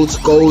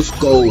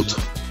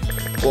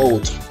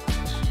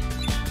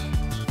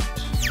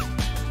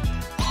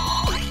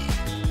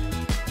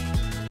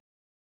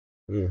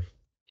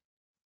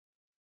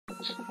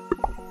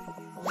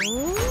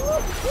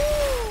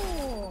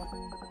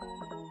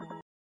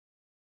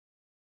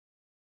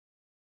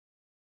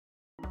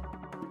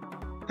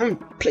 I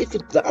haven't played for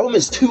the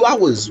almost 2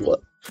 hours.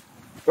 What,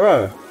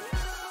 bro?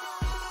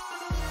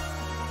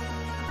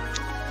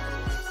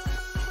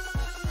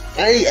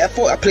 I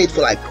thought I played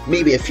for like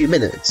maybe a few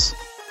minutes.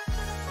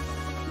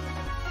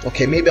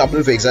 Okay, maybe I'm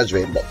over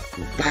exaggerating, but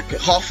like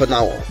half an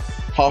hour.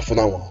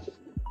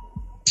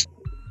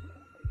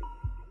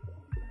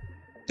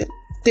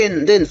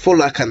 Then for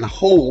like a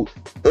whole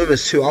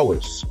almost 2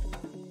 hours.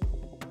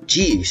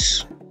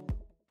 Jeez.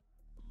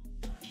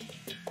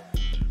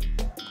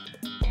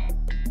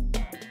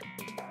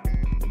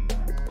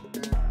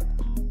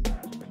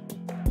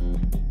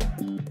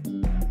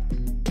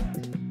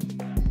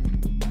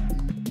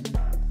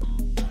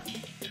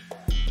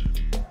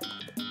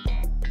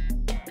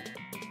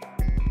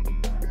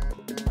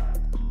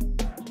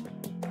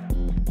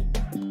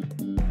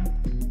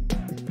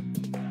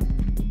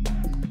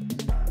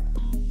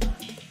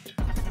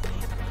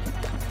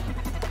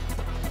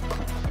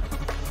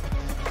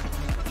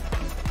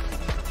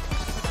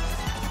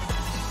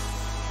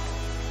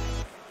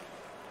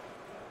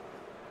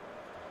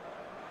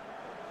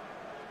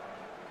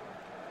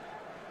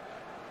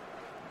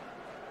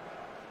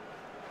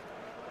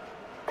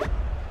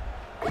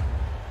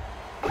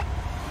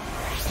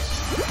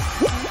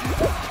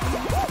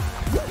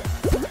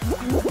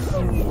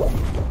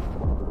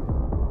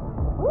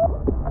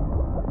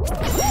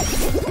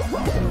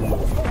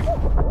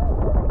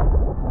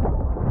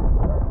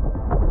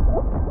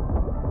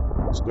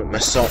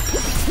 Mess up.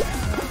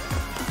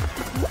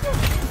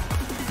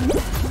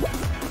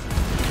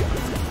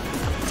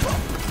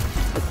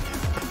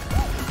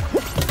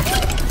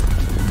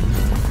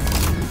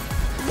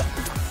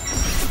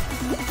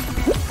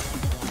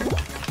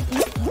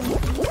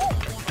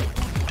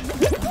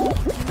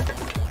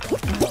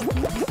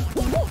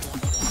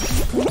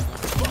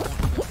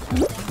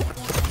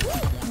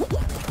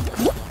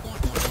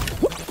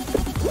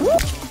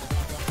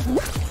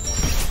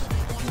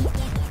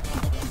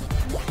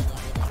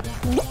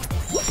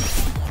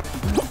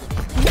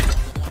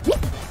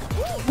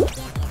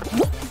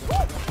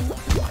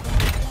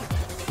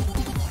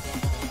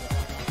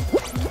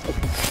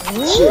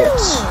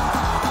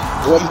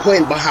 1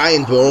 point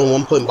behind, bro.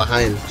 1 point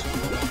behind.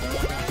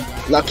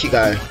 Lucky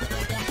guy.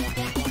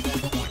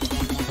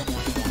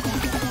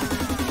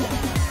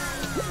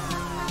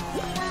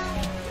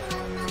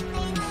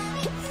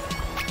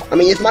 I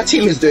mean, if my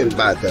team is doing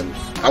bad, then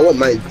I won't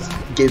mind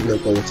giving a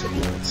goal, to be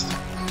honest.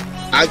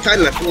 I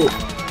kind of thought,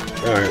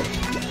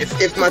 alright,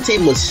 if my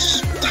team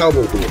was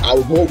terrible, I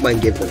won't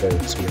mind giving a goal,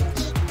 to be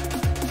honest.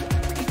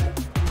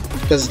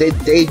 Because they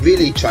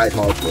really tried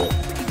hard, bro.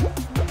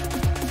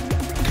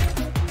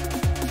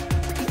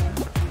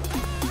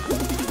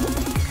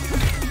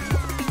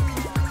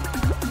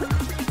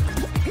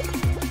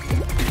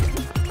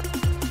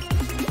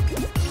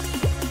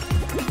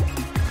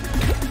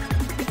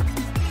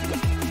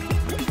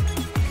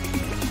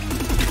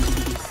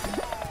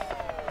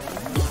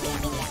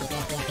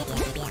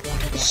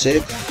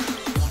 Six.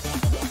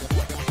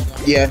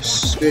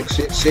 Yes,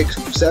 six,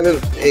 7,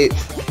 8,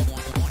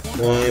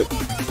 9.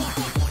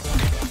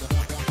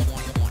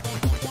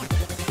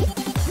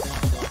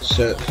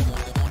 Set.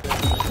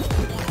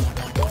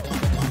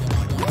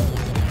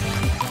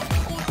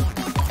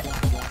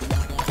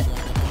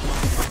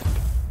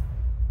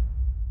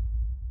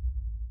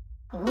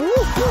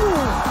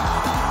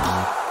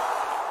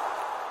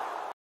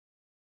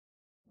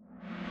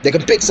 They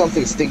can pick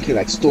something stinky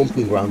like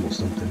Stomping Ground or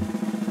something.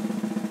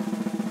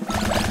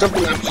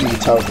 Something absolutely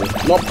terrible.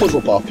 Not Puzzle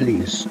Bar,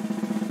 please.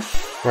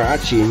 Right,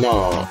 actually,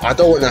 no. I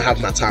don't want to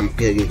have my time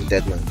picking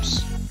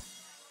Deadlands.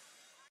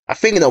 I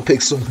think they'll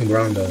pick Stomping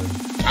Ground though.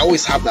 I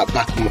always have that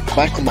back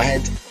of my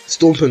head.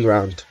 Stomping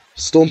Ground.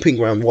 Stomping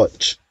Ground,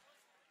 watch.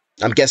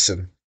 I'm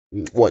guessing.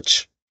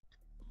 Watch.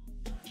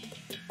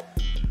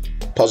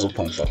 Puzzle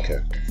Puff,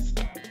 okay.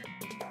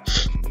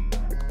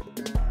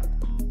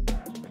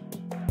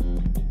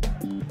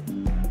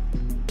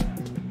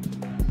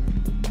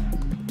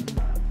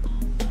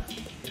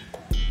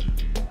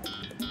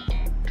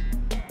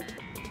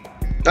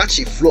 I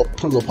actually flopped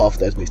Puzzle Path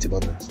there, to be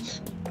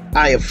honest.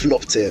 I have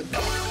flopped it.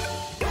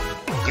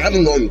 I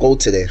haven't gotten gold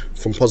today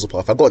from Puzzle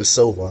Path. I got in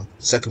silver,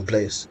 2nd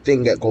place.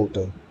 Didn't get gold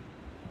though.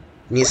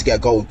 Needs to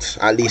get gold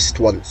at least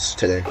once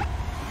today.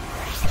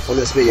 On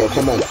this video,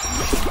 come on.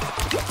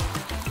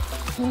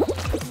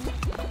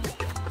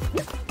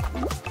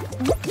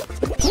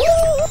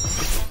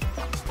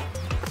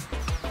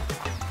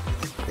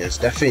 Yes,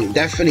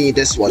 definitely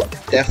this one.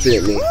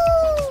 Definitely.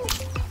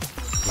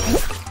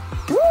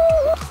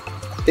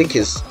 I think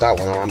it's that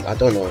one. I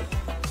don't know.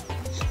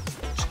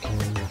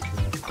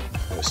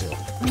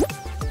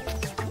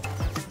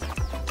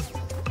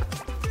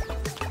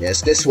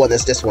 Yes, this one.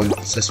 It's this one.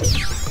 It's this one.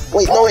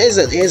 Wait, no, it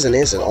isn't. It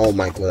isn't. Oh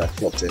my god, I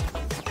flopped it.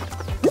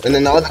 And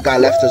then the other guy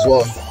left as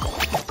well.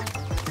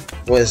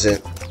 What is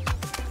it?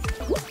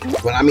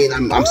 Well, I mean,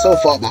 I'm so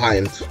far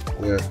behind.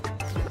 Yeah.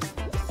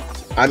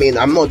 I mean,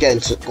 I'm not getting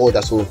to gold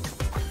at all.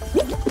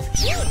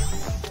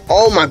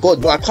 Oh my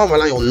god, bro! I can't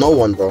rely on no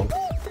one, bro.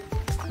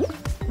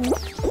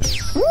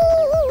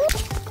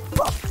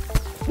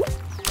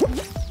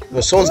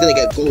 Well, someone's gonna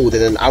get gold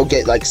and then I'll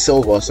get like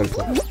silver or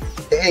something.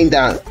 It ain't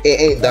that. It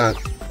ain't that.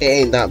 It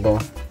ain't that, bro.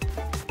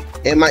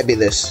 It might be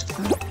this.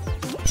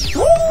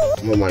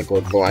 Oh my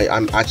god, bro.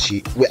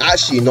 We're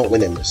actually not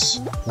winning this.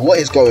 What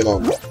is going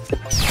on?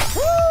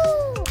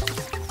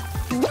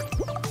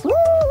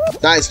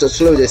 That is the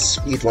slowest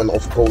speed run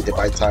of gold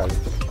by time.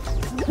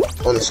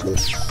 Honestly.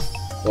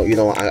 But you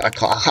know, I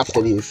have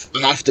to leave.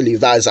 I have to leave.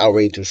 That is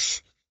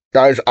outrageous.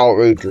 That is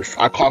outrageous.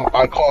 I can't.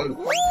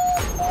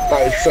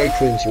 That is so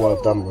cringy what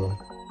I've done, bro.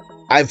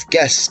 I've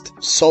guessed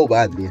so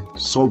badly.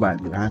 So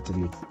badly. I had to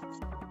leave.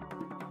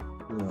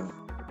 Yeah.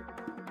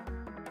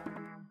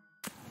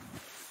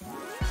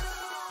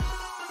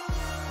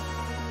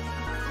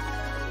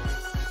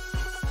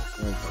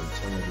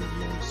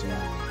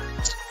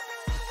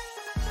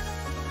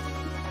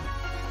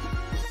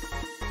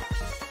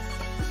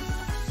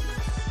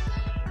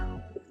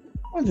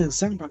 Well, the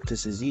exam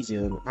practice is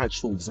easier than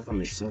actual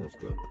exam itself,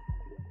 bro.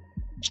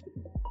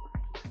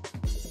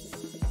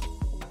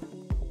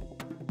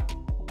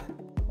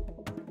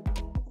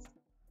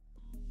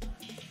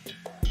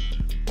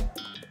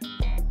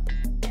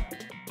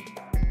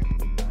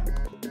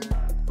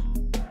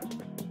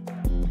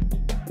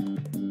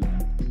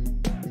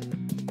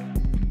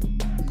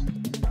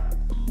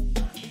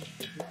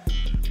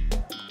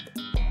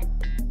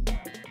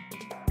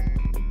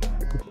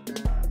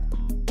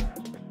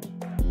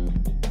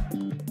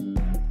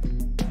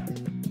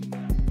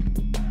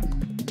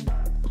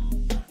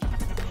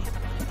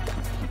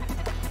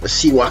 Let's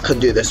see what I can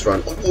do this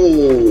run.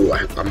 Oh,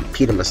 I'm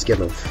peeling my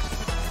skin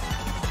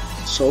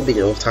off. So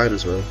many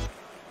times, bro.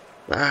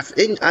 I've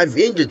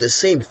injured the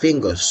same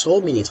finger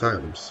so many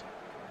times.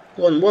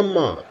 On 1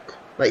 mark,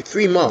 like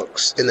 3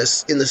 marks in the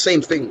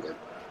same finger.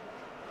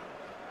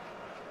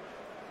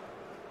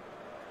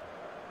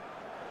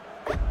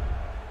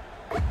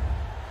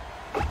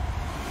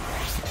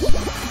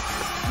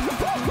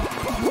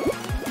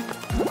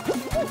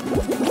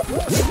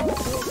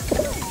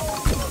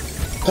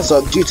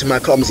 That's due to my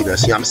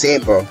clumsiness, you know what I'm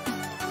saying, bro?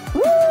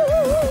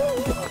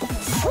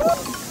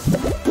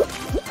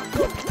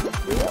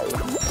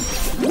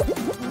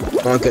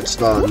 Not a good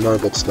start, not a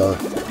good start.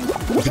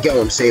 If you get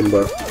what I'm saying,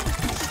 bro.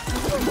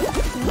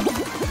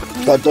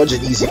 Gotta dodge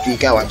it easy if you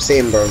get what I'm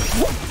saying, bro.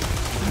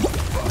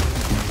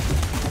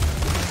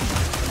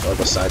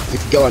 Other side. If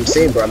you get what I'm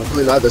saying, bro, I'm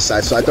going the other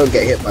side so I don't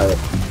get hit by it.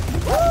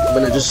 I'm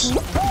gonna just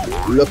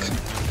look.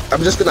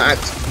 I'm just gonna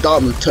act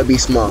dumb to be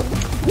smart.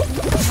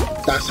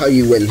 That's how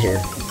you win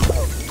here.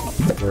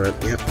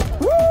 Alright, yep.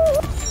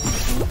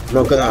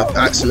 Not gonna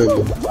act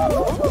normal.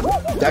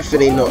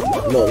 Definitely not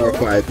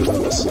required to do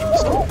this.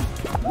 So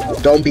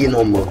don't be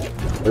normal,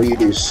 or you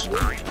lose.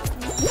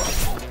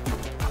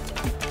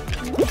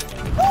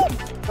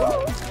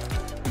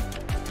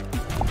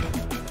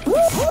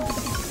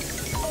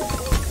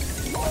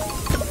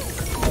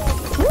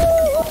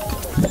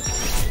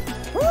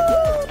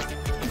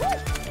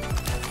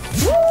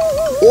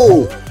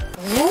 Oh!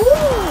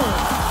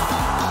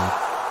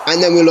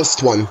 And then we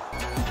lost one.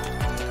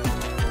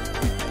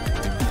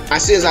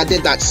 As soon as I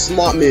did that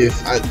smart move,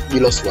 we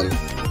lost one.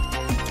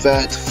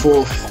 Third,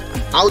 fourth.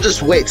 I'll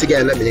just wait to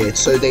get eliminated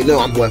so they know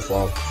I'm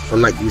worthwhile.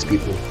 Unlike these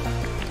people.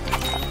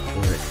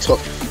 Alright, top.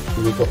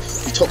 We've got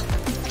top.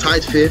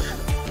 Tied 5th.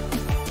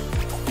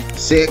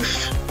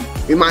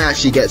 6th. We might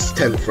actually get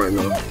 10th right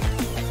now.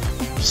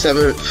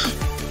 7th.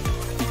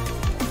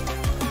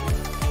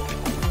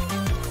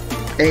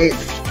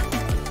 8th.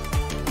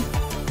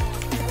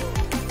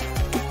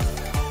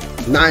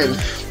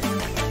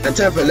 9th. And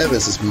 10th and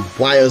 11th is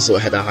miles or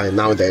header high.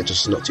 Now they're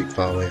just not too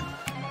far away.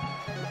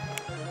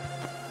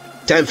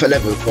 10th,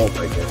 11th, oh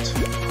my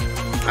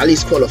god. At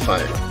least qualify.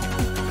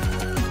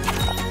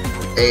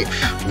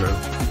 8th,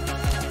 no.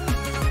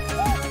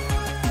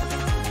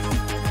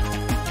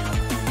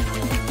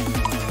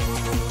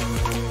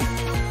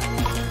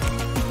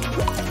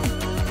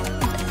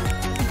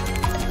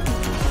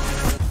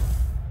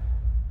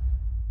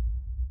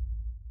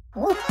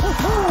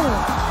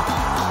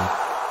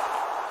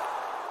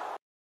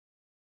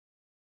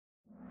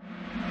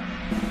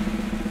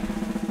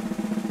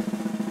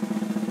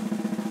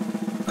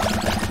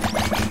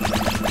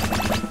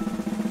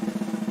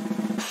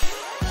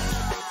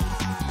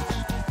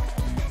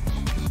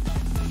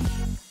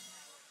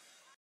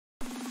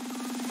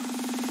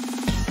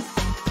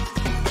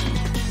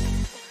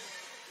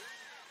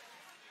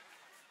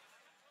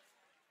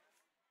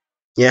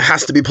 Yeah, it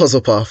has to be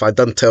puzzle path. I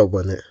done terrible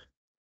on it.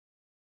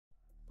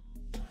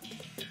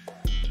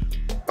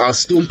 Ah,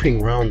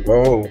 stomping round,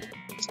 bro.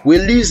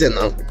 We're losing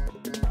now.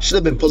 Should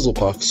have been puzzle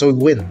path, so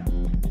we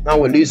win. Now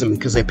we're losing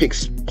because they pick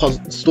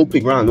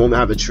stomping round when we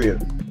have a trio.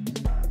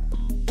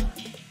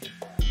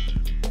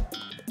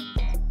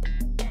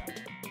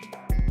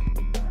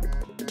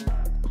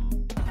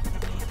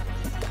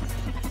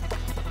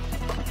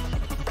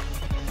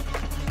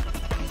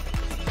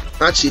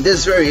 Actually,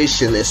 this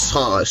variation is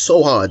hard,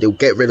 so hard, they'll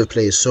get rid of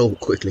players so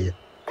quickly,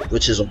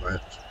 which is alright.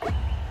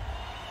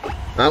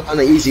 I've done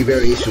an easy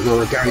variation where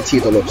we're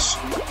guaranteed a loss.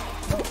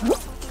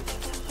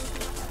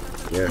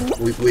 Yeah,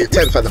 we're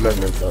 10th at the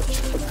moment, but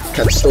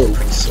can still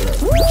increase.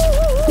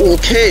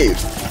 Okay!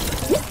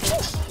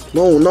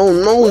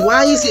 No,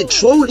 why is it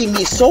trolling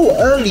me so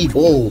early,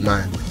 bro,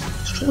 man?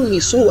 It's trolling me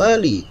so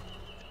early.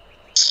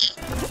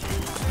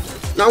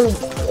 Now,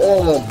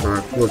 oh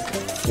my god.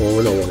 Oh,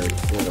 we're not winning.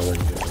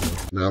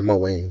 No, I'm not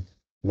winning.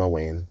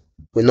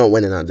 We're not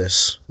winning at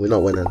this. We're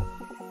not winning.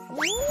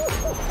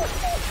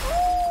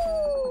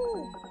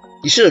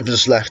 You should have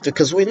just left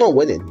because we're not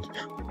winning.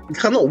 You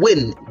cannot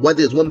win when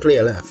there's one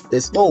player left.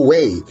 There's no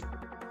way.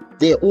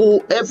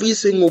 Every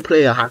single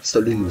player has to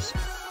lose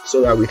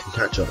so that we can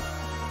catch up.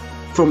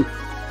 From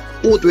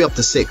all the way up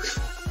to 6th,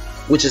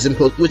 which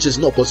is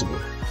not possible.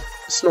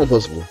 It's not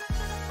possible.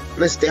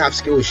 Unless they have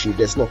skill issue,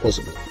 that's not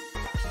possible.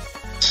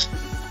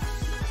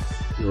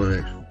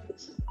 Right.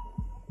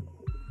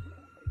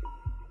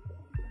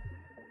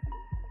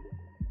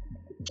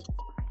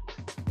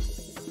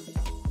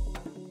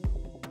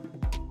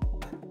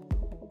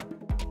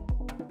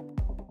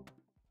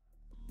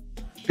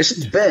 It's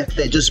just better if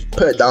they just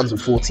put it down to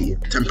 40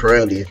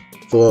 temporarily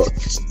for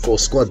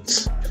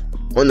squads.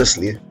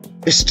 Honestly,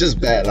 it's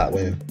just better that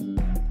way.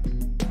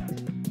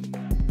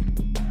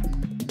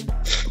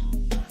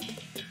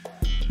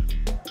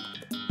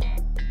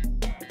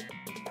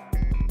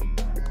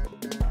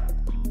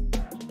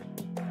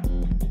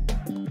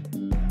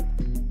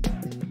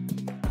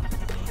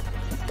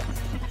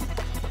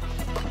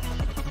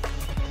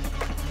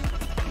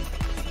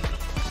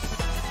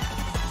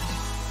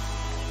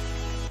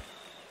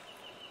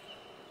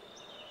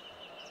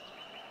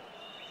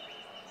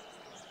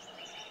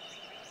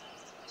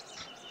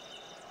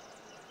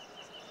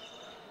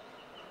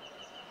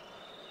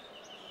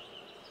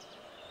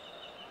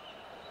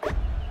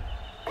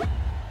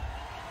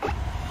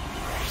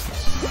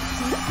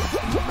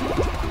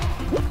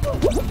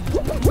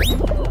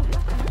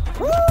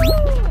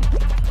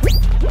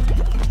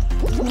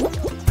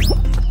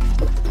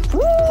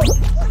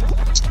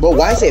 But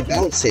why is it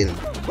bouncing?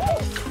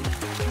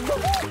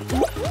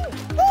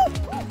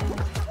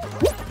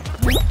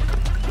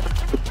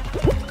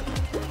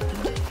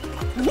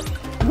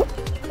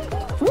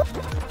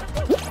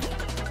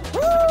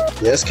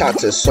 Yeah, this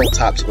character is so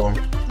tapped, bro.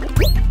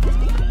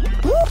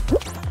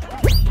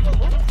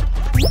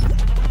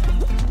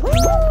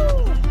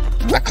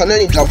 I can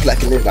only jump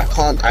like a noob. I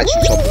can't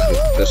actually jump like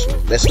a professional.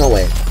 There's no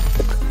way.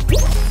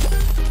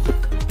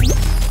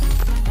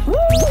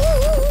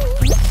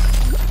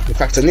 In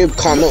fact, a noob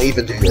can't not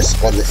even do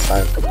this on this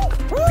time.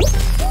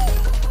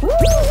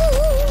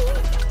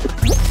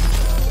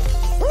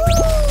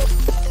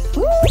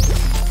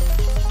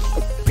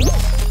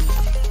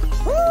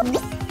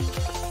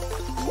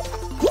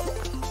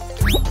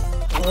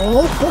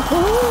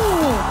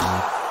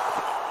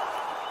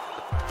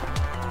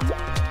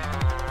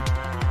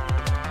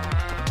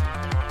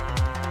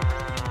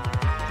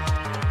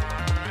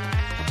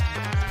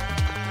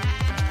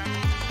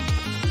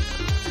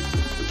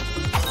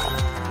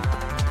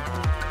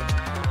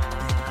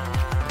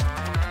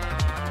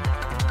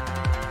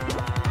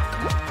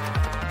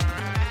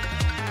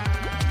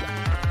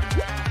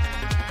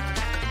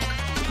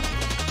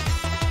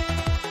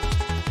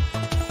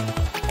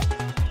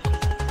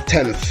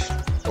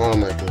 Oh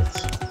my god.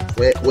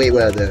 Wait,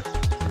 where there?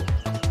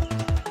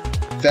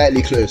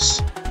 Fairly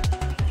close.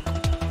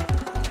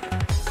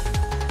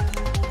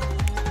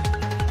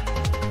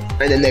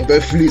 And then they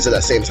both lose at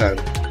the same time.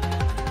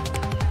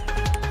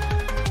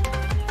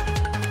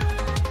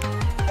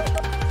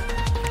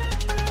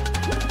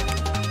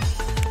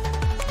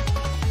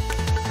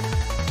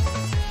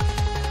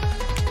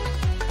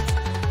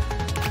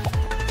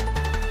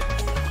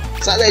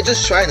 It's like they're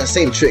just trying the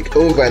same trick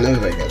over and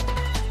over again.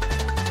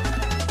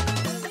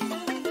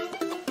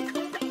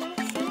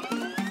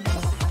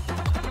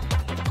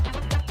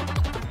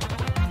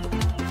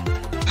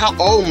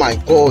 Oh my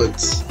god.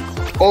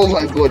 Oh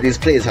my god, these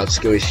players have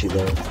skill issue,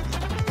 bro.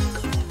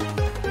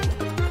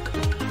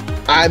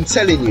 I'm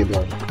telling you,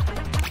 bro.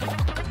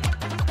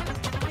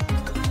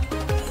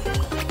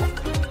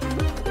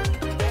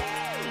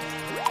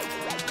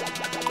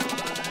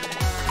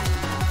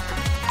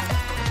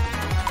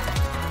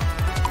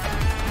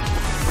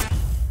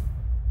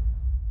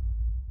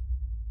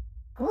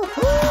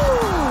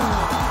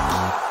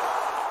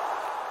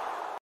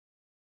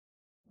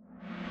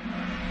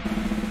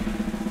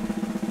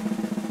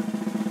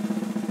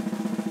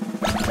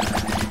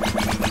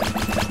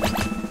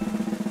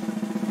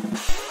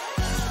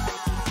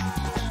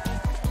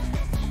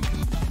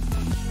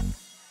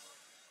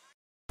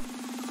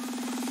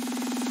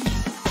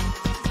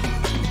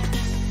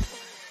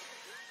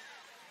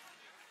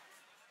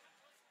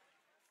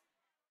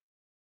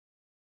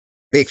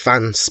 Big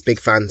fans, big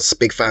fans,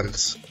 big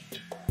fans.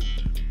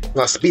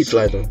 That speed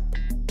slider.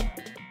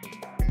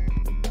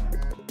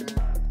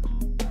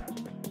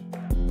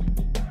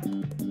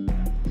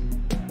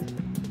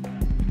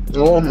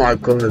 Oh my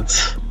god.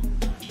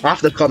 I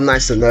have to come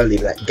nice and early,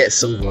 like get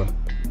silver.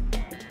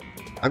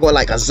 I got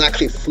like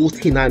exactly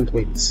 49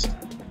 points.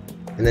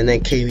 And then he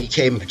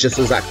came just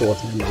exactly what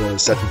he was in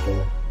second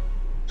for.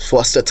 For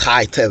us to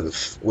tie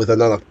 10th with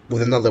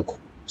another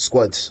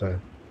squad, so.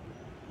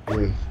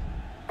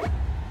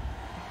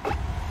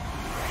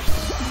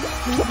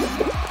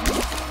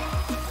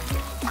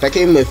 If I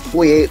came with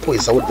 48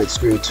 points, I would have been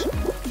screwed.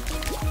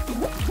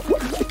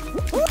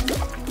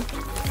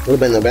 Would have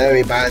been a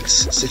very bad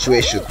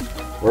situation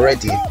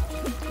already.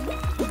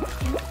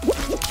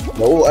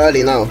 We're all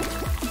early now.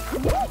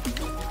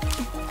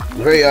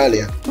 Very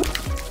early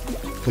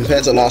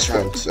compared to last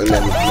round, and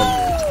then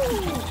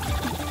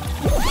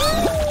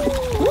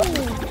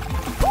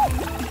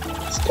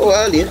still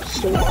early,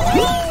 still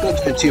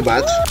not doing too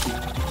bad.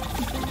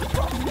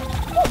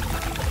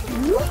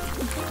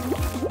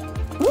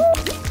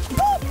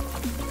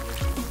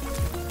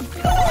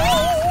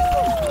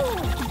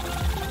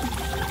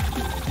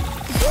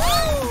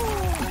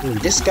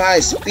 This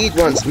guy's speed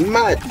run's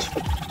mad.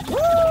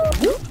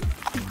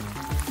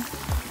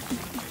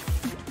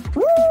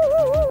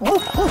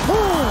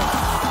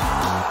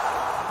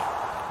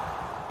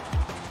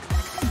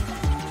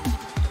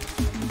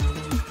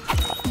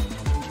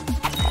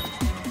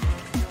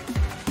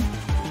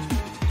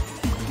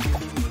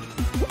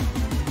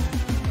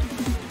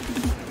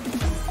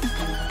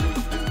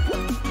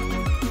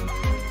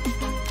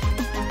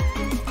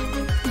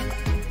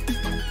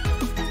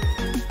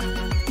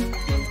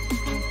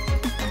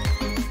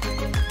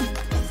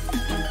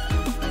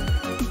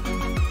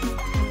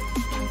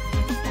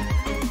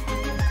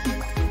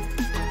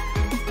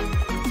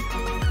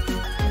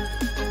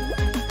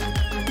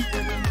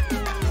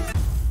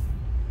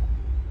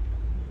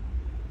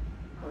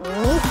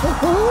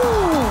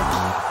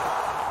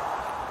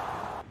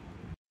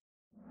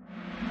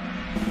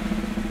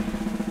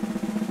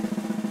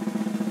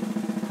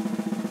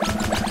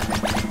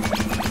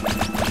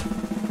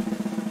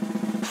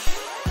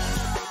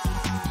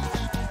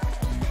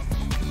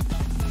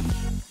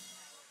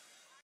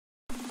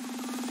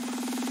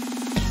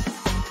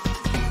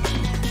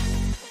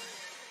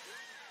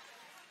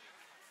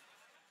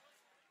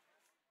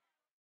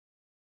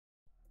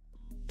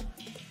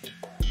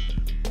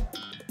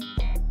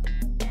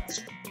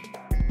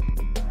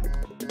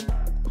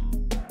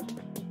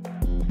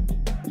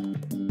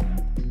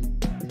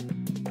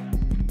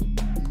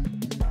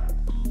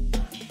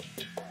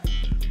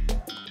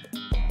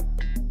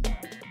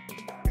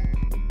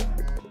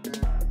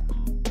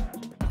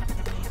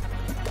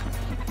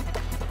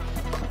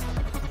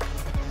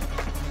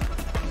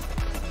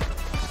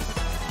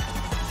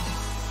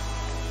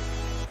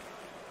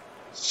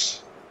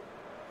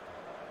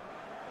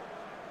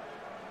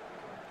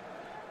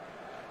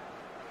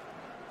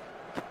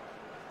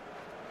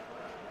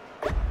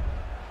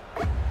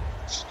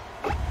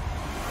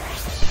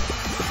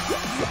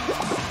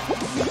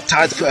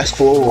 tied first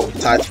four,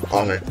 tied.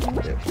 Alright.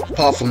 Yeah.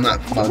 Apart from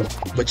that one,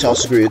 which are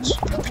screwed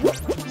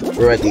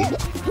already.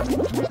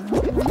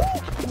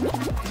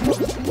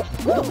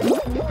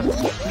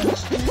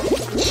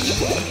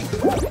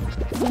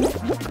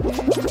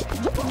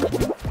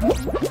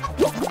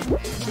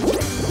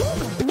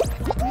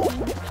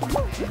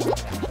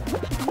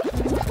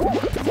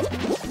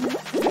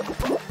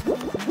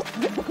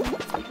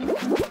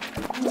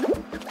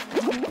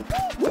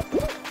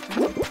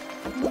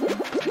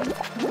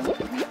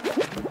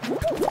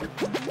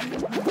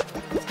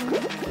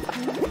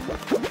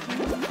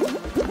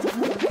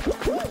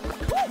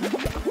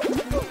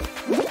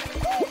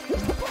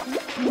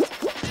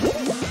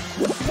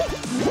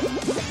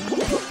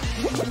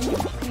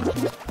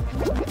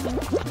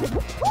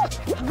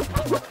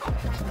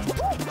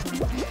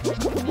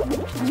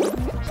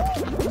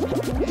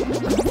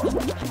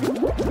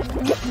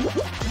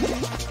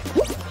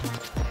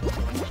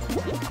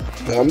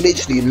 I'm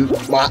literally,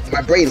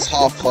 my brain's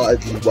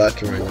half-heartedly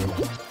working right now.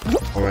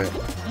 Alright.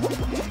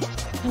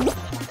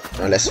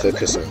 Now let's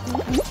focus on.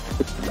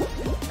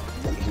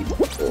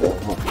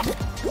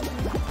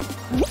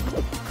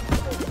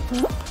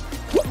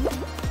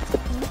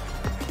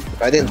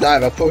 If I didn't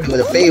dive, I probably would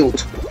have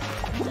failed.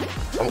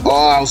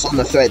 Oh, I was on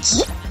the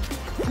threads.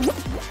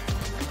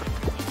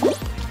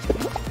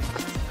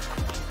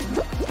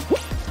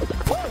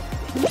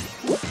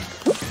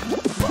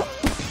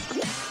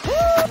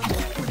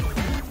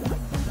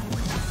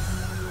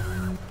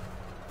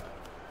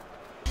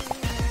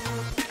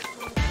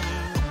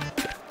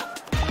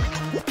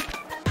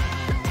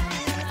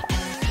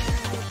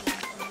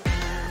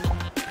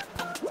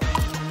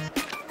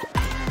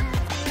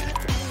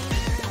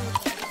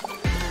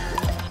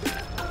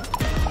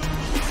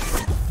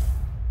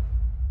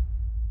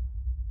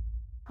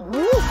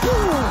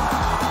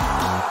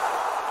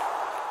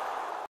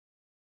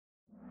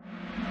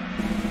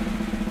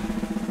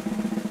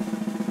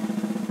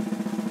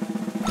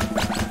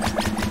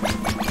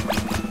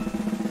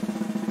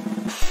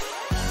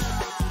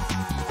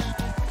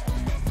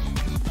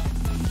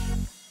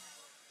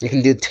 You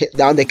can do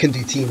now they can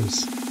do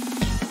teams.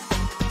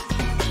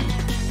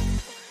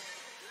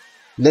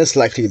 Most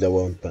likely they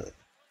won't, but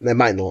they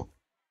might not.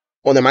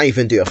 Or they might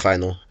even do a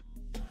final.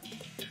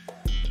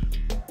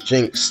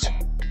 Jinxed.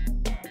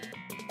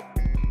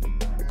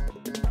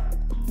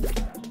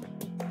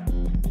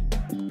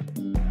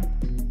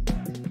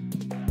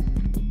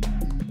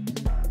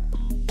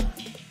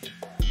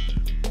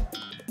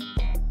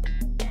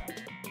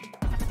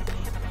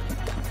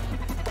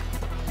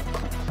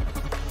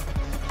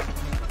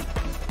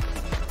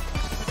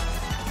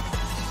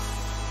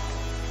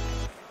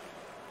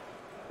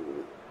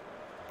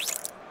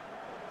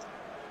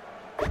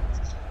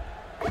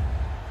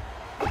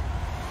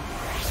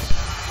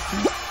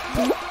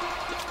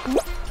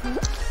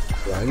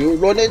 Why are you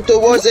running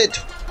towards it?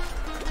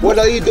 What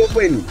are you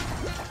doing?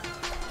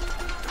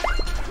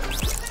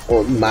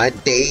 Oh my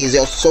days,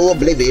 you're so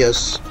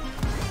oblivious.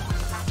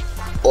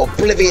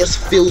 Oblivious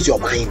fills your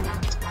mind.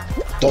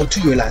 Don't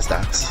you realize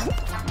that?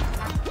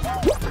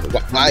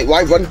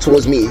 Why run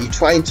towards me? You're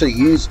trying to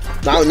use...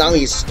 Now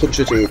he's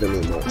concentrating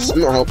me more. I'm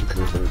not helping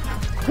anything.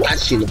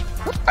 Actually, no.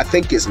 I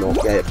think it's not.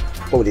 Yeah, it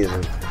probably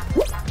isn't.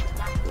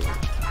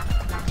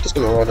 Just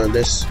gonna run on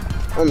this.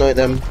 Annoy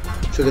them.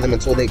 Trigger them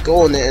until they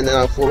go on it and then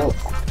I'll fall off.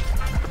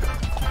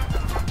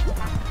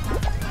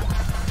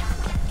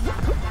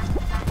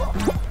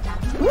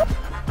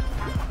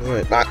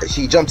 Alright,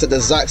 she jumped at the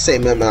exact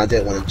same moment I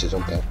didn't want to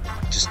jump out.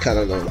 Just kind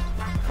of know.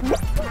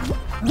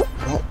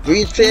 Oh,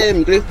 grief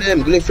him, we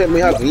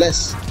have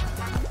less.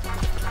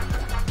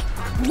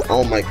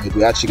 Oh my god,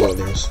 we actually got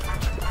this.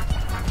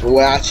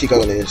 We're actually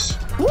got this.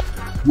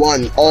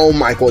 One, oh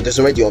my god, there's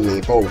already on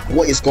me, bro.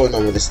 What is going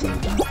on with this thing?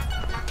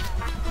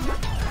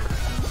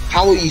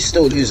 How are you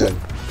still losing?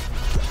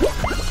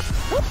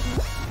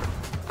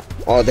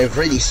 Oh, they've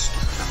really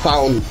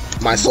found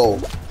my soul.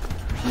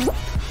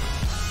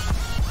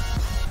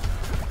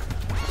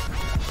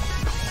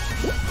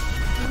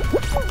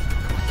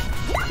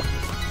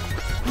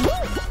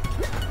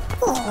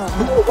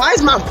 Bro, why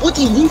is my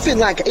body moving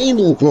like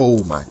anal,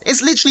 bro, man?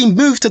 It's literally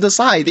moved to the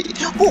side.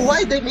 Bro, why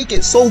did they make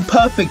it so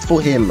perfect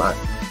for him, man?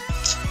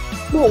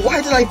 Bro,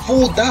 why did I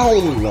fall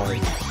down, man?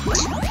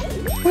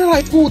 Why did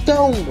I fall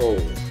down, bro?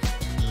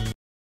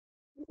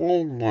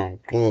 Oh my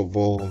god,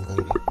 bro.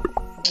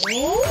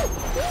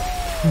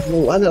 Bro,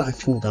 why did I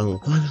fall down?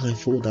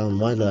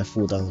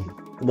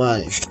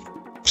 Why?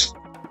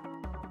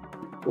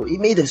 Bro, he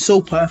made it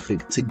so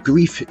perfect to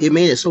grief. It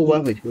made it so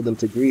perfect for them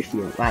to grief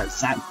you at that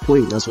exact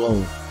point as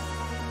well.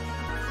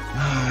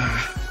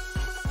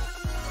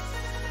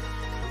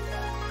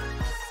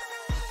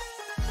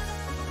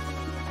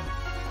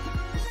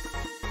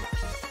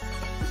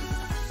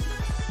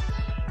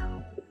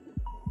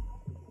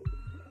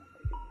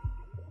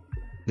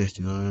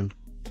 $59.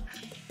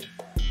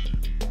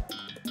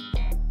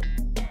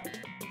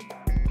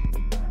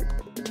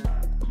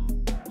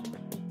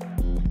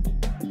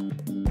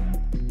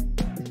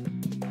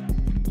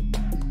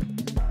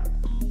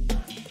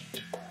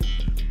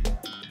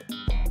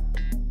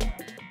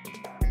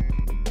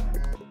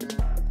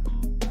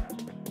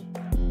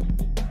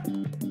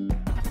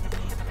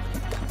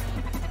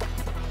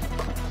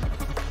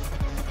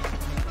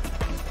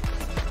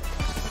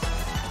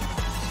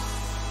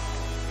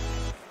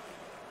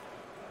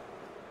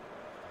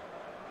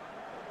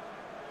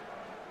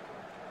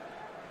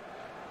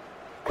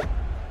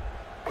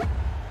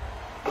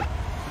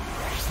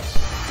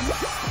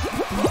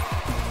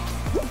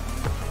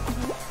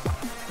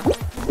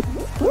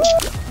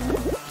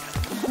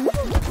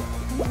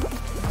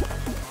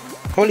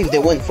 can't believe they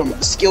went from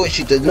skill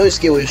issue to no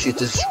skill issue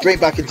to straight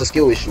back into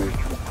skill issue.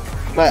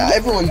 Like,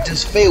 everyone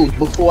just failed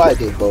before I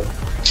did, bro.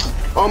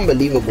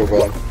 Unbelievable,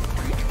 bro.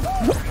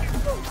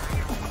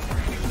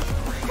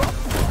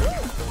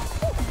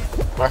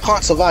 I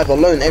can't survive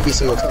alone every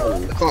single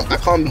time. I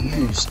can't be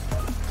used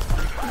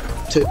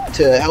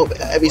to help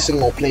every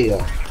single player.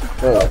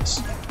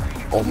 Hurts.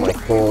 Oh my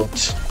god.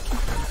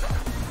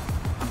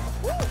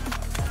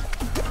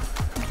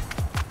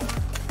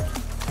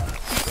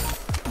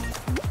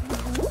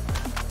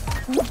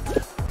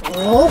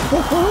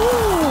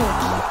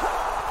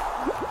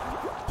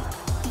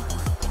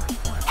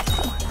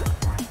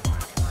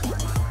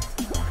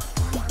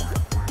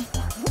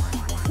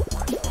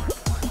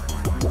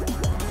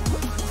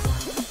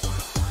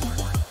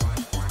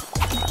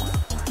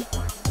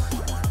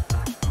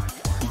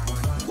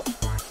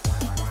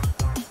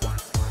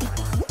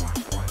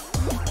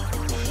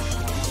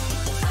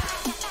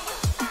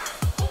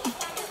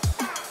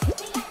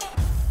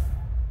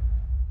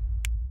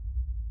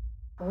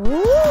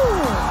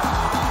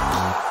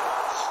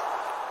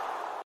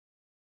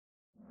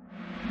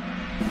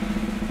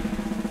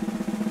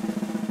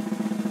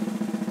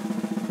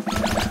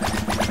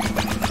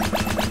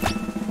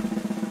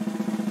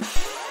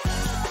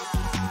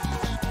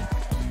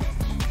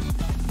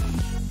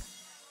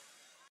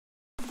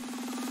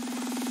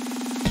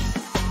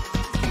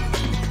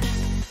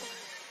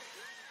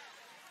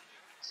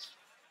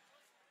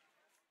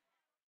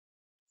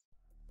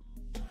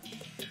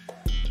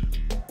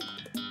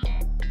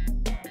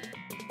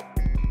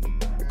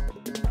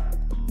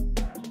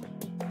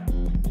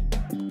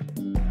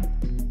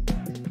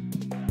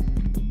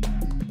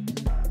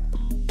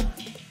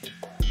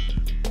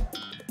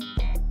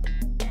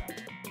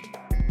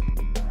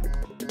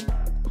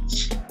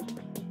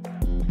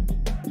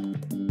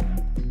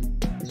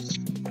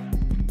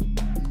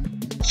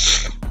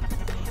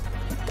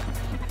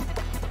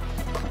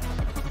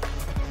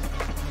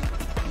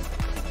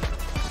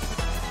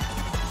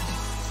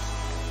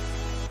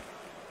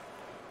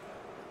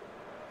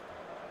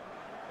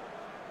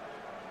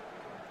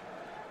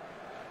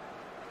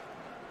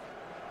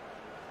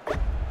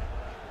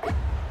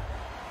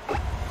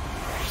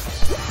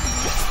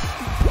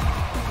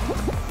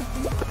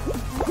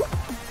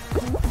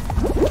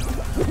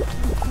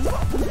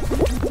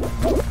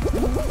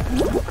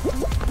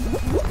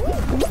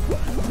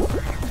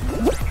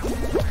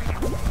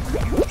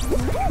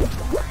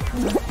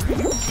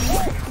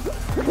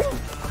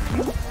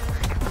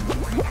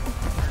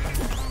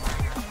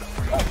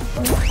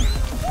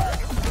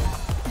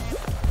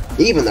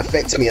 It even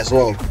affects me as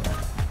well.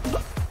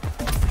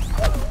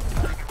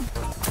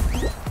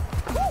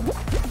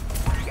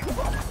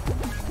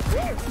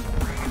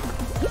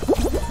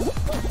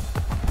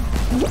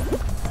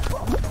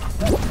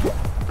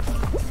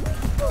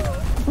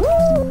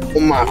 Oh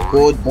my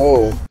god,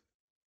 bro.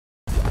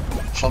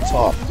 Shut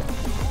up.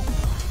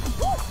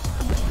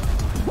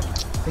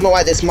 I don't know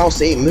why this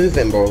mouse ain't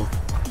moving, bro.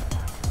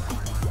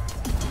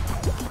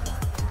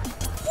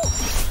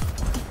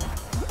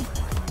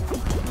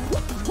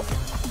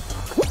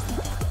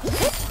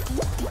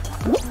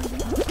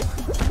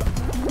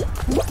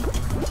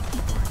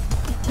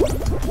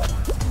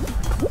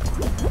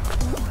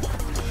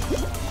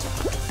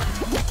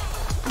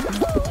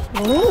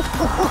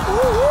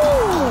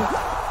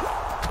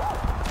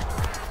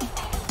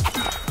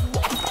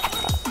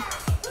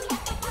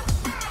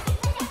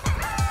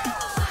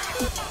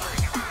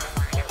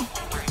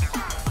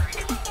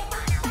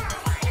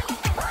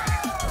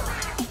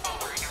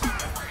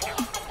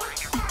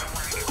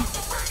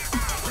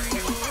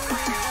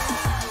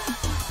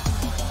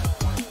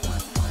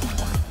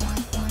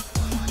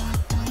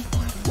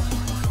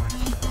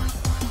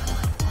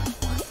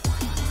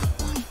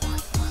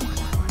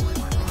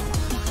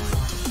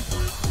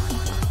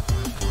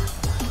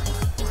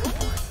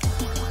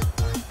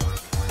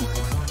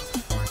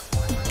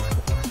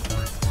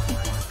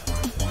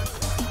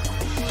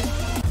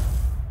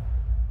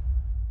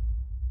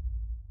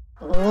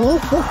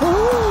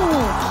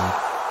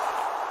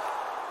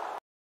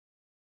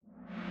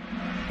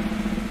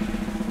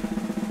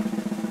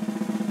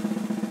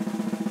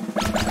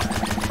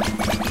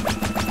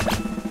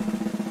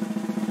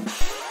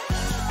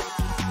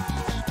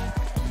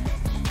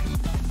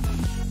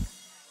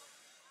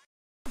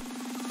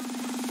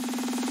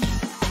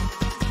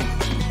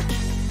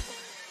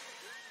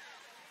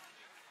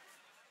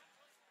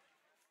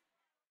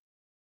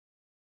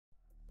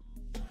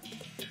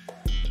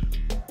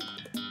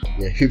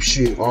 Yeah, hoop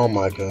shoot, oh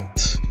my god.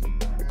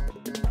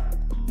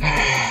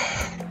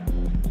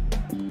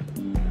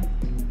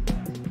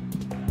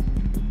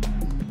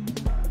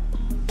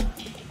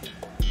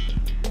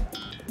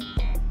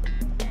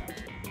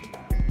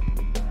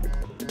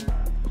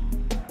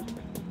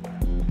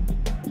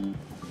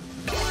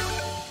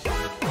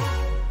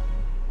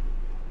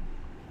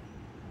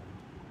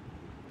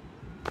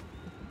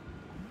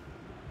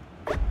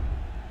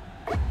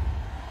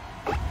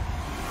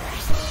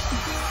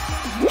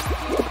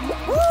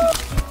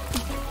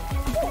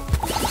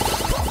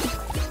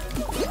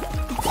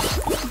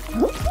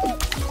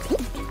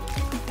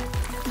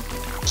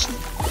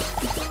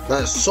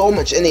 There's so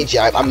much energy.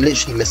 I'm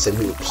literally missing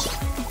hoops.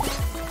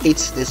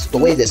 It's this the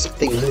way this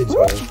thing moves,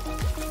 bro.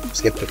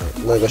 Skip it.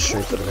 I'm gonna go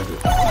straight for the middle.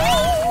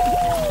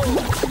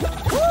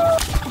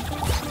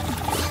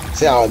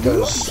 See how it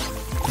goes.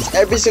 Because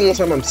every single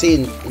time I'm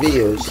seeing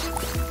videos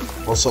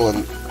or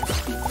someone.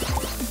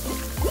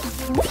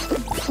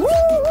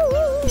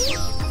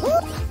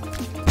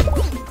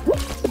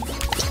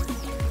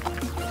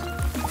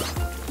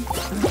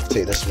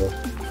 Take this one.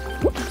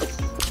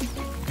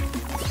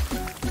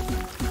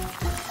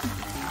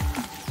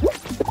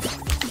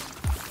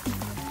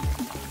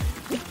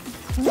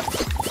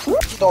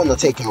 Don't want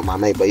to take out my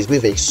mate, but he's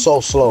moving so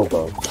slow,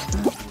 bro.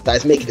 That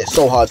is making it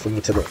so hard for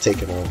me to not take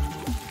him out.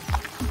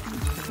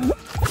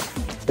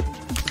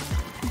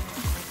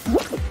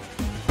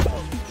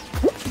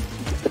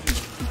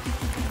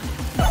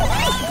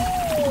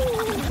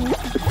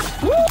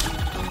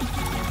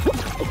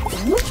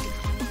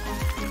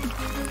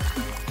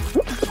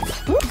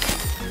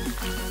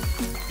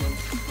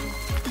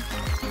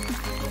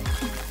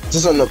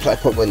 Doesn't look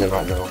like we're winning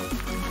right now.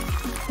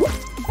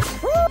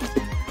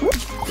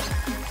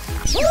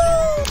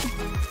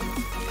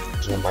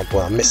 Oh my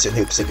god, I'm missing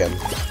hoops again.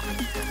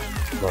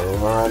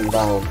 Run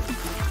down.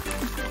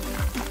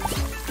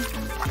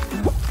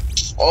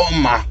 Oh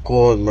my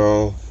god,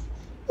 bro.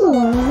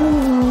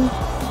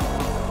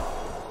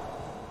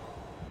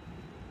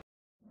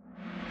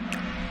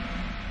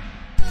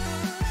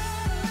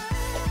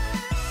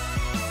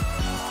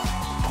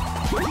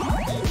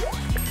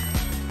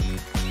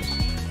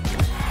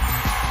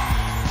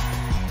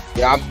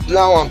 Yeah,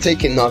 now I'm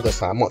taking the other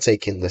side. I'm not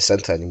taking the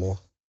center anymore.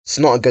 It's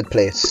not a good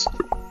place.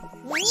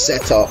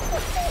 Set up.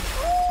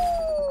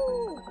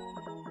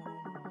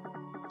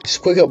 It's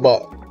quicker,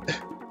 but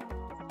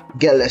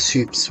get less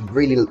hoops.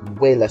 Really,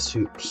 way less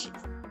hoops.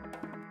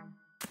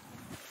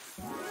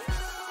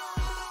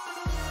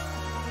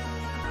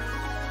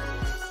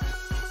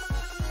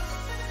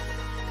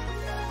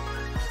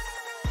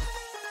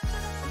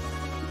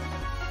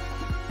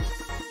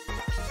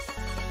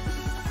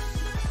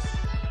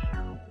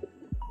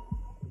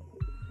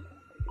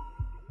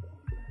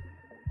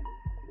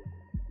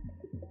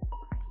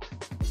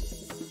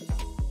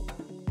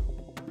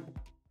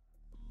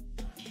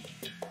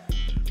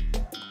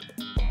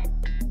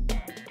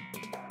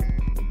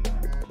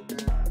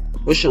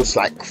 Wish it was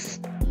like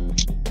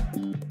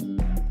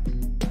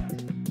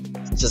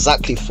it's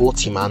exactly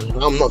 40, man.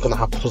 I'm not gonna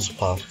have puzzle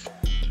path.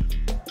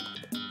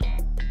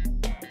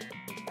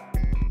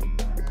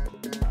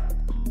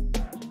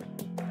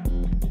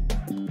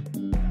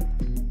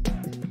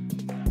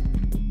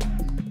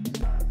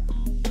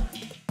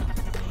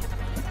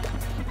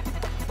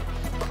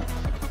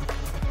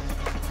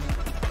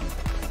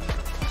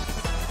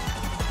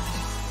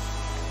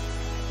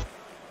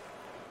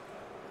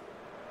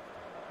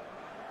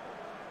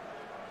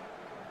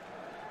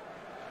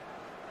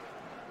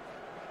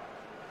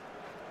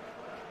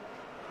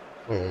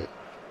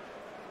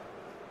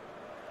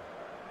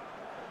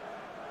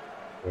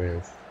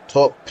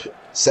 Top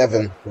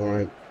 7,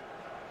 alright.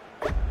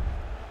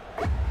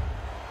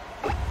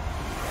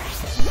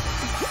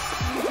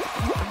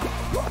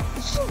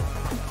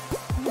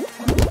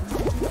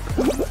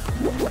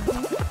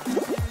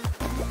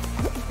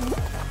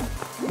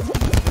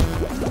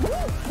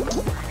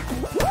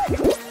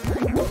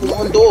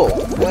 One door,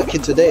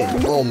 working today.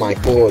 Oh my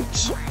god.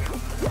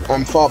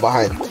 I'm far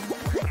behind.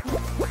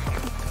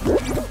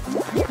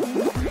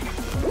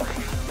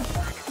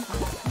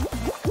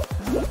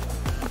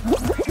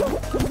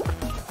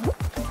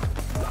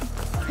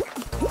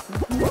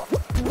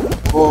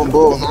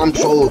 Bro, now I'm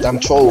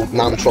trolled,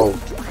 now I'm trolled.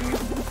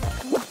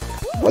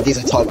 But these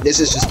are this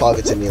is just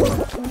targeting me,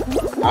 man.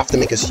 I have to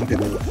make a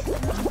stupid move.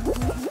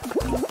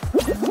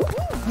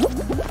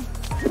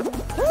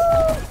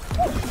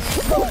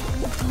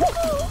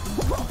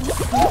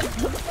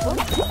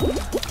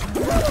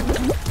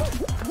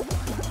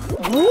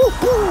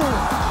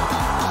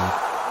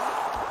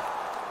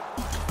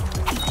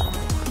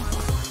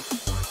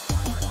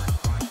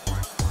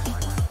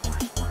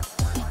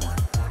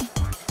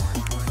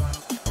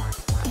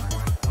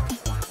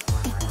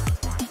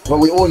 But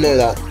we all know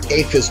that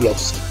 8th is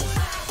lost.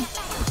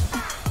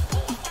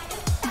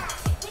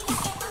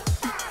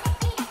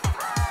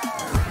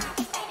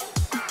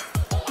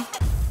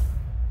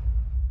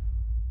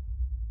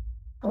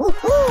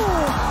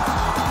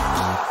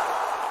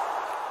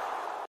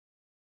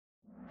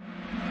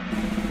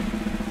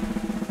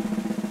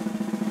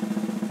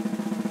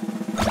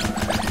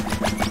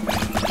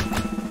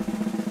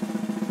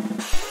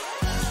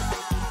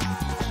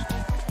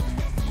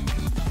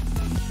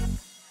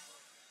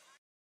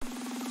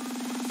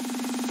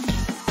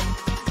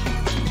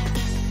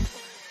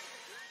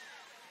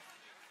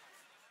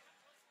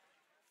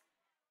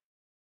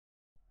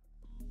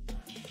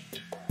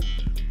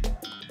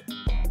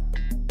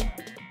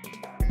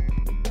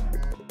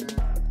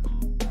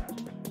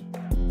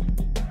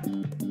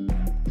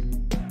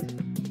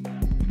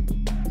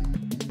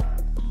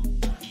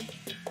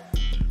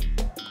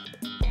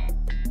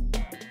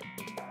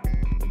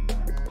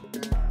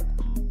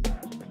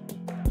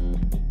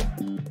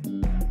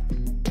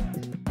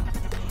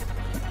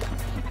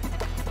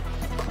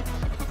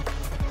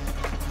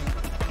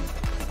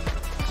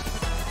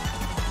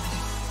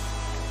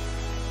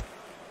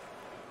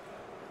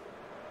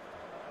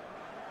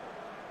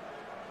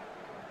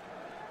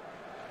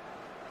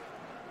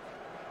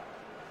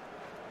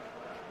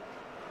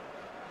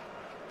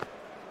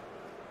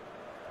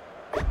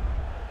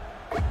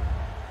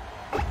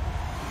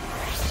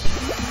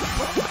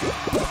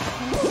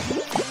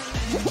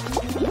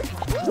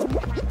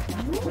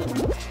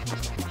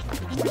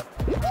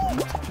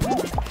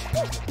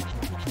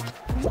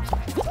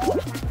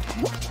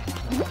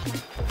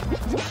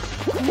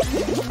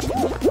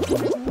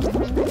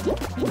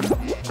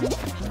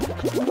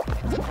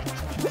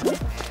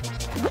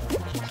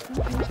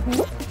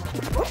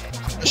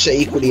 share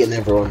equally in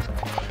everyone.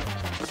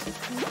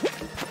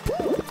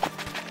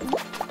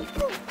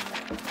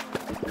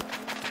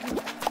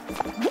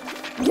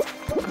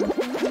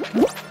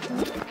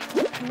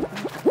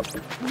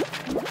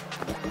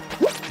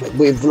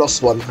 We've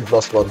lost one.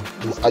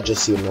 I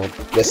just seen one.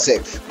 We're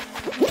 6th.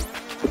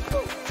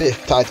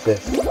 5th, tied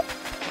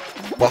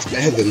 5th. That's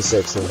better than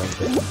 6th.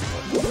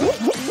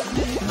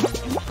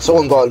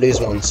 Someone gotta lose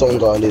one. Someone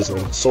please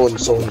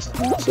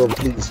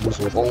lose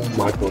one. Oh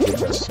my god,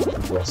 we've lost.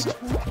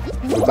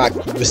 We're back.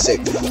 We're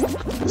 6th.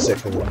 We're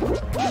 2nd.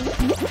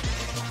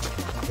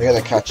 They're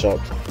gonna catch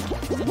up.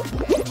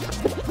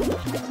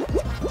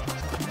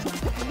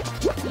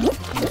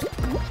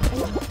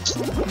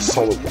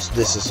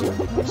 This is so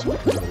ridiculous.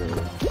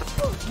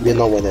 We're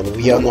not winning.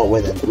 We are not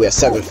winning. We are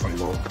 7th right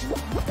now.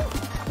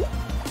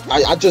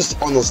 I just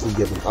honestly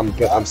give it.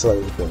 I'm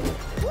sorry.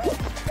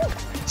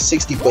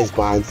 60 points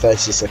behind,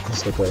 30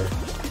 seconds to go.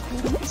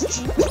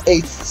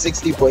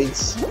 60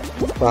 points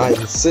behind,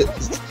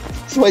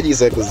 20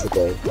 seconds to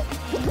go.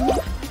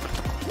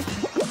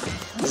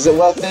 Is it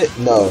worth it?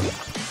 No.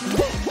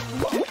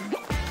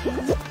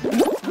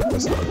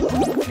 That's not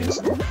worth it.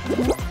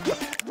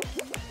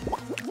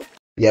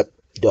 Yep,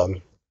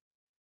 done.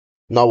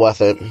 Not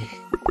worth it.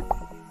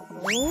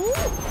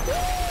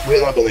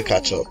 We're not gonna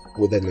catch up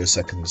within those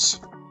seconds.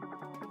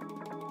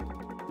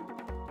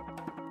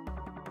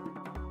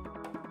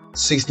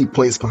 60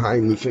 points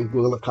behind, we think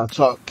we're gonna catch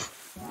up.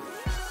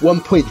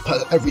 1 point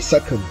per every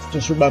second,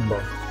 just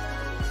remember.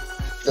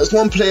 There's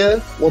 1 player,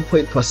 1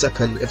 point per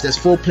second. If there's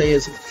 4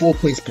 players, 4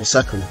 points per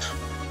second.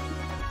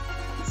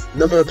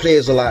 Number of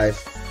players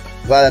alive,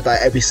 divided by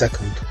every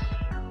second.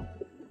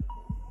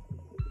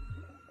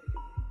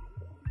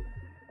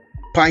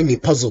 Piney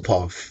puzzle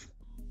path.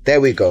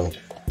 There we go.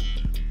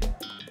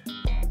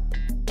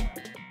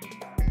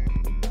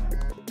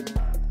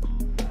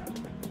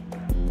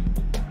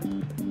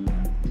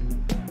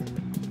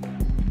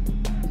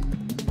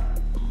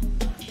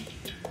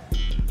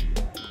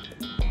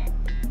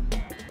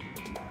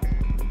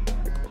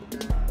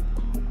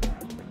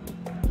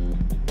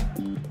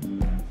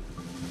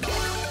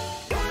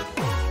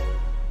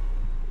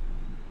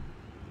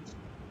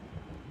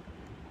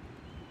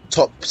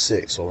 Top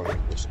 6, alright,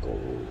 let's go.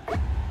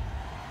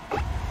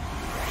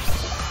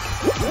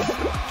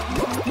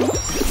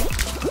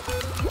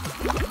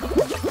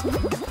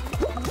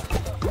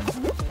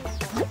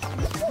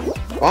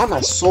 Why am I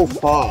so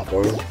far,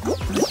 bro?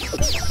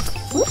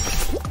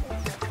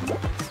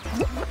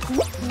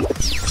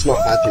 It's not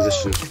a bad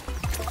position.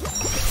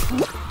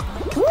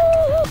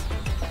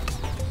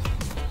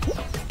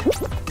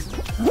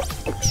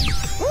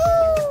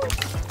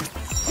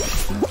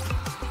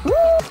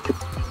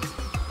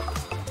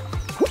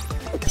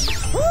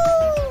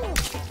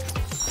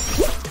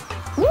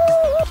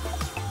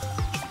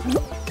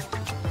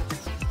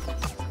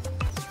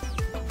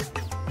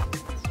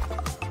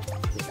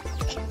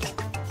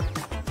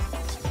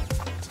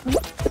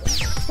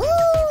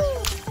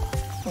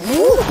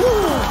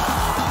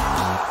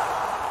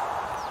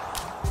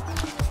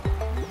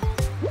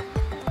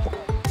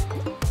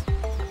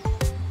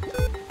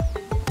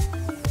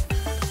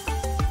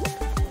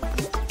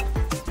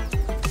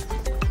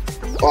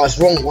 Oh, it's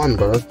wrong one,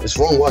 bro. It's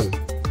wrong one.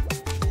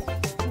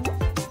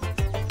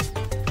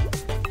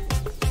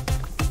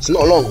 It's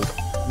not long.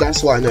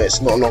 That's why I know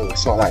it's not long.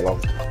 It's not that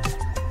long.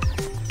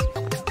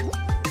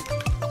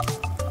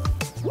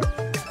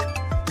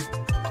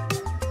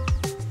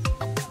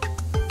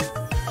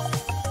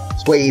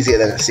 It's way easier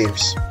than it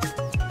seems.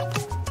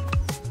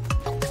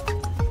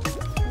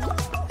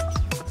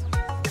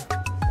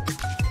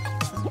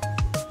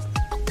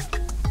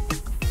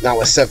 Now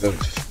we're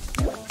 7th.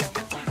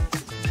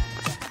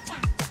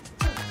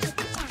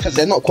 Because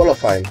they're not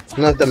qualifying.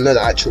 None of them know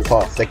the actual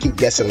path. They keep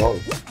guessing wrong.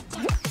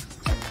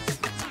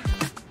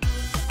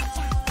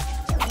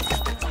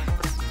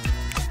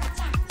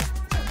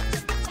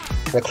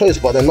 They're close,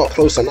 but they're not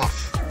close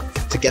enough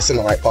to guess in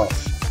the right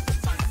path.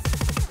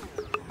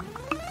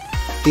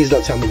 Please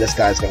don't tell me this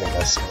guy's gonna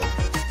guess.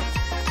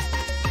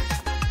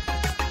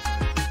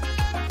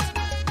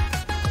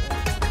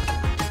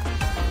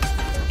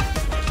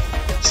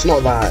 It's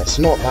not that. It's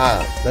not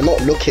that. They're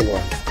not looking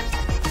right.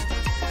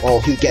 Oh,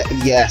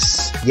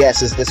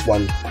 yes, it's this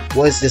one.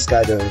 What is this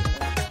guy doing?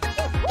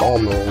 Oh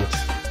no,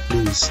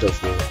 please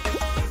stuff me.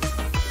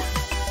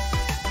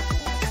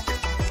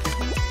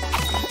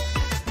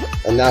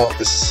 And now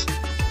it's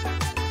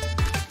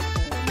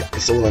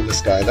all on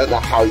this guy. I don't know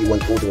how you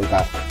went all the way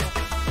back.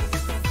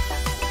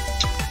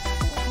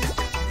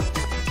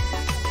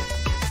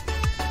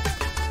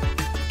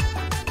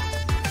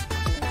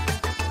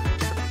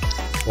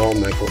 Oh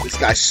my god, this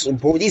guy,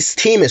 bro, this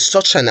team is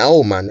such an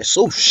L, man. It's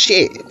so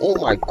shit. Oh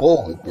my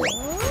god, bro.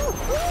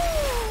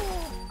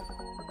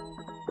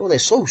 Bro, they're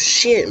so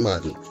shit,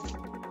 man.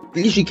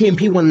 They literally came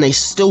P1 and they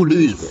still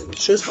lose, bro. It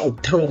shows how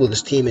terrible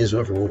this team is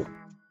overall.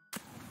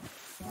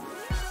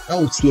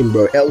 L team,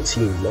 bro. L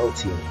team.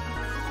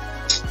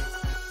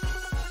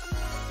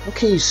 How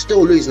can you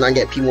still lose and I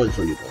get P1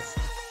 for you, bro?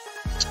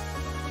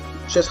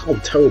 It shows how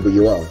terrible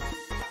you are.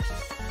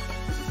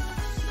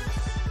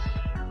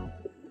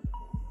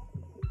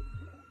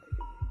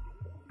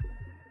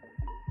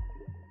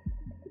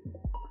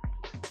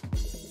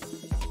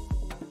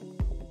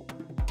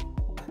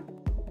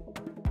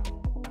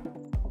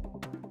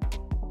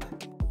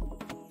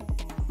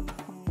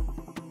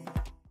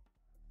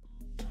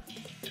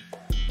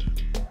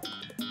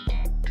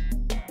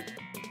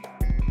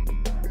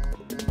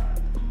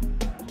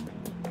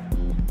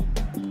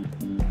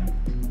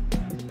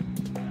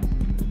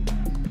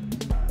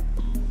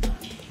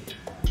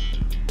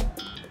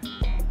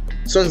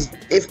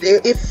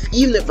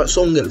 even if a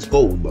song gets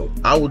gold, bro,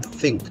 I would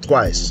think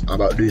twice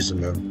about losing,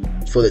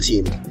 man, for the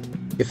team.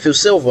 If it's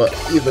silver,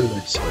 even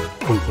less,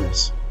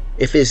 confidence.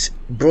 If it's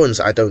bronze,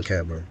 I don't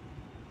care, bro.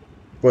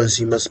 Bronze,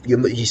 you must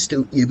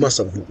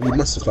have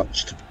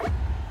clutched,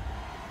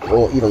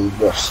 or even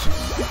worse.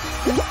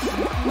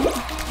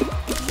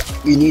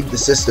 You need the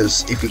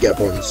sisters if you get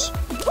bronze.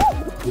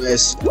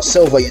 Whereas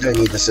silver, you don't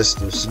need the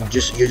sisters.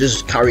 You're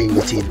just carrying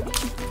the team.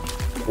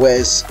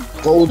 Whereas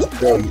gold,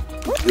 bro,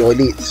 you're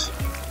elite.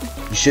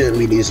 You shouldn't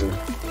be losing.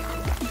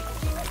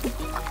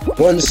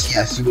 Bronze,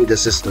 yes, you need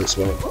assistance,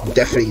 bro. You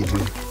definitely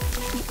do.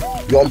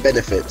 You're on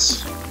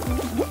benefits.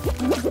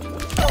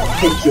 I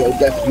think you're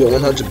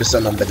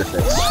 100% on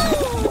benefits.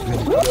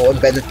 You're on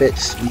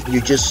benefits.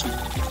 You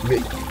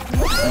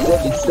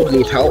still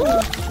need help.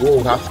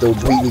 We'll have to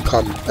really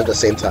come at the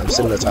same time,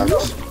 similar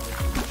times,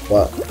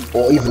 or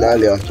even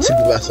earlier to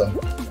be better.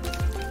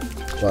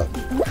 But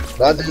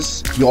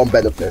others, you're on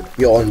benefit.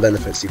 You're on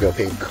benefits if you're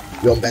pink.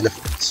 You're on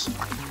benefits.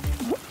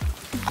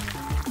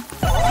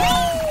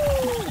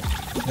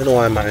 I don't know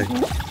why I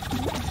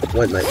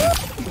went like that.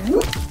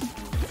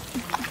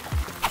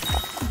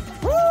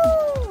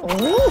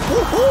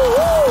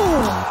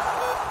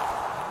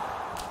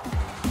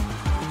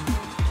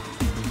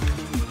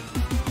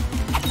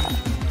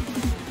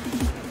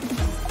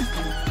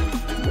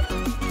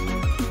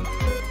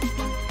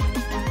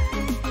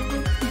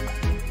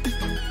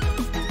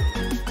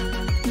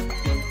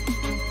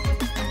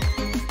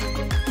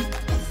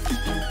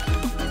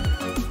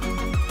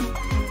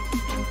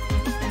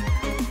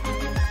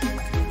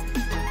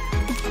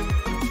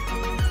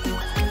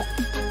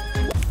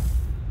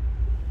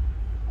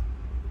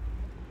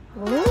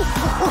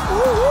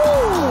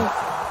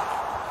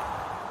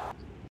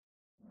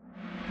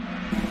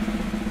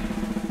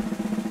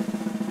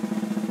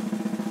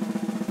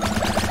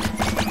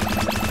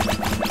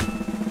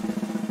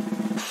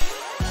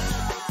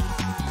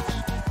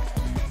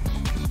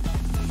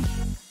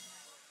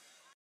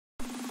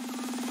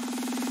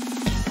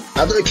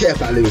 I don't care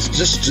if I lose.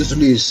 Just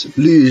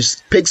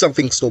lose. Pick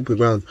something stomping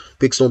ground.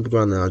 Pick stomping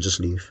ground, and I'll just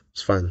leave.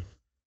 It's fine.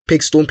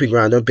 Pick stomping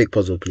ground. Don't pick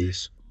puzzle,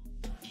 please.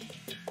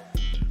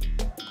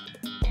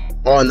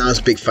 Oh, now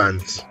it's big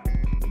fans.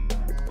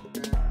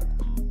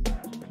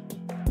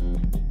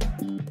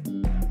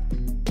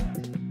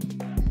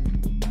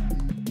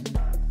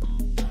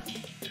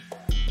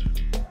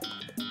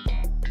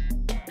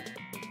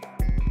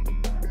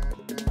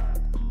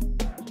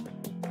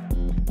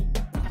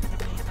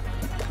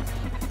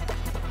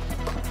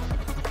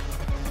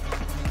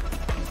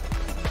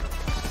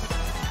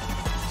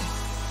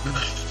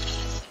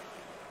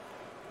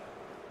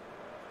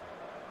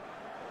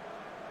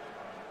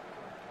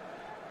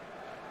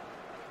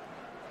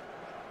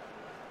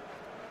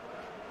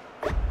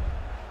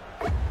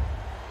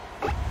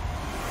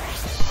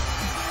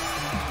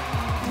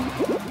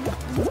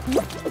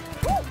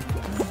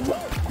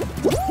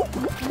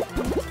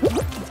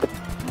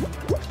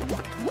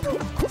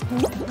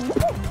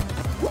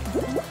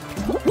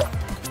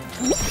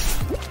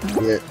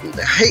 Yeah,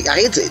 I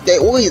hate it. I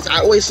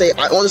always say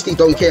I honestly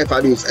don't care if I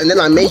lose, and then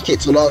I make it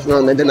to last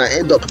round, and then I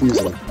end up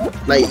losing.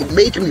 Like,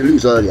 make me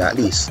lose earlier at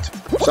least,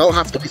 so I don't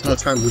have to waste my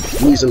time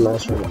with losing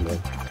last round, man.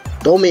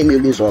 Don't make me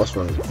lose last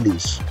round,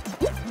 please.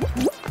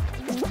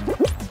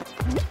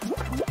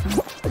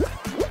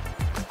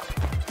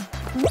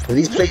 If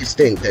these players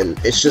stink, then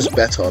it's just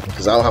better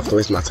because I don't have to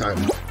waste my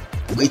time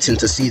waiting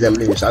to see them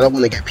lose. I don't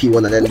want to get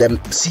P1 and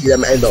then see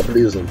them end up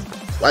losing,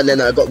 and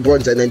then I got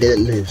bronze and then they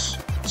didn't lose.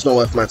 It's not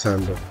worth my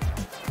time, bro.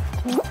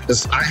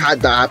 Because I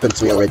had that happen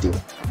to me already.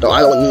 Though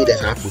I don't need it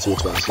to happen to me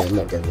twice. So I'm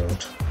not getting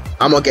gold.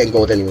 I'm not getting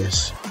gold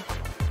anyways.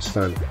 It's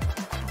fine.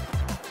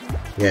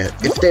 Yeah,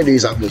 if they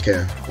lose, I don't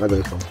care. I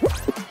don't care.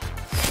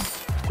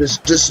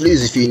 Just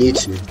lose if you need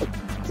to.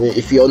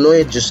 If you're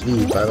annoyed, just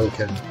leave. I don't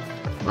care.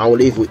 I'll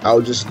leave.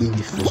 I'll just leave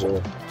as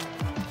well.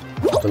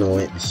 Just gonna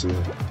wait to see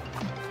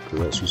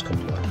who else was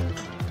coming down.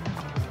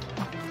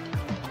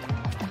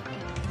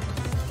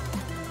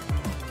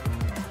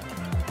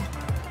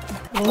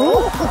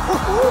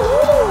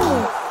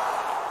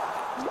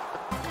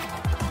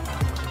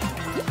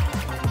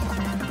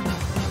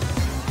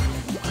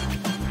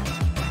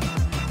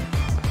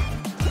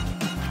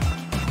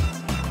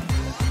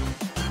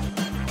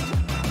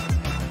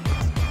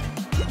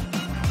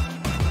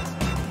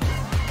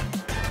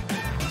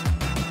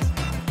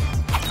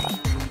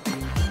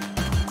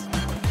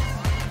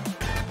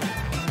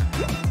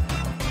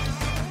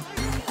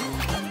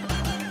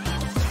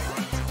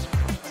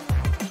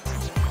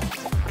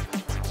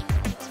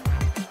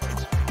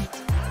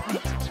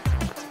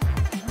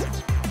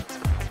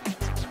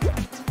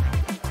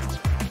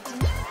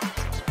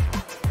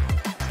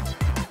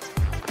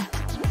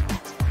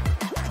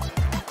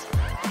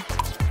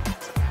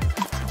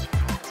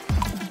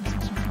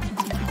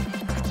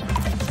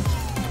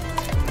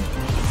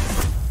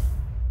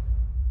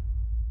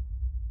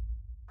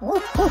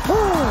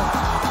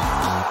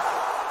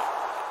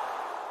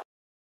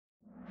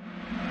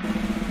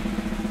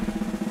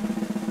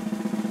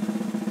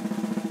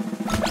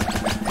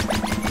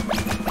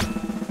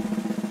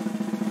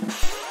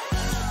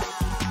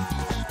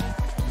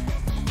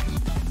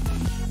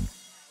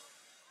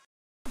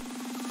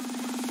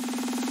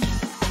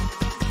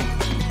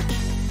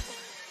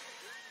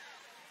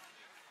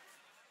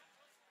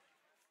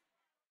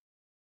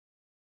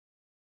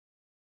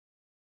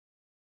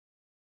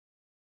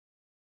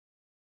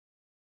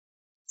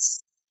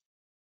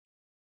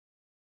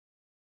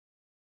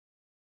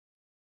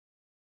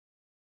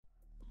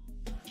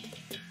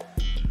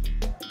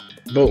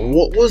 But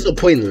what was the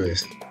point of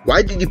this?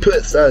 Why did you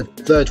put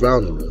third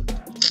round on it?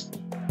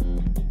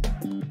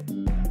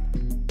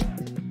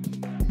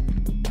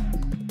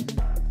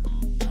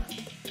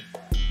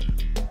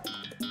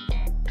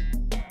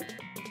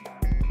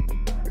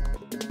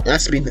 It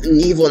has to be an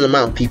even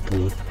amount of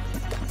people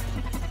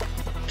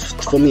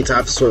for me to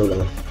have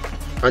solo.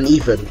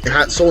 Uneven.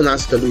 Someone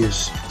has to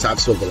lose to have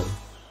solo.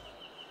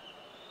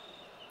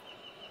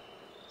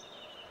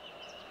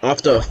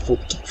 After a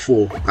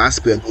four, it has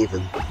to be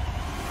uneven.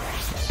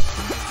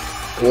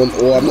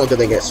 Or I'm not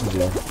gonna get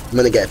solo. I'm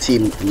gonna get a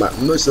team.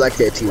 Most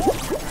likely a team.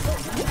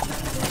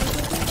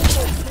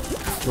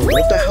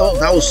 What the hell?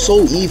 That was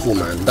so evil,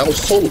 man. That was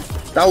so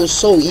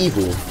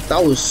evil.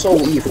 That was so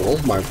evil. Oh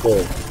my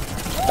god.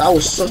 That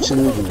was such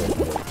an evil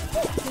one.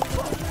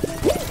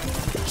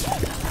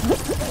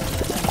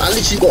 I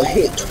literally got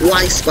hit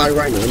twice by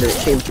Rhino and then it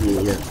came to me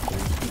again.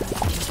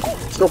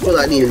 It's not what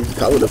I needed.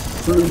 I would have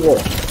flew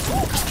off.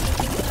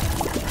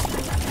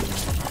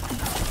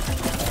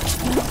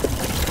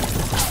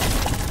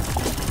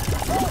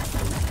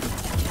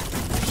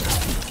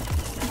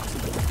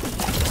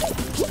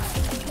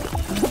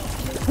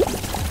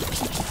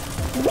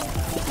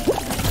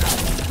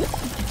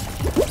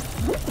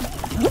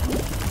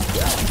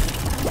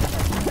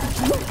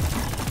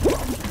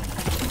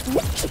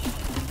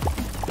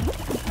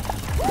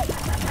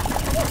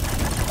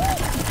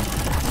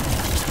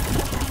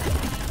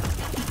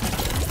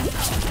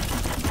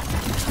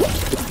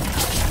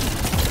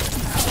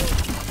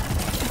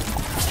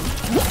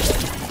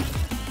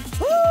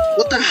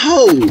 What the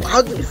hell?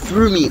 How did it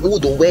threw me all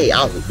the way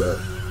out, bro?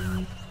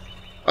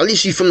 At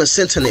least you from the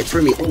center and it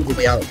threw me all the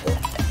way out, bro.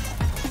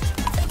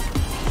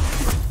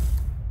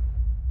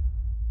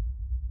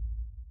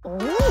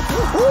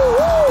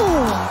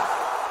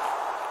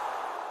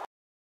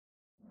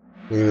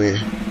 Anyway.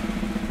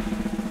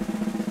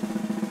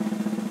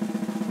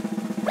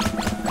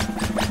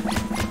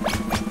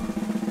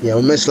 Yeah,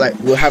 almost like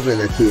we're having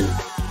a team.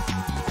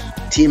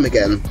 Team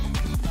again.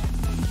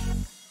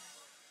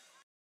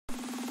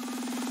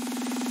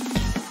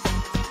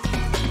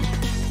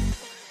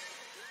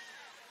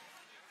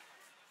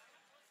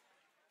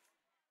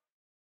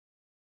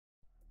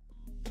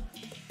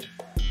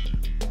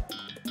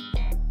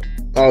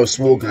 Oh,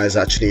 small guys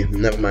actually,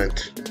 never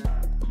mind.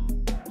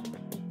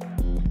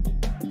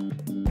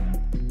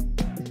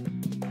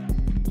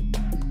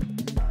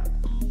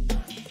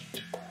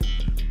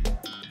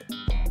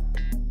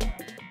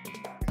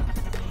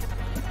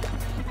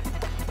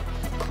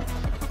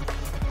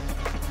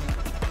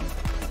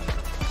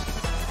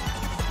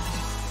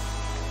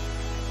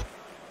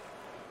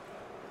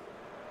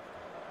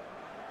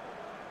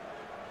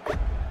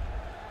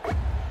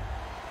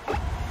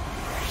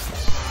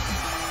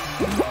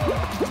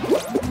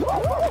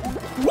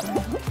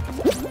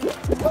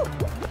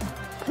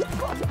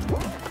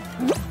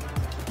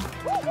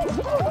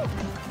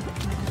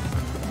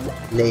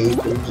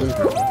 Labels and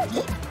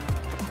colors.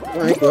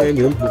 Why going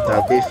you with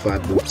that big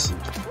fat boobs?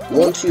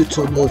 Want you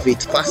to move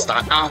it faster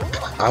up.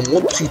 I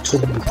want you to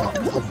move it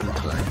all the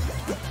time.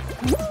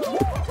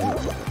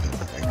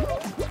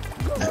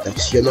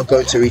 You're not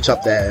going to reach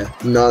up there.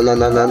 No.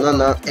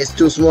 It's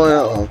too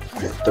small.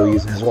 Don't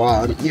use this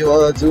one. You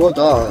are too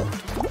dumb.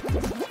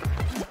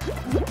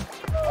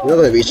 You're not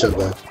going to reach up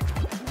there.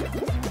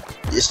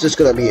 It's just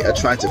going to be a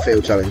try to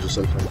fail challenge or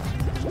something.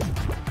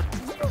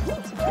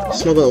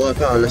 It's not gonna work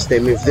out unless they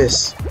move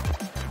this.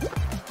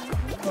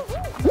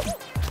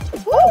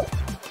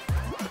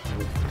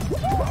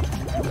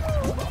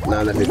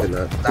 Now they're moving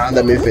that. Now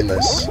they're moving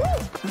this.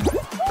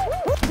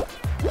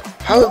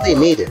 How have they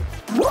made it?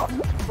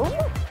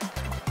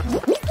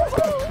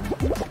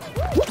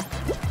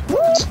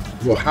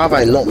 Well, how have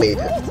I not made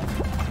it?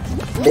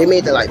 They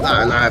made it like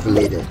that and I haven't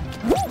made it.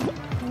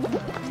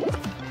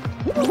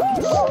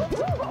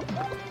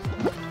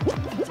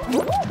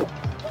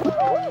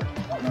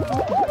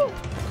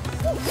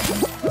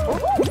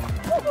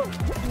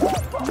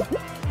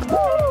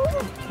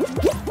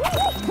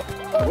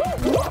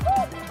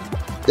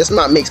 This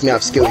map makes me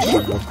have skill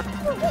issues, bro.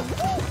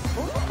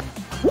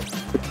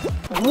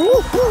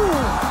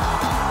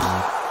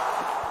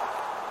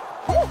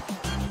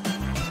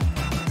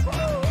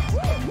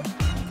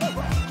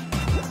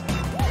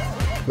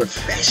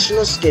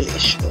 Professional skill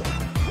issue.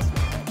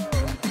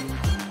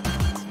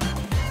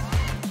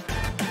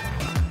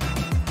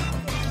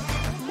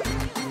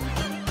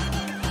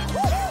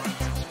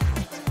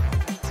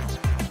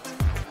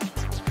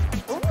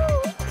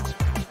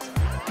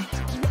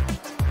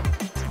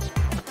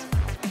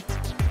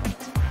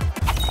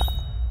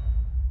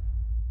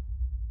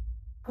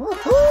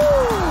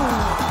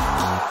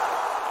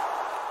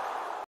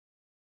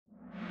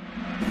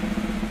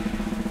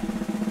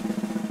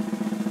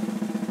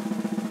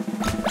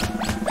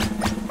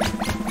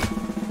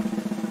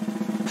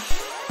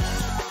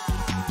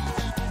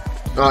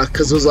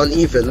 Because it was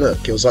uneven,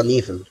 look, it was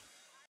uneven.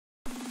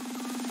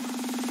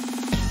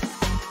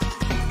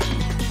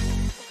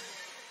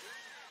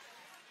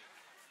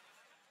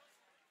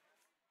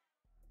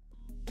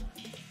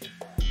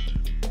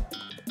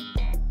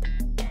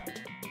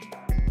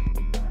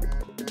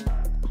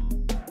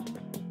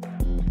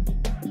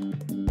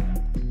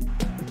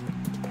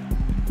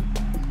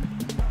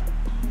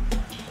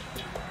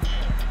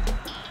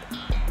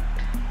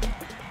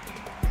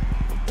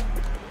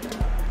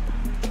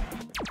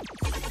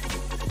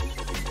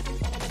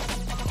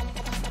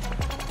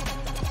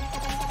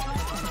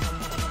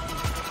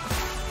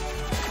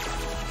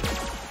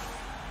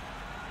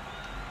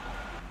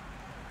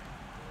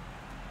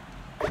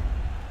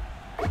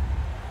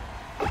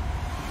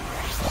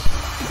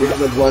 We have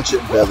an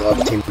advantage where the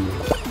other team.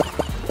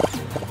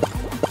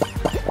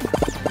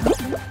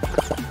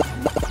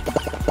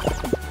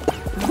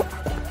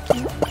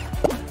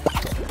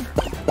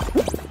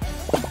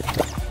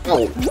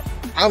 Oh,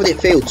 how they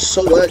failed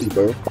so early,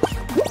 bro?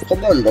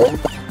 Come on, bro.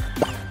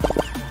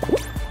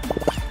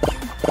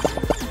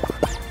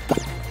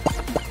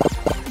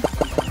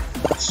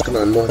 Just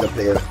gonna annoy the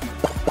player.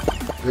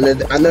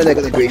 I know they're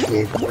gonna grief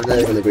me.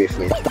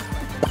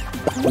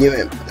 Knew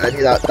it. I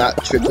knew that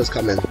trick was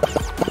coming.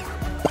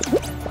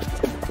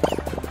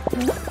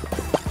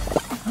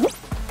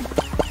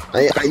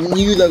 I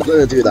knew they were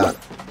gonna do that.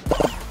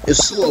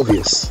 It's so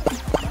obvious.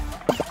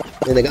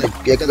 And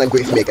they're gonna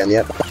grief me again.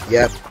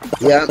 Yep.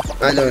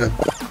 I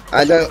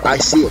know. I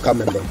see it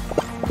coming, bro.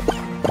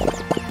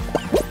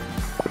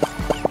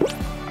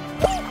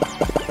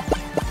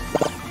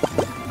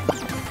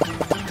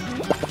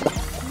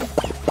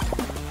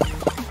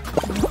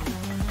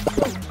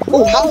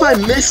 Oh, how have I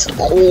missed?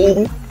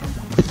 Oh,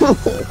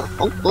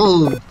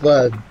 oh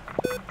man,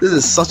 this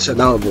is such an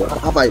album. How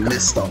have I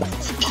missed off?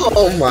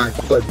 Oh my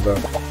god, bro.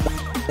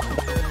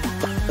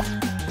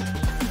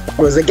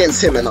 It was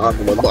against him and the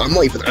other one, but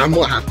I'm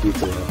not happy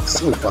to it.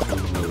 So fucking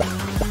annoying.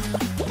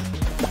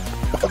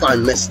 How have I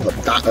messed up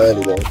that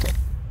early, bro?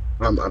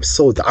 I'm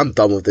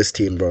done with this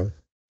team, bro.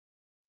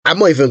 I'm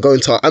not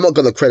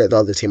gonna credit the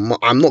other team.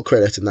 I'm not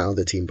crediting that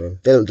other team, bro.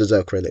 They don't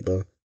deserve credit,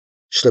 bro.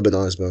 Should have been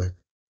ours, bro.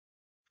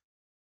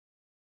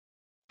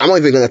 I'm not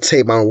even gonna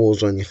take my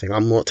rewards or anything.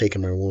 I'm not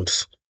taking my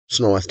rewards. It's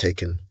not worth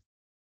taking.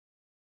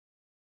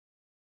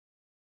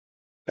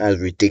 That is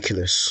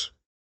ridiculous.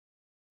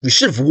 We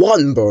should have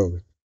won,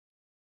 bro.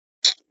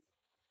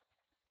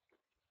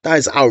 That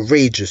is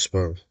outrageous,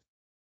 bro.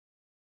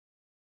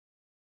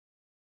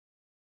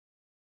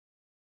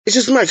 It's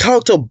just my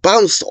character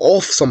bounced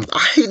off some. I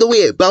hate the way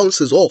it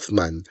bounces off,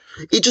 man.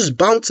 It just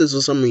bounces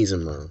for some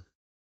reason, man.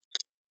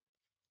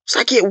 It's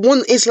like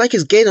it's like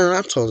it's gaining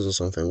laptops or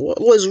something.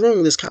 What is wrong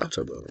with this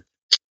character, bro?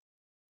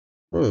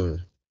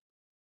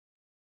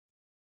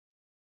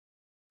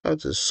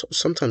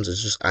 Sometimes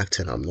it's just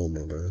acting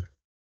abnormal, bro.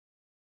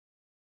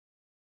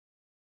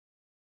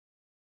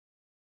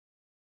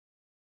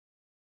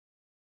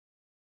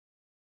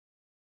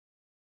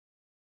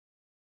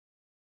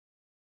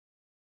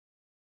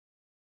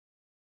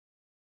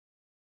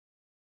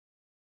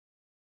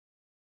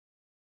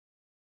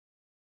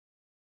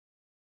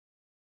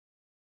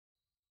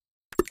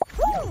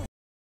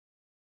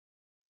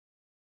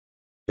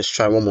 Let's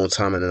try one more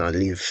time and then I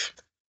leave.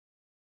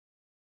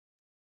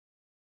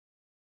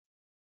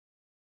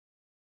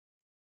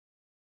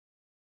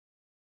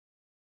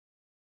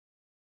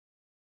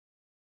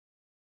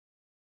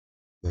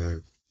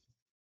 Right.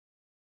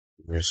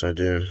 Yes, I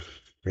do.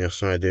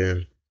 Yes, I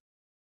do.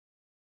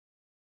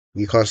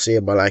 You can't see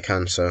it, but I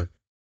can, so.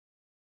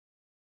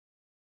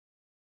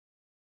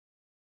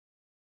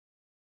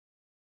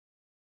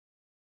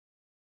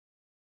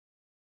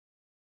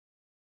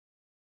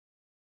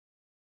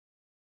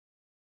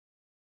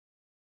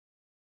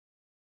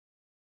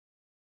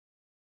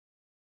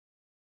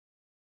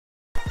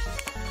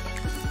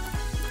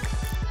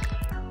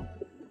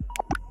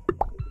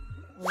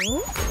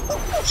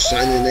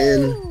 Signing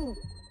in.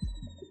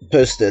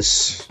 Post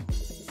this.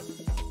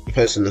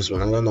 Posting this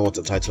one. I don't know what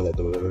to title it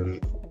though.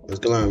 It's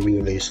gonna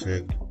re-release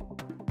thing.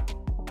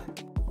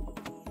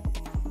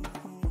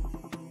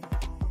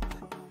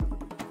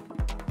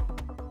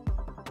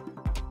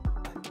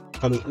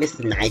 I'm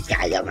Mr. Nice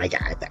Guy. Oh my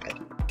god.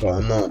 Bro,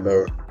 I'm not,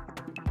 bro.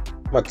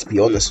 I'm about to be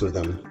honest with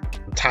them.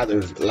 I'm tired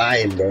of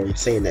lying, bro.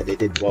 Saying that they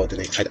did well, then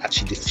they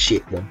actually did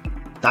shit, bro.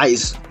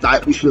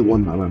 That we should have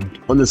won that round.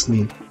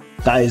 Honestly,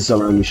 that is the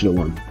round we should have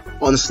won.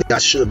 Honestly,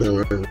 that should have been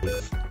a round.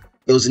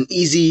 It was an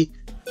easy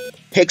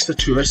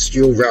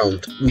extraterrestrial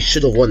round. We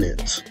should have won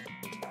it.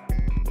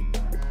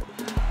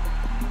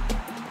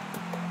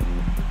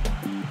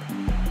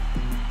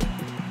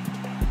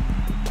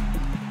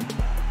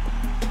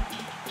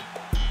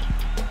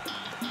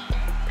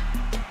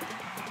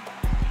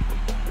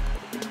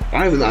 I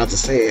don't even know how to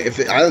say it.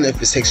 I don't know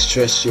if it's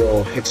extraterrestrial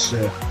or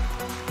extraterrestrial.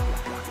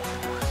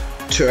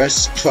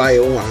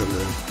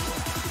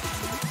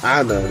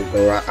 I don't know,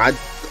 bro.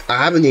 I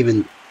don't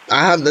even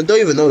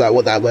know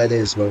what that word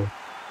is, bro.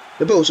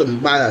 They put some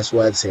bad ass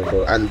words here,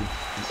 bro. And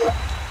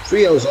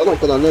 3-0s are not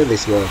gonna know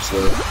this word,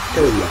 so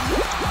tell you.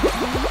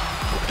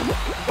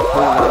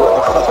 What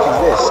the fuck is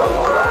this?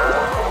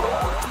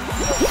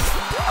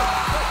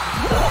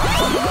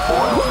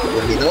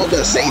 I mean, they're not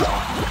gonna say that.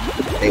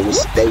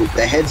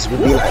 Their heads would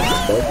be like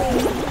that, bro.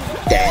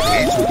 Their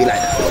heads would be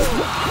like that, bro.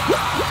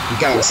 You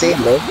get what I'm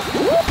saying, bro?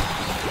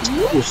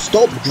 Well,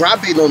 stop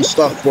grabbing on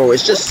stuff, bro.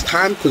 It's just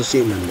time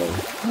consuming, bro.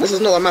 This is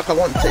not a map I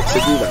want to do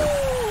that.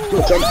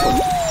 No jump on.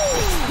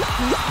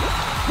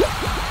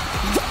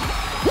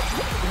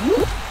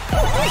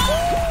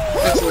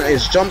 That's like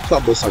it's jump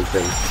club or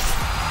something.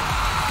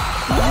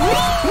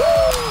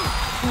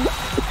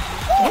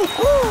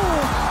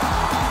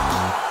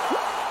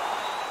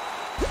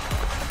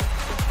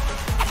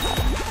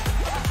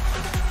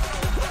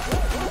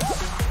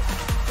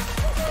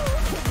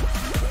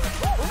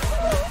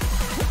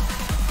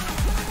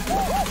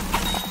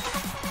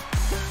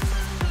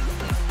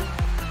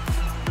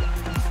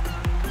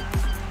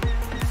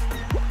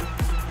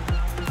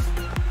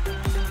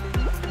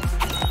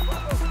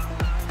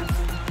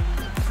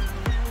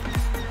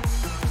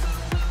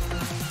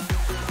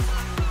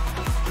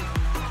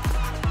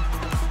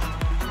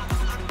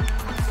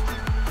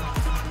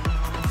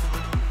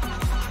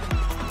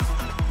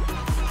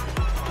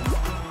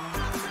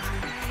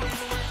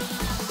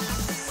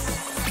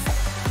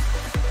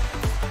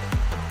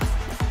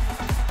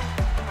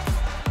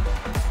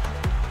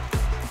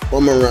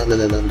 One more round and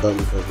then I'm done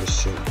with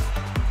this shit.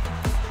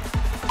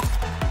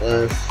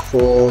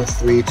 4,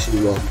 3,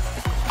 2, 1.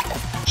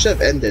 Should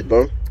have ended,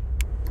 bro.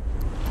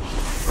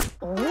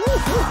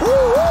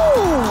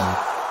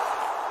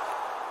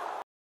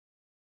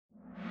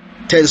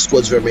 10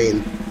 squads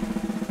remain.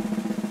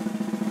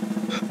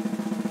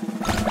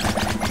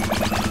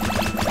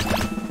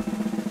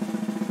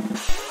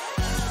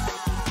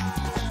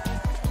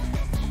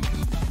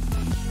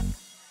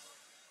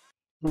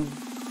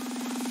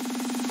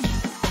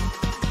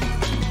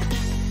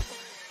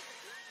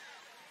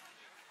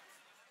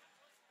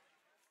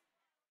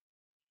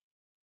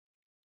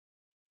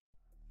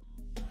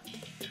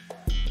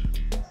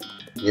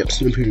 Yep,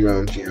 snooping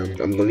round. Yeah,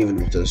 I'm not even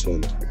into this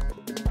one.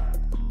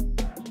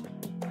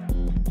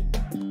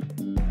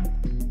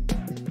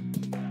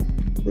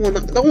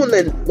 That one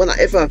then, when I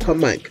ever come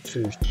back,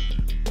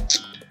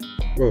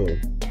 bro,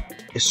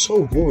 it's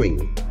so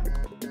boring.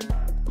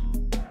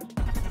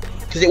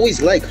 Cause they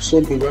always like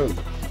snooping round.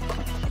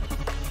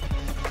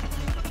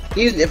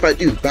 Even if I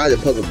do bad in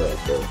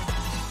Pokemon, bro,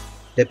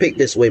 they pick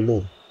this way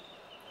more.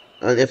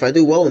 And if I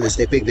do well in this,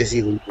 they pick this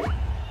even more.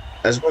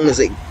 As long as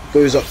it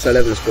goes up to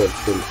 11 squad,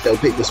 then they'll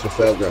pick this for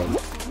third round.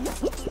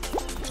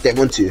 If they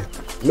want to.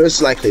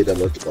 Most likely they'll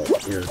look at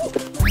that,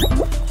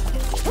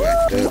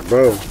 yeah.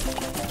 Bro.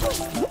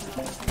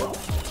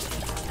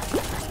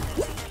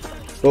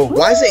 Bro,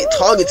 why is it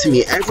targeting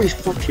me every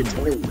fucking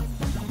time?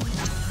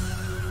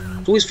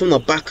 It's always from the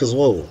back as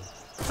well.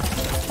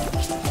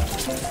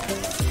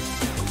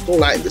 I don't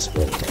like this,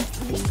 bro.